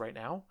focused right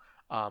now.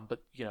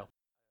 But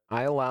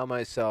I allow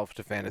myself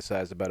to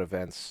fantasize about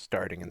events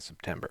starting in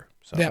September.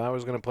 So Yep. if I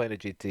was going to play in a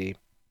GT,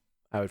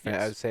 I would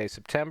Yes. say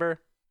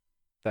September.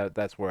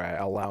 That's where I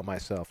allow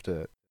myself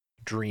to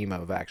dream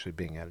of actually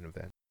being at an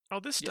event. Oh,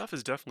 this Yeah. stuff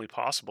is definitely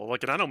possible.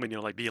 Like, and I don't mean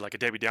be like a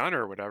Debbie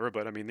Downer or whatever,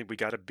 but I mean we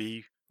got to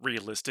be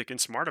realistic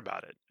and smart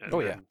about it. And Oh,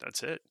 yeah. then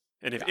that's it.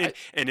 And if Yeah,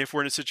 and if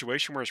we're in a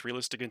situation where it's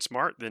realistic and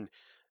smart, then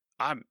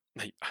I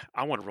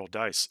want to roll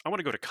dice. I want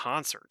to go to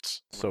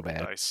concerts. I So wanna roll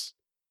bad. dice.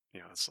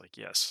 It's like,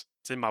 yes,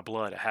 it's in my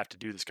blood. I have to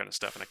do this kind of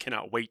stuff, and I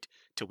cannot wait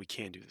till we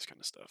can do this kind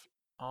of stuff.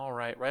 all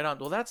right, right on.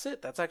 Well, that's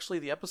it. That's actually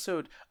the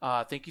episode.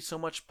 Thank you so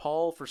much,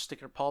 Paul,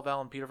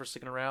 Val, and Peter for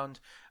sticking around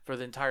for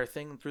the entire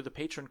thing through the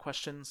patron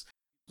questions.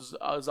 It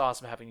was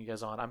awesome having you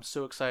guys on. I'm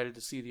so excited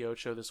to see the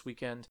Ocho this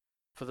weekend.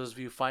 For those of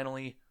you,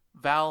 finally,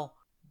 Val,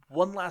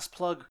 one last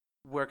plug.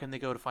 Where can they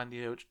go to find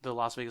the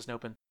Las Vegas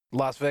Open?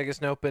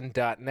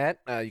 LasVegasOpen.net.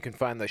 You can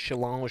find the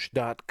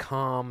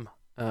challenge.com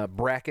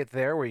bracket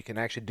there where you can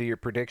actually do your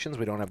predictions.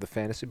 We don't have the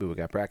fantasy, but we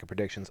got bracket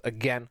predictions.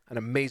 Again, an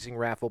amazing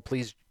raffle.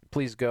 Please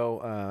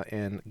go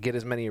and get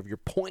as many of your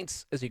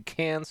points as you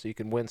can so you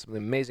can win some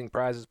amazing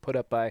prizes put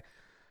up by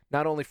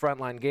not only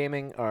Frontline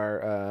Gaming,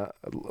 our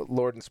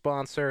Lord and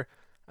sponsor,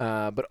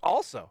 but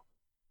also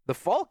the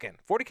Falcon.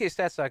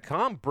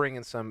 40kstats.com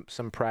bringing some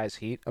prize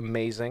heat.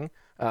 Amazing.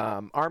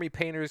 Army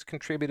Painters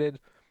contributed.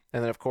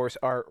 And then, of course,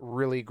 our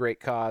really great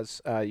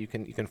cause. You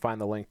can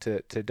find the link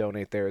to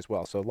donate there as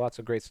well. So lots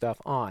of great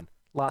stuff on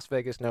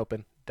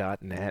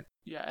LasVegasOpen.net.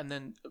 Yeah, and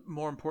then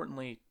more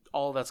importantly,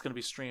 all of that's going to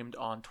be streamed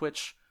on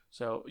Twitch.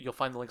 So you'll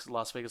find the links at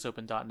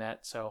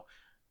LasVegasOpen.net. So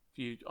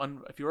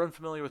if you're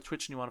unfamiliar with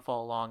Twitch and you want to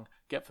follow along,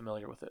 get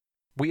familiar with it.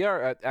 We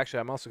are actually.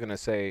 I'm also going to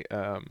say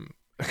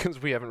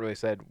because we haven't really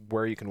said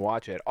where you can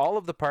watch it. All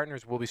of the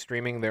partners will be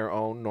streaming their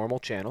own normal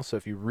channel. So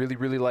if you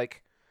really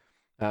like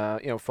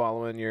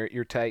following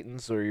your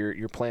Titans or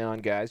your Play On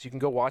guys, you can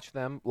go watch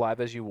them live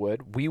as you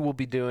would. We will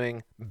be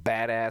doing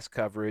badass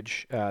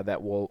coverage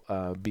that will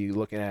be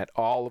looking at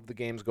all of the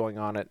games going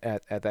on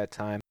at that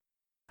time.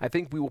 I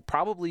think we will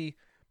probably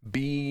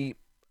be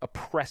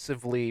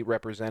oppressively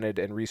represented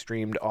and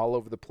restreamed all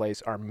over the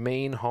place. Our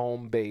main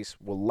home base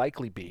will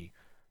likely be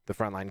the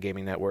Frontline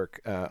Gaming Network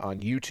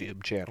on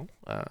YouTube channel.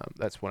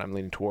 That's what I'm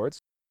leaning towards.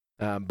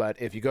 But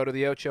if you go to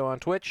the Ocho on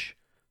Twitch,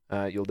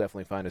 you'll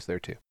definitely find us there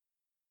too.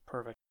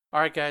 Perfect.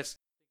 All right, guys.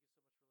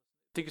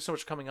 Thank you so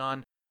much for coming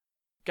on.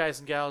 Guys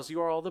and gals, you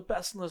are all the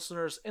best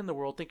listeners in the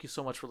world. Thank you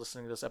so much for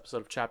listening to this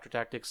episode of Chapter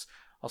Tactics.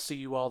 I'll see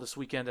you all this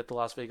weekend at the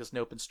Las Vegas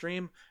Open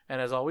stream.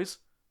 And as always,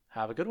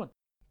 have a good one.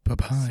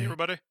 Bye-bye. See you,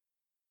 everybody.